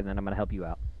this guy, and then I'm gonna help you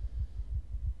out.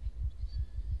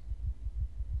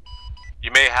 You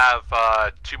may have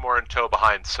 2 more in tow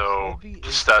behind, so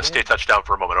just stay touched down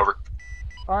for a moment. Over.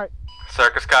 All right.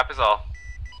 Circus copies all.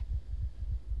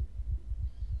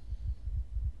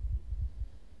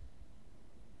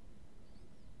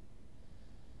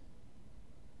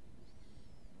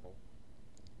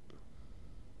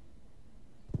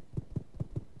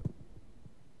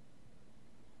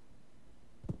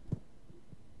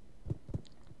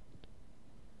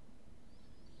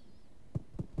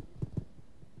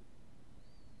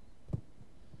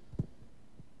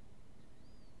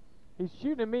 He's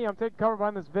shooting at me. I'm taking cover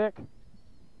behind this Vic.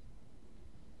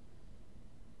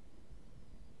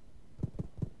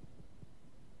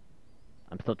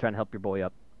 I'm still trying to help your boy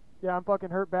up. Yeah, I'm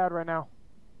fucking hurt bad right now.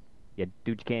 Yeah,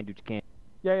 do what you can, do what you can.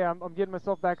 Yeah, I'm getting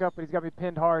myself back up, but he's got me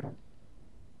pinned hard.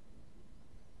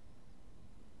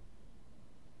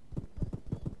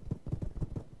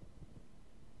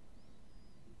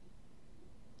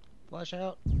 Flash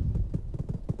out.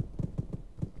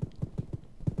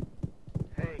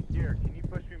 Hey, here, can you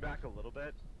push me back a little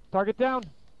bit? Target down.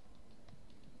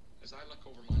 As I look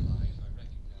over my life, I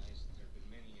recognize that there have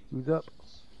been many Who's up?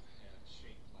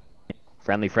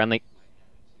 Friendly, friendly.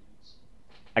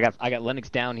 I got Lennox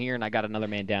down here, and I got another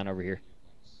man down over here.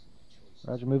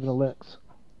 Roger, moving to Lennox.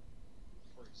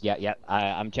 Yeah.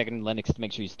 I'm checking Lennox to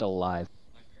make sure he's still alive.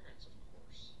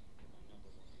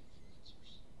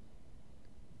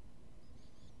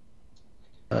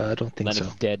 I don't think Lennox so.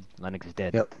 is dead. Lennox is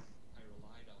dead. Yep.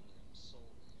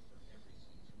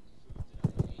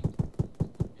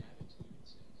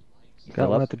 Still Got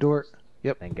one up? at the door.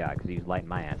 Yep. Thank God, because he was lighting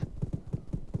my ass.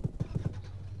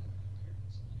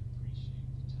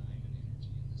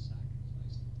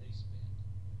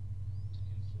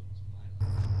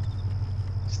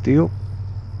 Steel.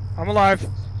 I'm alive.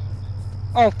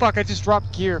 Oh fuck, I just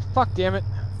dropped gear. Fuck damn it.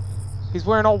 He's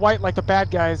wearing all white like the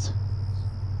bad guys.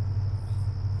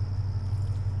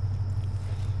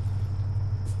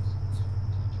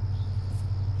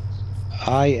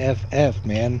 IFF,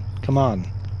 man. Come on.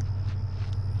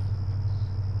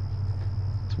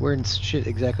 He's wearing shit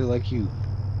exactly like you.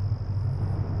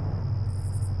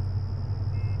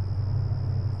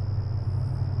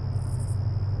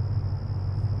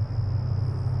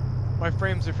 My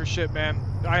frames are for shit, man.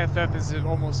 The IFF is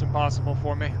almost impossible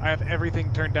for me. I have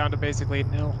everything turned down to basically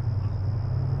nil.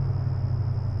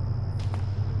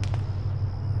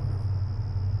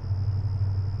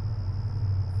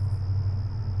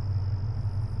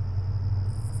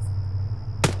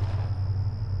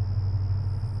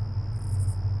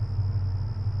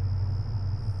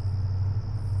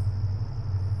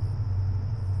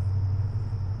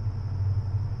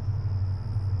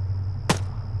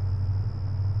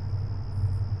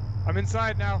 I'm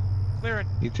inside now. Clearing.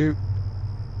 You too.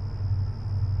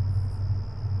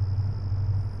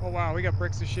 Oh wow, we got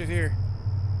bricks of shit here.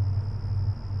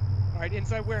 Alright,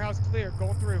 inside warehouse clear.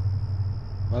 Going through.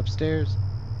 Upstairs.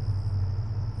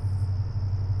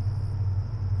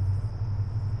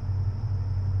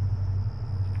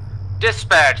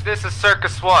 Dispatch, this is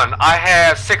Circus 1. I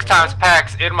have 6 times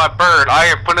packs in my bird. I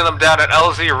am putting them down at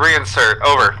LZ reinsert.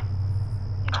 Over.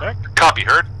 Copy,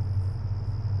 heard.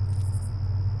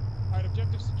 Alright,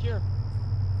 objective secure.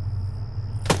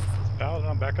 Paladin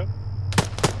on backup.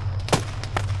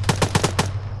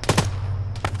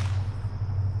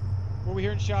 Where are we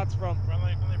hearing shots from?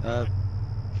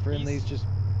 Friendly's just.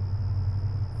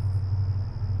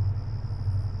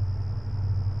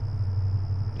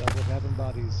 Double having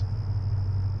bodies.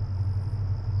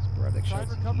 Sporadic Try and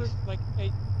shots recover, east. like,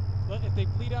 hey, if they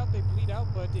bleed out, they bleed out,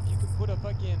 but if you can put a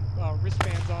fucking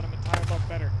wristbands on them and tie them up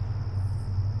better.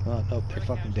 Oh no, they're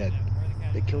fucking dead.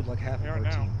 They killed like half They of are our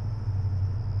now. team.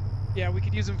 Yeah, we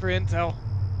could use them for intel.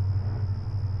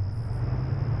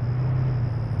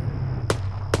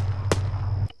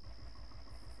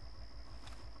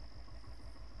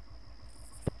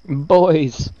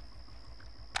 Boys.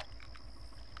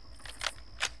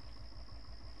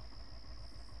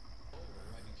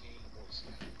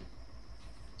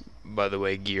 By the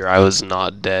way, Gear, I was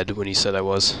not dead when you said I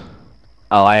was.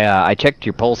 Oh, I checked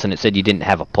your pulse and it said you didn't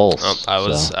have a pulse.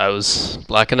 Oh, I was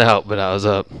blacking out, but I was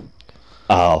up.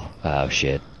 Oh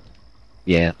shit.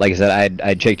 Yeah, like I said,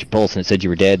 I checked your pulse and it said you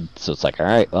were dead, so it's like,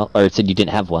 alright, well, or it said you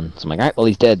didn't have one, so I'm like, alright, well,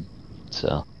 he's dead.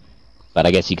 So, but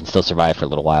I guess you can still survive for a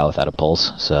little while without a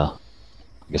pulse, so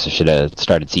I guess I should have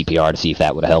started CPR to see if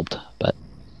that would have helped, but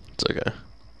it's okay.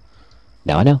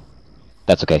 Now I know.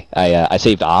 That's okay. I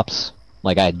saved ops.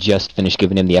 Like, I had just finished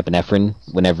giving him the epinephrine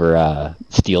whenever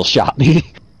Steel shot me.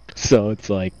 So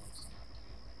it's like,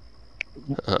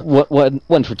 what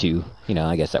 1 for 2. You know,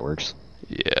 I guess that works.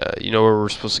 Yeah, you know where we're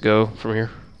supposed to go from here?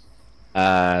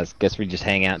 Guess we just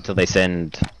hang out until they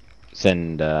send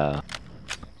an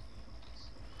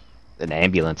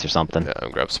ambulance or something. Yeah, I'll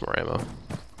grab some more ammo.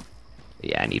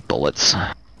 Yeah, I need bullets.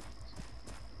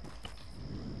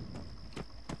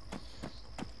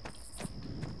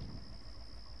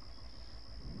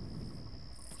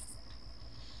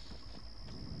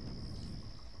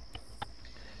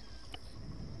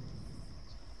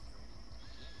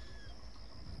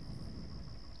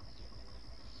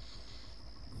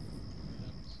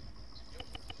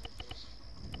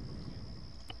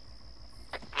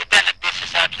 Lieutenant, this is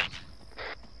Sergeant.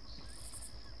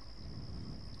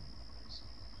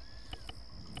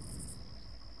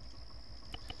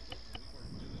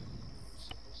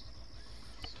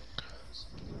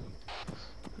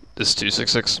 This is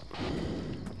 266.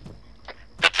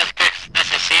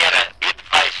 This is Sierra. Be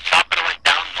advised, chopper went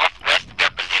down northwest of their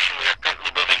position. We are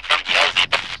currently moving from the LZ.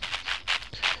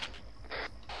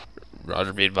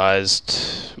 Roger, be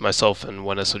advised. Myself and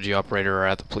one SOG operator are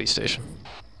at the police station.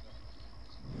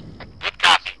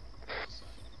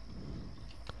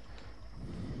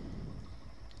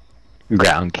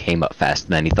 Ground came up faster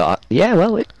than he thought. Yeah,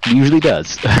 well, it usually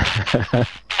does.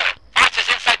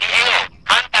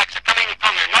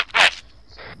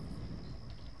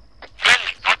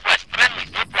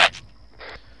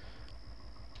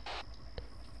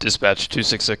 Dispatch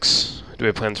 266. Do we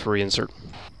have plans for reinsert?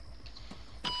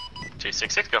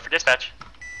 266, go for dispatch.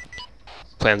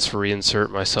 Plans for reinsert,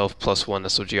 myself plus one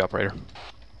SOG operator.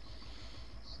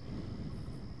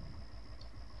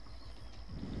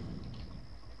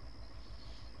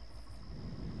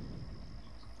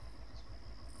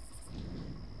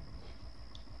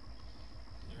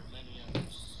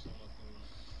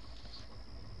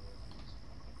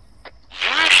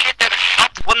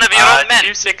 One of your own men.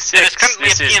 266,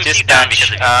 this is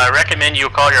dispatch. Recommend you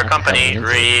call your company,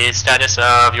 read status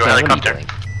of your helicopter.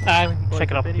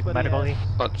 Check it up. Medical.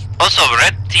 Also,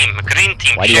 red team, green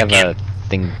team, Why do you check have in. a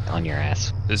thing on your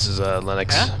ass? This is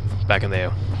Lennox, back in the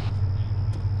AO.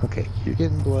 Okay, you're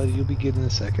getting blood. You'll be good in a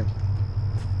second.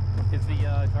 Is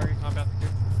the target combat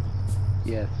secure?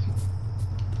 Yes.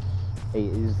 Hey,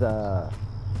 is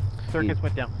Circus is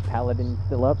went down. Paladin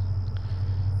still up?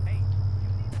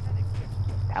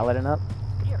 Paladin up?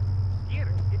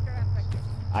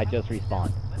 I just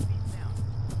respawned.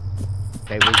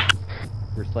 Okay,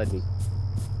 we're Sledby.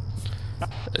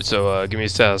 So, give me a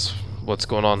status. What's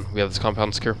going on? We have this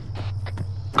compound secure.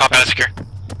 Compound secure.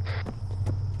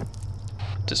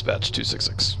 Dispatch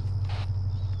 266.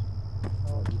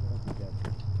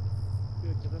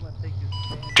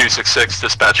 266,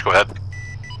 dispatch, go ahead.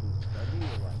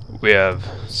 We have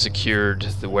secured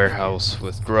the warehouse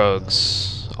with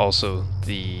drugs. Also,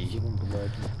 the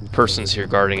persons here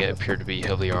guarding it appear to be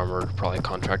heavily armored, probably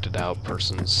contracted out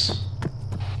persons.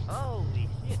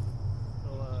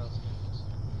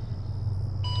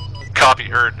 Copy,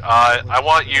 heard. I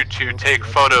want you to take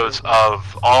photos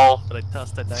of all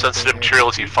sensitive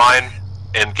materials you find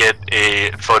and get a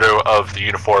photo of the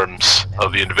uniforms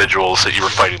of the individuals that you were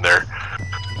fighting there.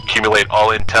 Accumulate all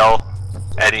intel,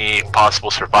 any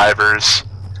possible survivors,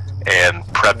 and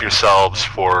prep yourselves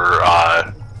for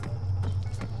a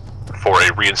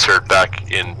reinsert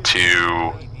back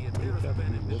into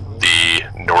the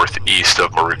northeast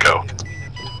of Maruko.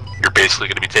 You're basically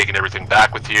going to be taking everything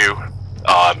back with you,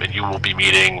 and you will be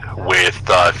meeting with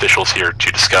officials here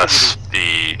to discuss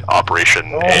the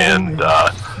operation and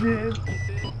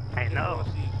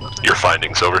your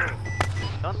findings. Over.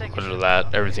 Under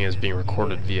that, everything is being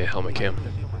recorded via helmet cam.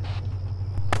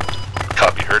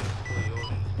 Copy, heard.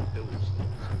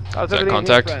 Is that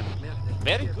contact?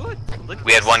 Very good.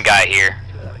 We had one guy here.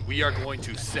 We are going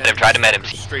to send They've tried to met him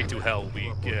straight to hell.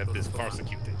 We get this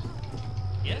prosecuted.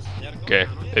 Yes. Okay.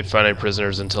 If you find any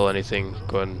prisoners until anything,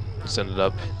 go ahead and send it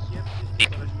up.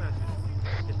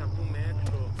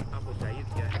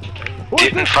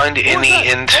 Didn't find any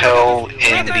intel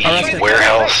in the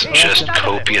warehouse, just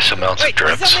copious amounts of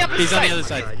drugs. He's on the other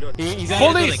side. He's out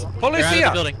of the building. They're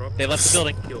out of the building. They left the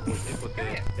building.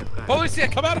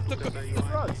 Policia, come out of the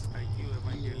drugs.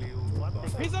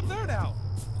 He's up there now.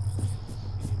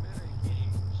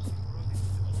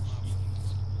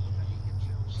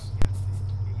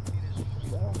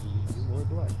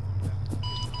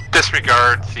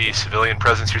 Disregard the civilian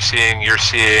presence you're seeing. You're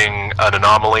seeing an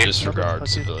anomaly. Disregard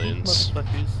civilians.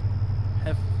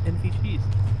 Have NVGs.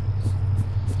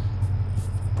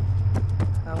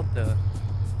 How the...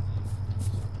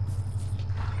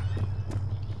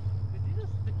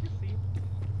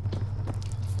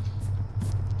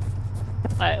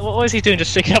 What was he doing?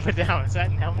 Just shaking up and down? Is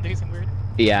that him doing something weird?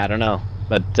 Yeah, I don't know,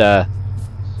 but yeah,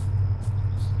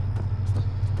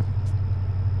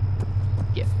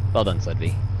 well done,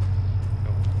 Sledby.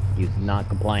 He was not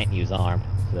compliant. He was armed,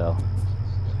 so.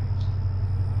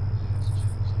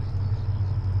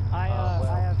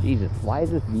 Jesus, why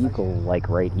is this vehicle like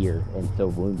right here and so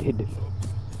wounded?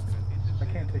 I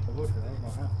can't take a look at it. I don't know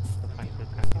how.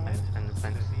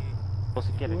 Supposed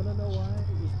to get it. You wanna know why?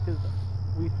 It's because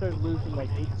we started losing like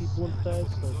 8 people instead,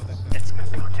 so...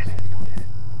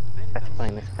 That's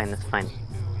fine, that's fine, that's fine.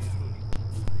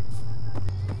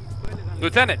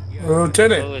 Lieutenant!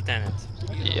 Lieutenant.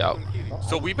 Yep.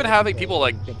 So we've been having people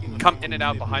like come in and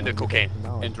out behind the cocaine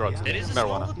and drugs. It is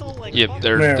marijuana. Yep,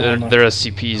 they're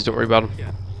SCPs, don't worry about them.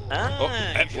 Oh,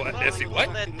 and what? What?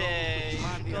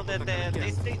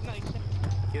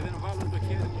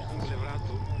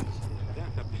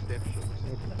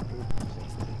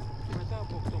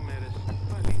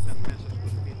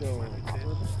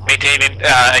 Maintaining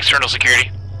external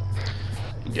security.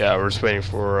 Yeah, we're just waiting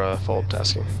for follow-up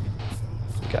tasking.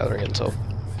 Gathering intel.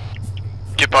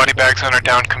 Get body bags on our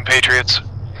downed compatriots.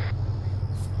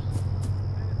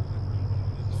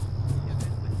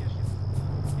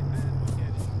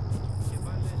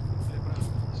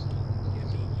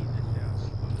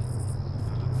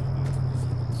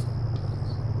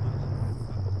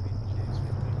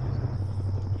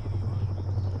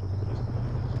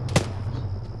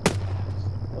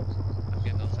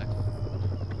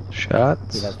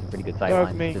 Shots. We have some pretty good That was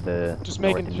sightlines me. to the Just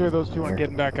north making and sure east those from two aren't here.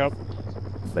 getting back up.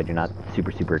 But you're not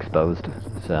super exposed,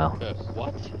 so.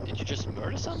 What? Did you just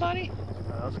murder somebody?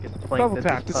 I was getting double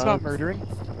tapped. It's not murdering.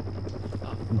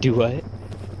 Do what?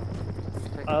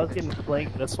 I was getting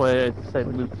flanked. That's why I decided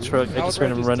to move the truck. I just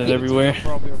heard him just running keep- everywhere.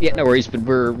 Yeah, no worries, but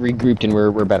we're regrouped and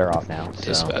we're better off now. So.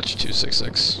 Dispatch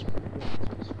 266.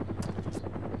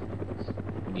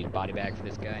 We need a body bag for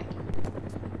this guy.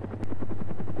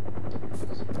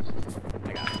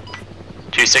 I got it.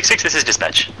 266, this is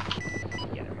dispatch.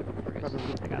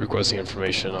 Requesting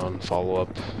information on follow-up.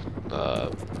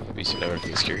 We seem to have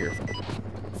everything secure here.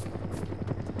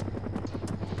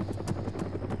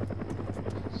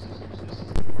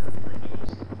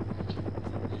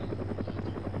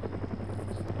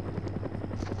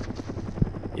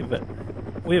 Yeah, but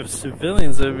we have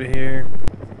civilians over here.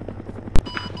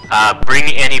 Bring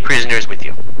any prisoners with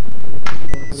you.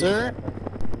 Sir?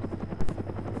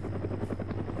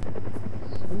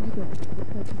 Oh, this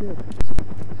must be a scam.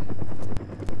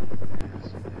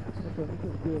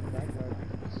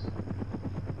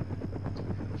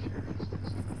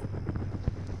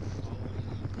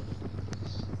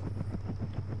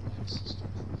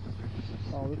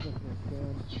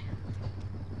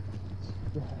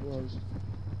 Yeah, it was.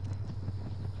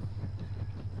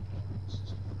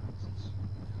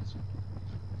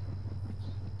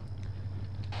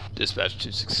 Dispatch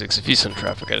 266. If you send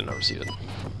traffic, I did not receive it.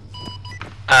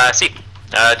 C.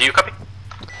 Do you copy?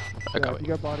 I copy. You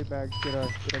got body bags. Get a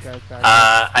guy's bag.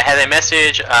 I have a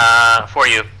message for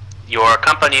you. Your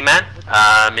company man,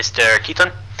 Mr.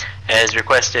 Keaton, has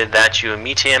requested that you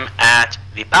meet him at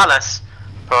the palace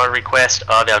per request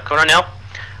of El Coronel.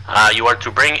 You are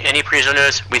to bring any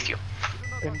prisoners with you.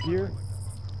 And gear?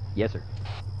 Yes, sir.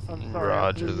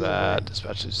 Roger that.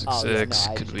 Dispatch 266.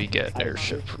 Could we get an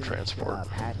airship for transport?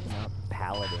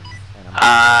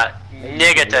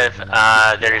 Negative.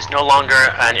 There is no longer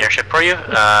an airship for you.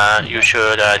 You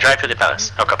should drive to the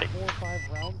palace. I'll copy.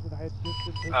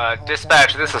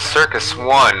 Dispatch, this is Circus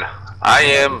 1. I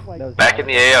am back in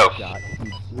the AO. He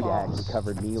actually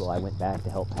covered me while I went back to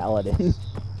help Paladin.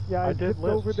 Yeah, I did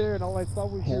over there, and all I saw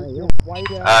was your white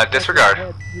ass.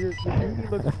 Disregard. Your booty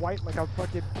looks white, like I'm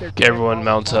fucking. Okay, everyone,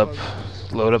 mount up.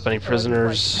 Load up any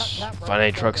prisoners. Find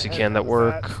any trucks you can that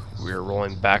work. We are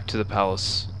rolling back to the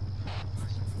palace.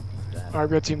 Our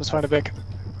red team, let's find a Vic.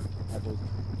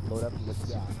 Load up and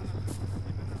let's go.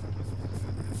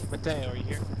 Mateo, are you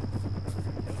here?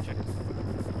 Check.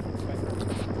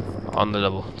 On the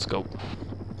double. Let's go.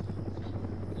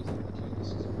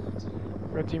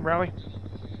 Red team rally.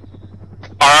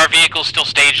 Are our vehicles still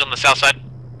staged on the south side?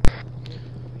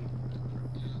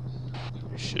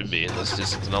 Should be, unless there's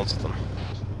something else with them.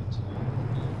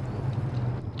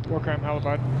 War crime,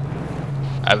 Halibut.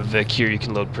 I have a Vic here you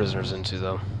can load prisoners into,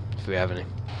 though, if we have any.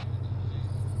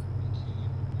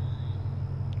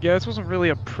 Yeah, this wasn't really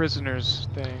a prisoners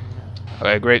thing.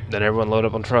 Okay, great. Then everyone load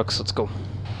up on trucks. Let's go.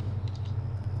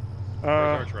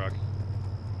 Where's our truck?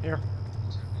 Here.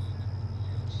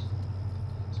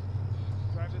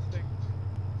 Drive this thing.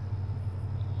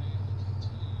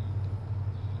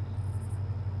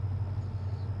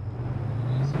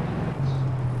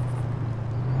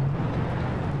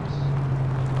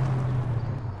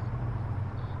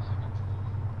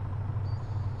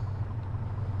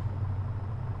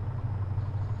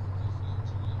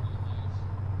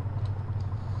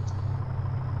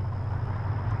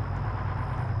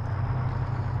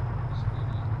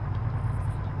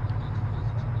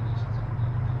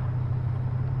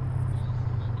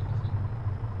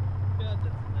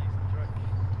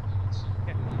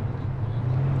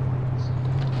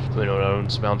 We know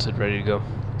everyone's mounted, ready to go.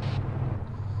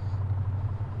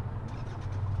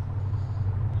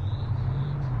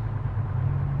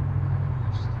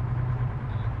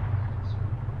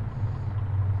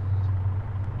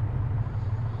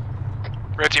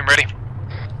 Red team ready.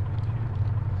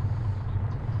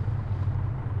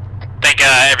 Think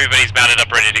everybody's mounted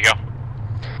up, ready to go.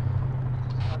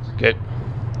 Okay,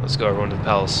 let's go everyone to the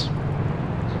palace.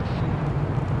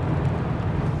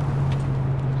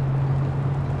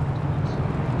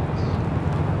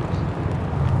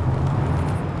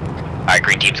 Alright,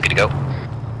 green team's good to go.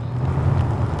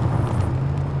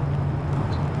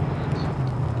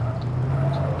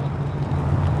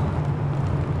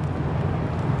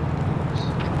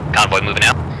 Convoy moving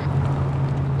out.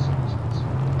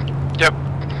 Yep.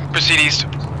 Proceed east.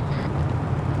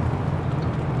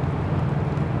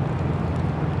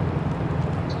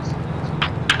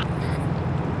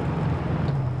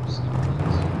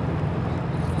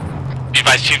 Be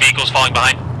advised, 2 vehicles falling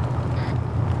behind.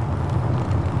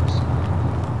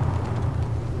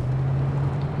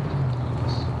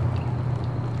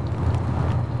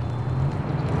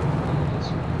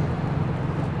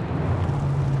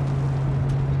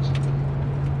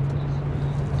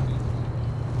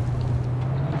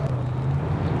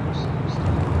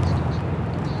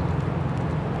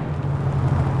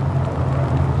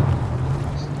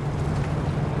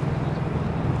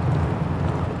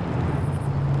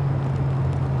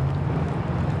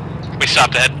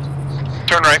 Stopped ahead.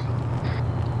 Turn right.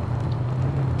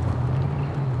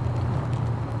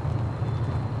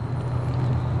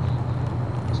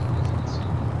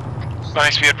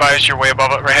 Nice, be advised, you're way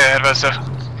above it, right ahead of us.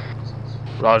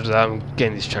 Roger that, I'm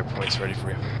getting these checkpoints ready for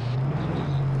you.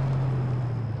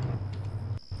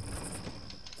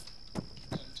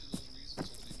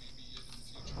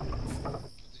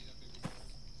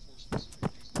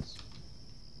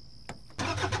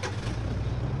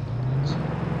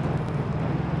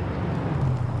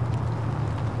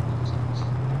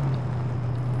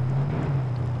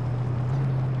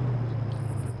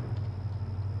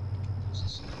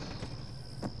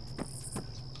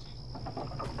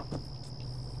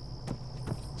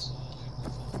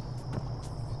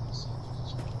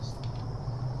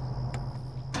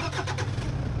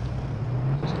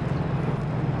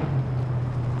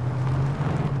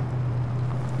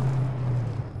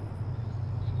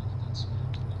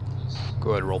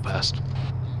 ahead, roll past.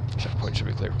 Checkpoint should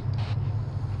be clear.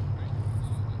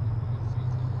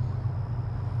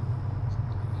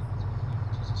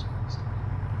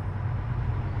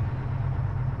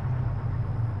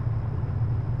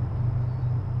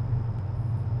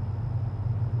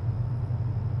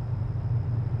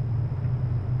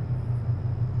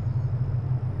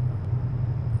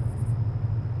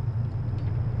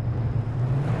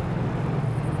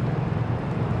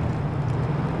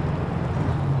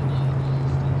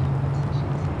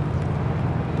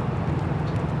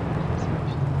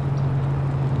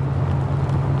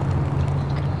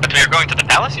 But we are going to the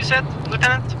palace, you said,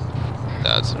 Lieutenant?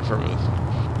 That's an affirmative.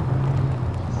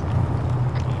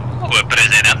 Oh, el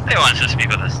presidente wants to speak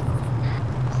with us.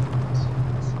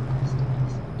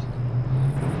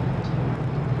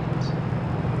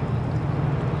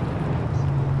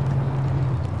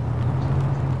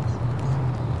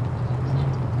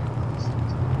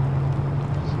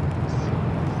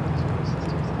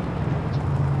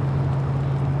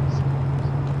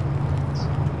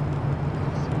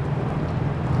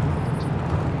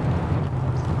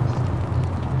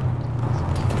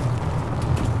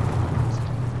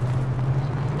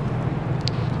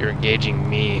 You're engaging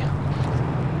me. No,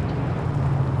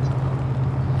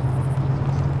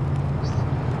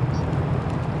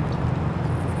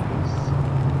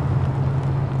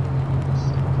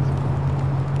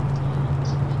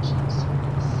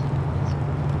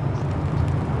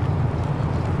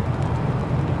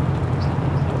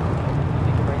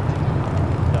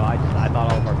 I thought all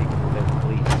of our people were there for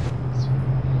police.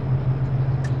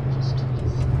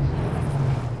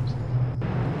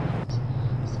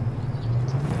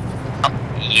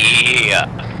 Yeah,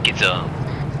 get some.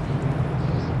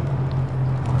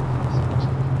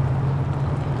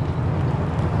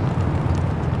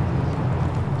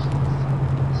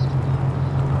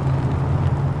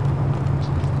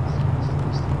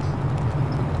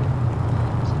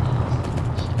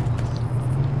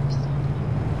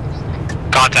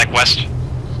 Contact west.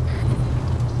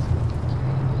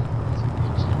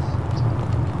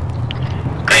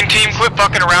 Green team, quit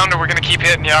fucking around or we're gonna keep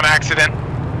hitting you on accident.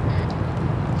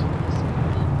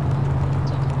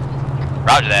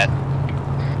 Roger that.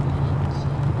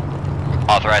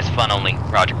 Authorized fun only.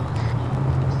 Roger.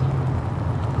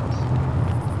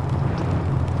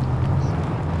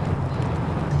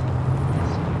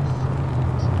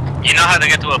 You know how to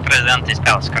get to El Presidente's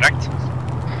palace, correct?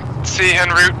 See en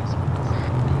route.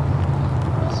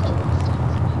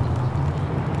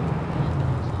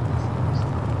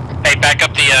 Hey, back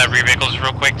up the rear vehicles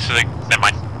real quick so they, never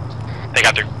mind. They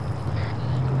got through.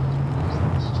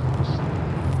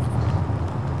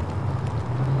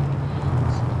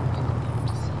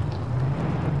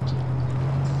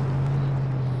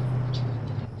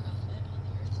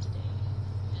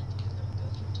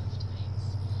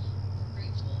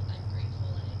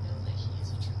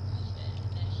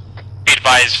 Be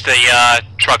advised, the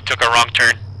truck took a wrong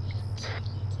turn.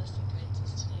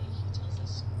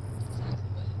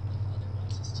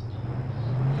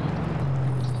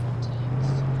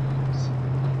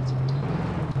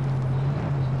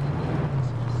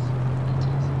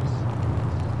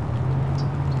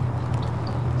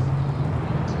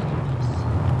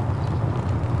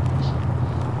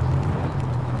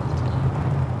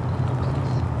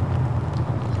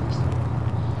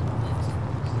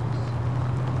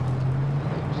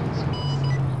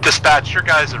 Dispatch, your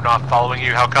guys are not following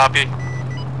you. How copy?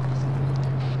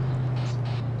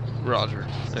 Roger.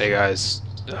 Hey guys,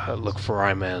 look for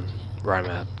Ryman.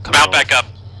 Ryman, come Mount back up.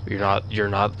 You're not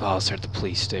the boss. They're at the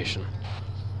police station.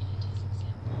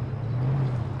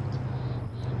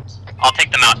 I'll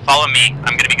take them out. Follow me.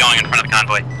 I'm gonna be going in front of the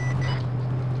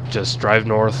convoy. Just drive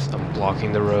north. I'm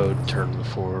blocking the road. Turn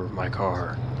before my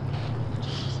car.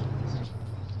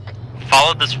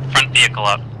 Follow this front vehicle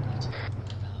up.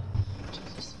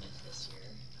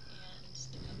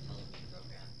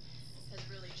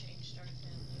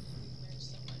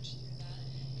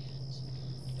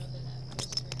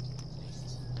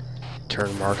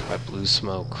 Turn marked by blue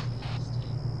smoke.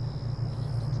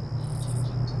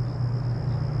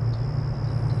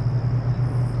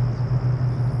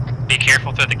 Be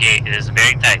careful through the gate. It is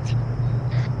very tight.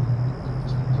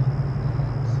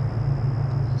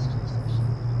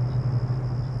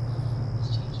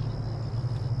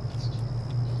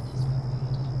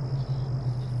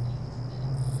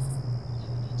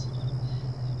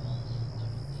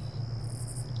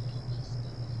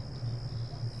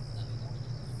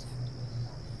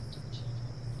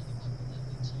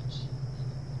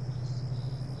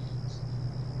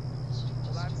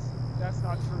 That's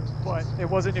not true, but it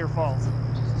wasn't your fault.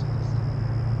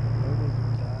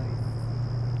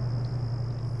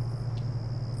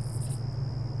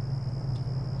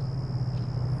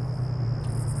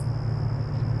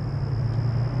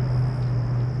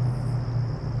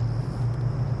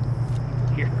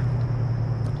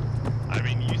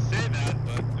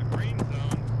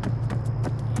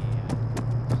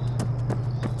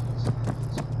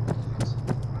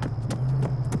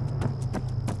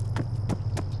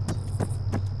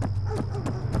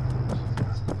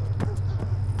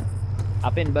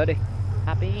 Hop in, buddy.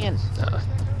 Hop in.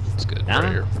 It's good. Nah.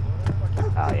 Right here.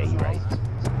 Oh yeah, you're right.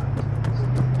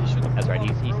 That's right.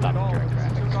 He's stopping direct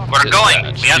traffic. We're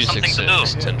going. We have something to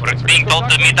do. We're being told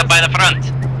to meet up by the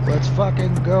front. Let's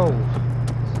fucking go.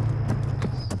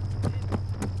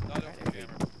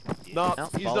 No,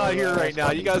 he's not here right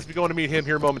now. You guys be going to meet him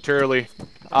here momentarily.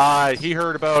 He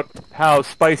heard about how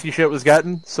spicy shit was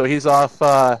getting, so he's off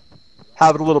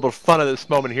having a little bit of fun at this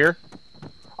moment here.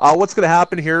 What's going to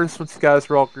happen here is once you guys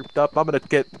are all grouped up, I'm going to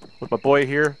get with my boy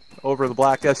here over in the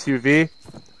black SUV,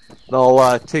 and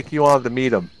I'll take you on to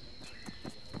meet him.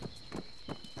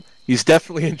 He's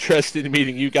definitely interested in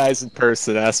meeting you guys in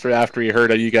person after he heard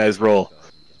how you guys roll.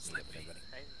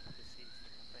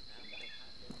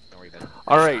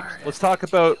 Alright, let's talk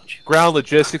about ground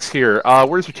logistics here.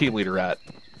 Where's your team leader at?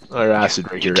 Acid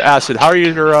right here. Acid, how are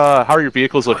your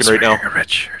vehicles looking right now?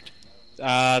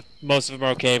 Most of them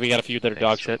are okay. We got a few that are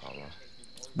dog shit.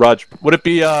 Raj, would it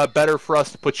be better for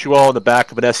us to put you all in the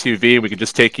back of an SUV and we could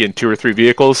just take you in 2 or 3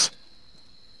 vehicles?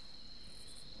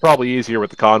 Probably easier with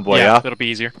the convoy, yeah? It'll be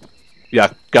easier.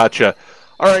 Yeah, gotcha.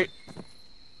 Alright.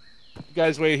 You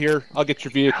guys wait here. I'll get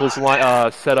your vehicles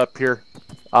set up here.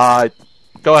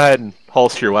 Go ahead and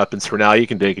holster your weapons for now. You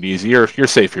can take it easy. You're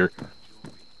safe here.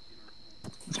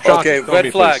 Okay,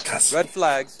 red flags. Red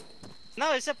flags.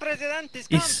 No, it's a President's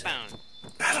compound.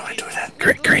 How do I do that?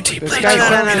 Green team, This please. guy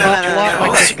sounds an awful lot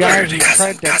like the guy who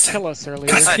tried to kill us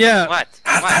earlier. Yeah. What?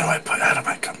 How do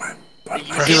I cut my...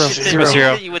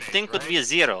 Zero. You would think would be a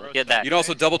 0. Get that. You'd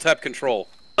also double tap control.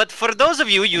 But for those of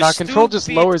you, control just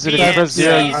lowers it. If you press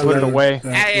 0, you put it away.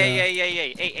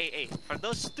 Hey. For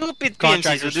those stupid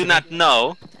PNCs who do not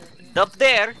know, up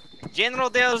there, General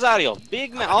De Rosario,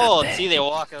 big man. Oh, see, they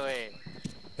walk away.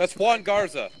 That's Juan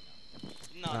Garza.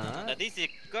 No, this is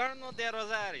Colonel De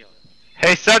Rosario.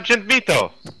 Hey, Sergeant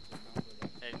Vito.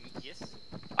 Yes?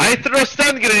 I throw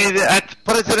stun grenade at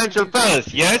Presidential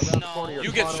Palace, yes? No.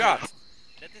 You get shot.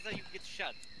 That is how you get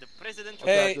shot. The presidential.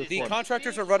 Hey, the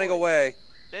contractors are running away.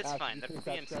 That's fine. They're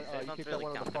PMCs. They don't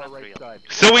really count. They're not real.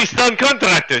 So we stun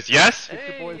contractors, yes?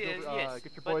 Get your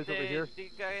boys over here.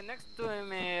 The guy next to him,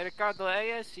 Ricardo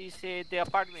Ayas, he's the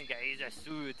apartment guy. He's a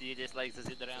suit. He just likes to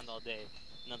sit around all day.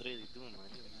 Not really doing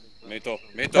much. Mito.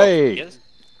 Hey. Yes?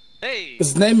 Hey.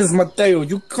 His name is Mateo.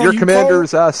 Your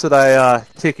commander's asked that I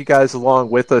take you guys along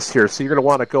with us here, so you're going to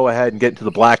want to go ahead and get into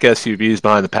the black SUVs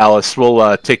behind the palace.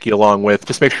 We'll take you along with.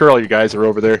 Just make sure all you guys are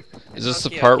over there. Is this the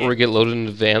part where we get loaded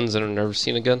into vans and are never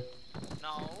seen again?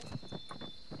 No.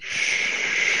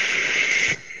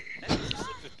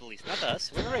 That's police, not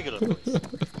us. We're the regular police.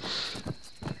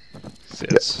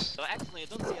 So actually, I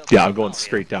don't see yeah, I'm going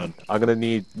straight down. I'm going to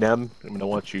need Nem. I'm going to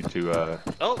want you to...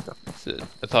 Oh.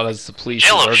 I thought it was the police.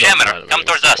 Jello, Shammer, come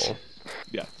towards us.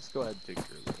 Yeah, just go ahead and take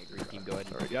care of it. Green team, go ahead.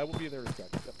 Alright, yeah, we'll be there in a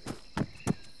second.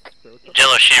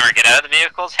 Jello, Shammer, get out of the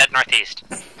vehicles, head northeast.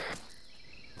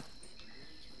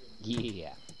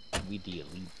 Yeah, we the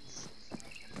elites.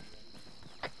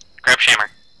 Grab Shammer.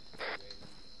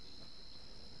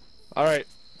 Alright,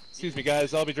 excuse me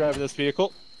guys, I'll be driving this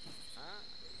vehicle.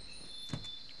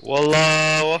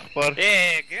 Wallahu Akbar.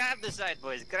 Hey, grab the side,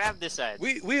 boys, grab the side.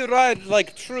 We ride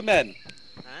like true men.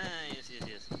 Yes.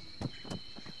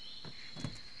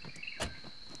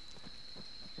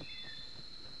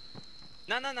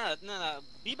 No.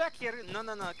 Be back here. No.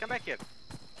 Come back here.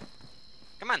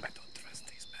 Come on. I don't trust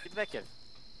these men. Get back here.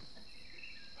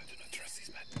 I do not trust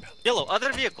these men. Yellow,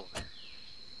 other vehicle.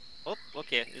 Oh,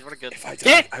 okay. We're good. If I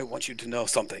die, I want you to know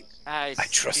something. I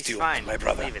trust you, fine. my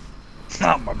brother. Leave it.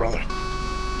 Not my brother.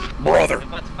 Brother.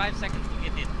 About 5 seconds to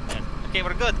get in. Yes. Okay,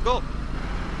 we're good. Go.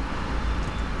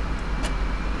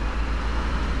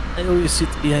 I always sit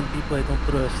behind people I don't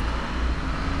trust.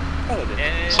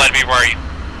 So let me worry.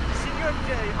 Senior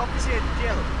Officer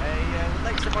Jello, I would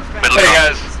like some more Spanish. Hey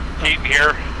guys, Keaton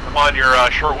here. I'm on your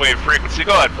shortwave frequency.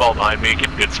 Go ahead, fall behind me.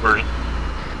 Get a good dispersion.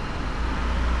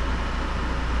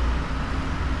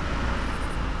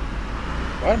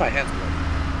 Why are my hands bloody?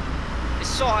 I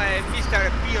saw Mr.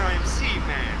 PRMC,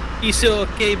 man. It's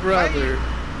okay, brother.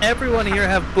 Everyone here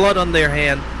have blood on their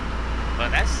hand. But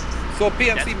that's... So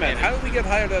PMC man, how do we get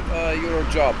hired at your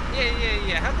job?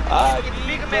 Yeah. How do we get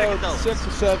big American dollars? 6 or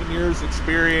 7 years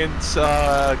experience,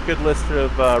 good list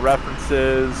of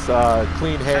references,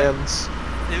 clean hands.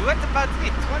 What about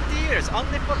me? 20 years,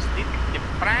 only for the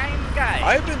prime guy.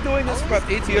 I've been doing this for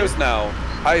about 8 years now.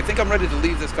 I think I'm ready to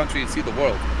leave this country and see the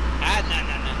world. No.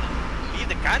 Leave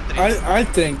the country. I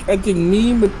think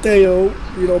me, Mateo,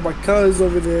 my cuz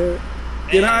over there,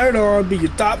 get hired on, be your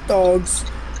top dogs,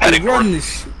 and run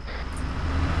this shit.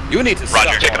 You need to stop.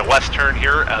 Roger, taking a left turn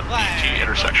here at the T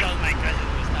intersection.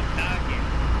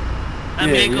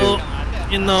 Amigo,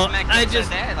 You know, I just...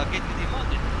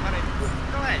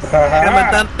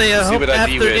 Comandante, I hope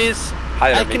after this,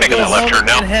 I can go home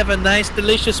and have a nice,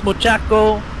 delicious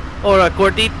mochaco, or a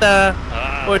gordita,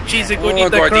 or cheesy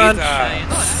gordita crunch.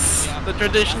 The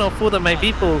traditional food of my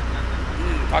people.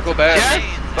 Taco Bell. Yes,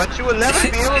 but you will never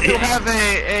be able to have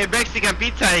a Mexican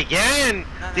pizza again.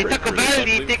 The Taco Bell,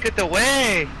 they take it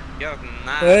away.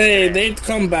 Hey, they'd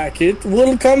come back. It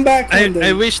will come back one day.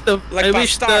 I wish the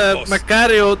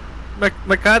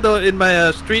Mercado in my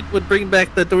street would bring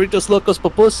back the Doritos Locos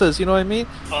Pupusas, you know what I mean?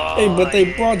 Hey, but they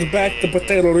brought back the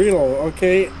potato rilo,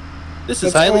 okay? This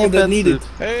is That's highly all they offensive. needed.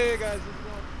 Hey guys,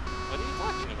 What are you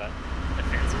talking about?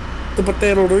 The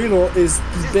potato rilo is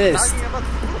the best.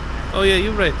 Oh yeah,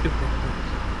 you're right. Do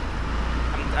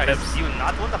you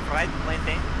not want a fried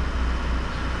plantain?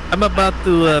 I'm about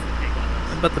to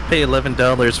pay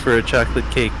 $11 for a chocolate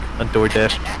cake on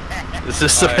DoorDash. This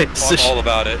is I'm all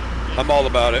about it. I'm all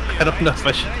about it. I don't know if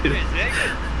I should do it.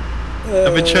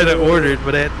 I've been trying to order it,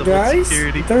 but I had to look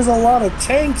security. There's a lot of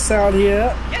tanks out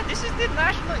here. Yeah, this is the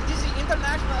international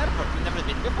airport. You've never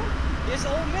been before? It's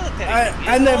all military.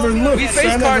 I never looked. We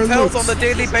face cartels on the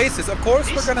daily basis. Of course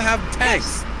we're gonna have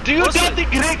tanks. Do you doubt the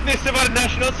greatness of our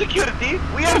national security?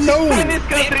 We are the finest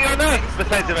country on earth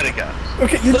besides America.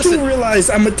 Okay, you do realize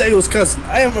I'm Mateo's cousin.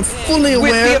 I am fully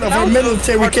aware of our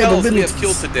military capabilities. We have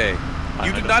killed today.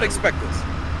 You do not expect this.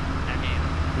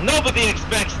 Nobody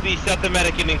expects the South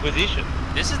American Inquisition.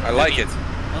 This is I like it.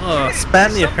 Oh,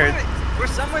 Spaniard. We're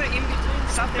somewhere in between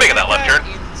South Making that left America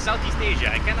turn. and Southeast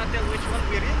Asia. I cannot tell which one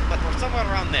we're in, but we're somewhere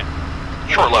around there.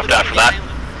 Short left after that.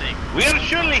 We are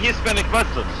surely Hispanic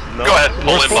Muslims. No. Go ahead,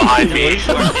 pull in behind me.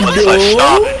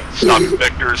 Stop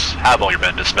Victors. Have all your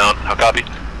men dismount. How copy?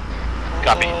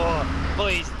 Copy. Oh,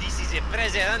 boys, this is a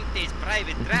Presidente's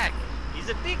private track. He's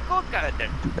a big goat character.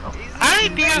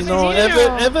 You know,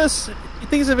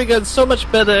 things have gotten so much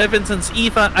better ever since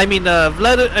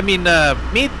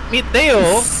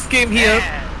Mateo came here.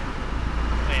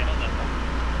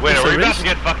 Wait, are we about to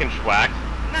get fucking schwacked?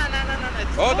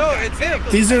 Oh no, it's him.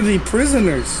 These are the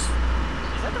prisoners. Is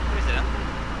that the president?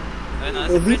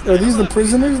 Are these the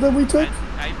prisoners that we took?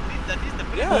 I believe that is the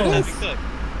Yeah, president it that we is. took.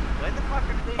 When the fuck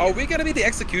are they? Are we gonna be the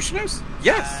executioners?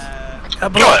 Yes. Go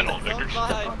ahead, old I don't Victors. know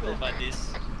how I feel about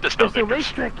this. Dismount There's a Victors.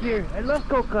 racetrack here. I love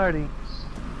go-karting.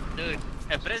 Dude,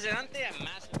 a presidente, a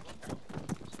massive.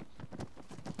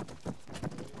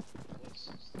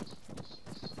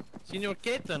 Senor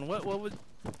Keaton, what would...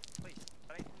 Try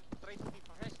to be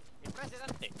professional. A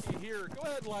presidente. Here, go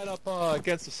ahead and line up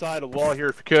against the side of the wall here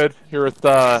if you could. Here with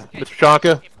Mr.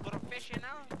 Chanka.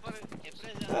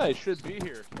 Yeah, he should be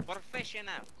here.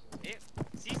 Professional.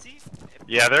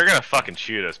 Yeah, they're gonna fucking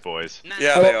shoot us, boys.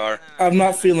 Yeah, they are. I'm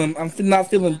not feeling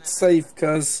safe,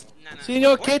 cuz.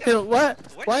 Senor Keaton, why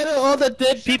are all the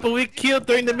dead people we killed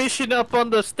during the mission up on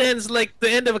the stands like the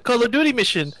end of a Call of Duty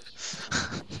mission?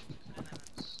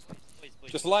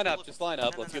 Just line up. Just line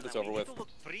up. Let's get this over with.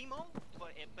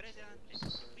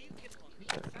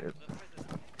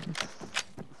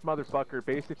 This motherfucker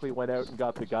basically went out and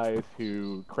got the guys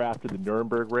who crafted the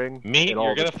Nuremberg ring. Me? and all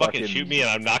You're gonna the fucking shoot me and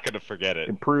I'm not gonna forget it.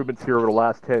 Improvements here over the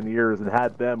last 10 years and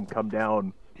had them come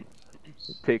down and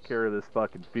take care of this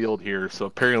fucking field here. So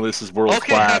apparently this is world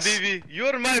class. Okay, Habibi,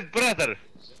 you're my brother.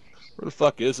 Where the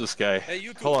fuck is this guy? Hey,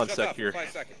 you two, Hold on a shut sec up for here. 5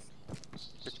 seconds.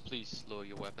 Please lower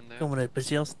your weapon there.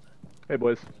 Hey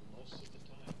boys.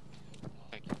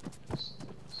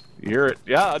 You hear it?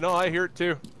 Yeah, no, I hear it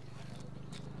too.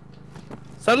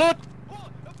 Salute!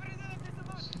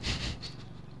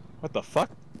 What the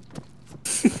fuck?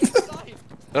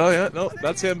 Oh yeah, no,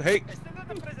 that's him. Hey,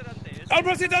 El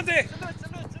Presidente!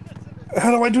 How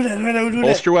do I do that? How do I do that?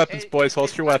 holster your weapons, boys.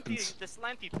 Holster your weapons. The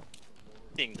slanty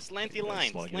thing, the slanty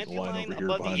line. Slanty Slanty line line over here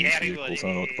above behind the these vehicles. I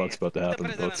don't know what the fuck's about to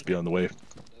happen. Let's be on the way.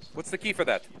 What's the key for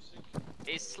that?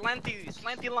 A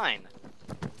slanty line.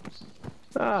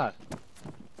 Ah.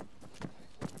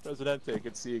 Presidente,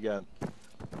 good to see you again.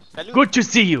 Good to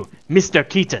see you, Mr.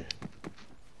 Keaton.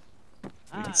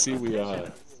 You can see we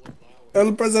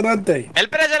El Presidente. El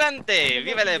Presidente!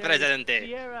 Viva el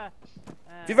Presidente!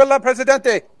 Viva la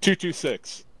Presidente!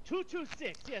 226.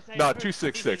 226, yes. I No, heard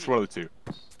 266. One of the two.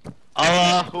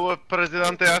 Allahu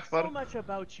Presidente Akbar. so much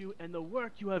about you and the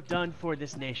work you have done for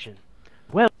this nation.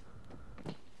 Well,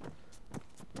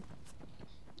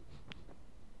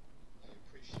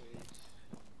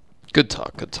 Good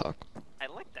talk, good talk. I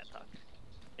like that talk.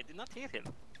 I did not hear him.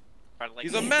 But like,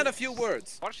 He's a man of few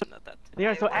words. portion of that. they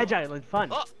are so agile and fun.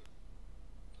 Oh.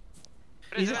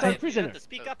 He's just President, a prisoner. you have to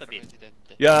speak up a bit.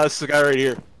 Yeah, that's the guy right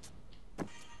here.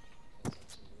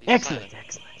 Excellent.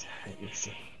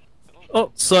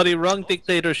 Oh, sorry, wrong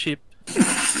dictatorship.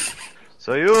 So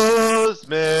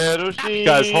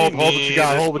Guys, hold what you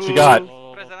got, hold what you got.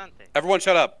 Everyone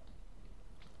shut up.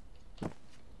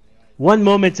 1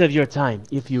 moment of your time,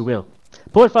 if you will.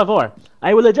 Por favor,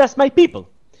 I will address my people.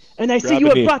 And I see you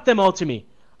have brought them all to me,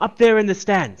 up there in the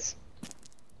stands.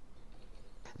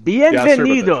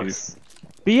 Bienvenidos.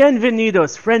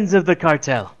 Bienvenidos, friends of the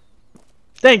cartel.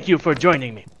 Thank you for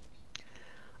joining me.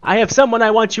 I have someone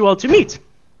I want you all to meet.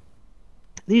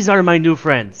 These are my new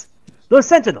friends, Los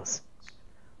Sentinels.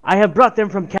 I have brought them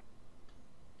from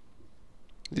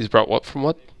These brought what from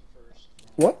what?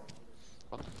 What?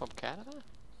 From Canada?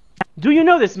 Do you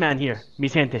know this man here,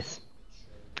 mis gentes?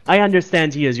 I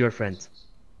understand he is your friend.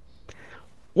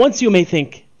 Once you may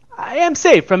think, I am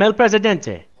safe from El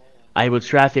Presidente. I will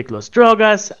traffic los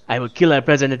drogas, I will kill El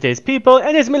Presidente's people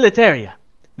and his militaria.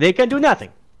 They can do nothing.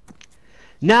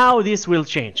 Now this will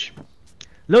change.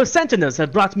 Los Sentinels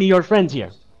have brought me your friend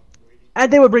here.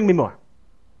 And they will bring me more.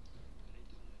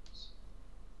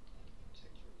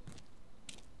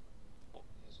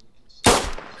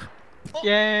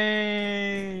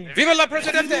 Yay! Viva la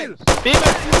Presidente!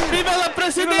 Viva la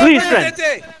Presidente! Please, friends,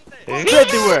 spread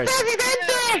the word.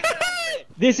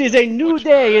 This is a new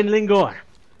day in Lingor.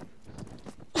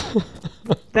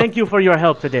 Thank you for your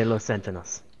help today, Los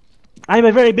Sentinels. I am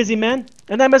a very busy man,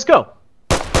 and I must go.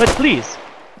 But please,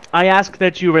 I ask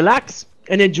that you relax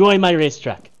and enjoy my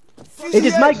racetrack. It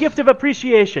is my gift of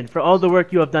appreciation for all the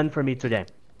work you have done for me today.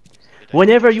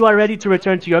 Whenever you are ready to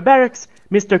return to your barracks,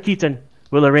 Mr. Keaton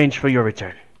will arrange for your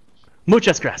return.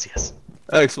 Muchas gracias.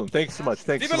 Excellent. Thanks so much.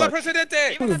 Thanks Viva so la much.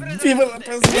 Presidente! Viva la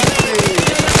Presidente!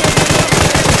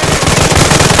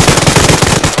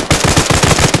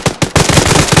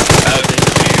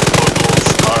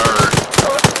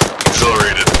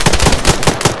 Exhilarated.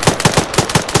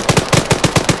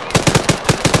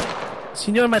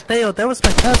 Senor Mateo, that was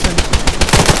my cousin.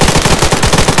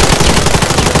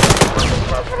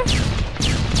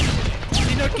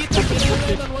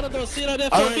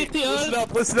 Alright,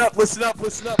 listen up, you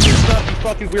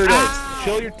fucking weirdos.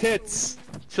 Chill your tits.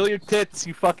 Chill your tits,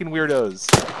 you fucking weirdos.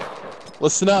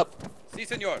 Listen up. Si,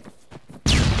 senor.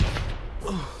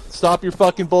 Stop your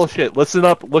fucking bullshit. Listen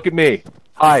up, look at me.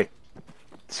 Hi.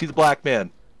 See the black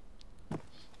man.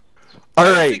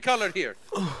 Alright. Color here.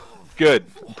 Good.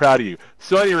 I'm proud of you.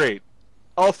 So at any rate,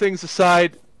 all things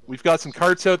aside, we've got some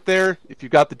carts out there. If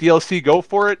you've got the DLC, go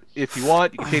for it. If you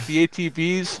want, you can take the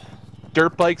ATVs,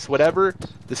 dirt bikes, whatever.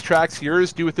 This track's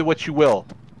yours. Do with it what you will.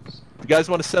 If you guys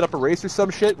want to set up a race or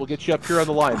some shit, we'll get you up here on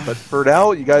the line. But for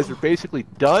now, you guys are basically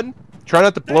done. Try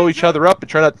not to blow each other up and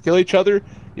try not to kill each other.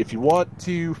 If you want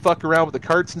to fuck around with the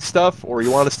carts and stuff, or you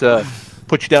want us to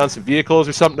put you down some vehicles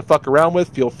or something to fuck around with,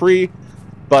 feel free.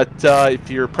 But if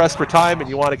you're pressed for time and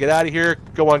you want to get out of here,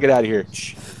 go on, get out of here.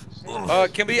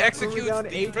 Can we execute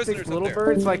the prisoners little up there?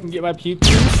 bird so I can get my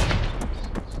pew-pews?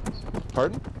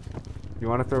 Pardon? You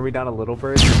want to throw me down a little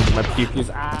bird so I can get my pew-pews?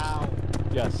 Ow!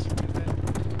 Yes.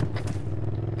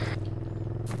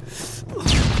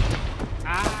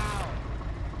 Ow!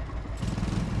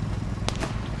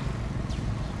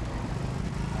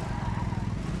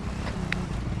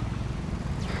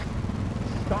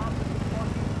 Stop.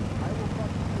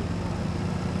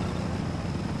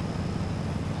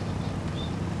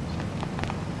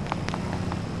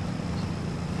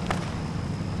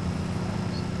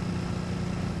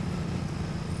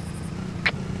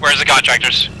 Where's the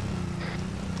contractors?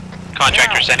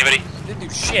 Contractors, anybody? Didn't do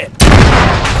shit.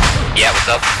 Yeah, what's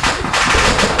up?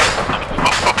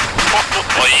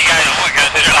 Well, you guys, oh my god,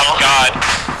 oh god.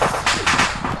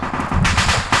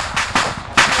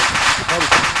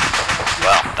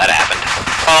 Well, that happened.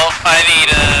 Well, I need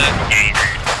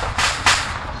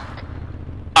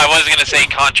I was gonna say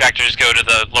contractors go to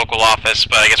the local office,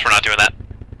 but I guess we're not doing that.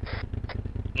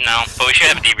 No, but we should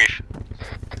have a debrief.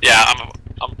 Yeah,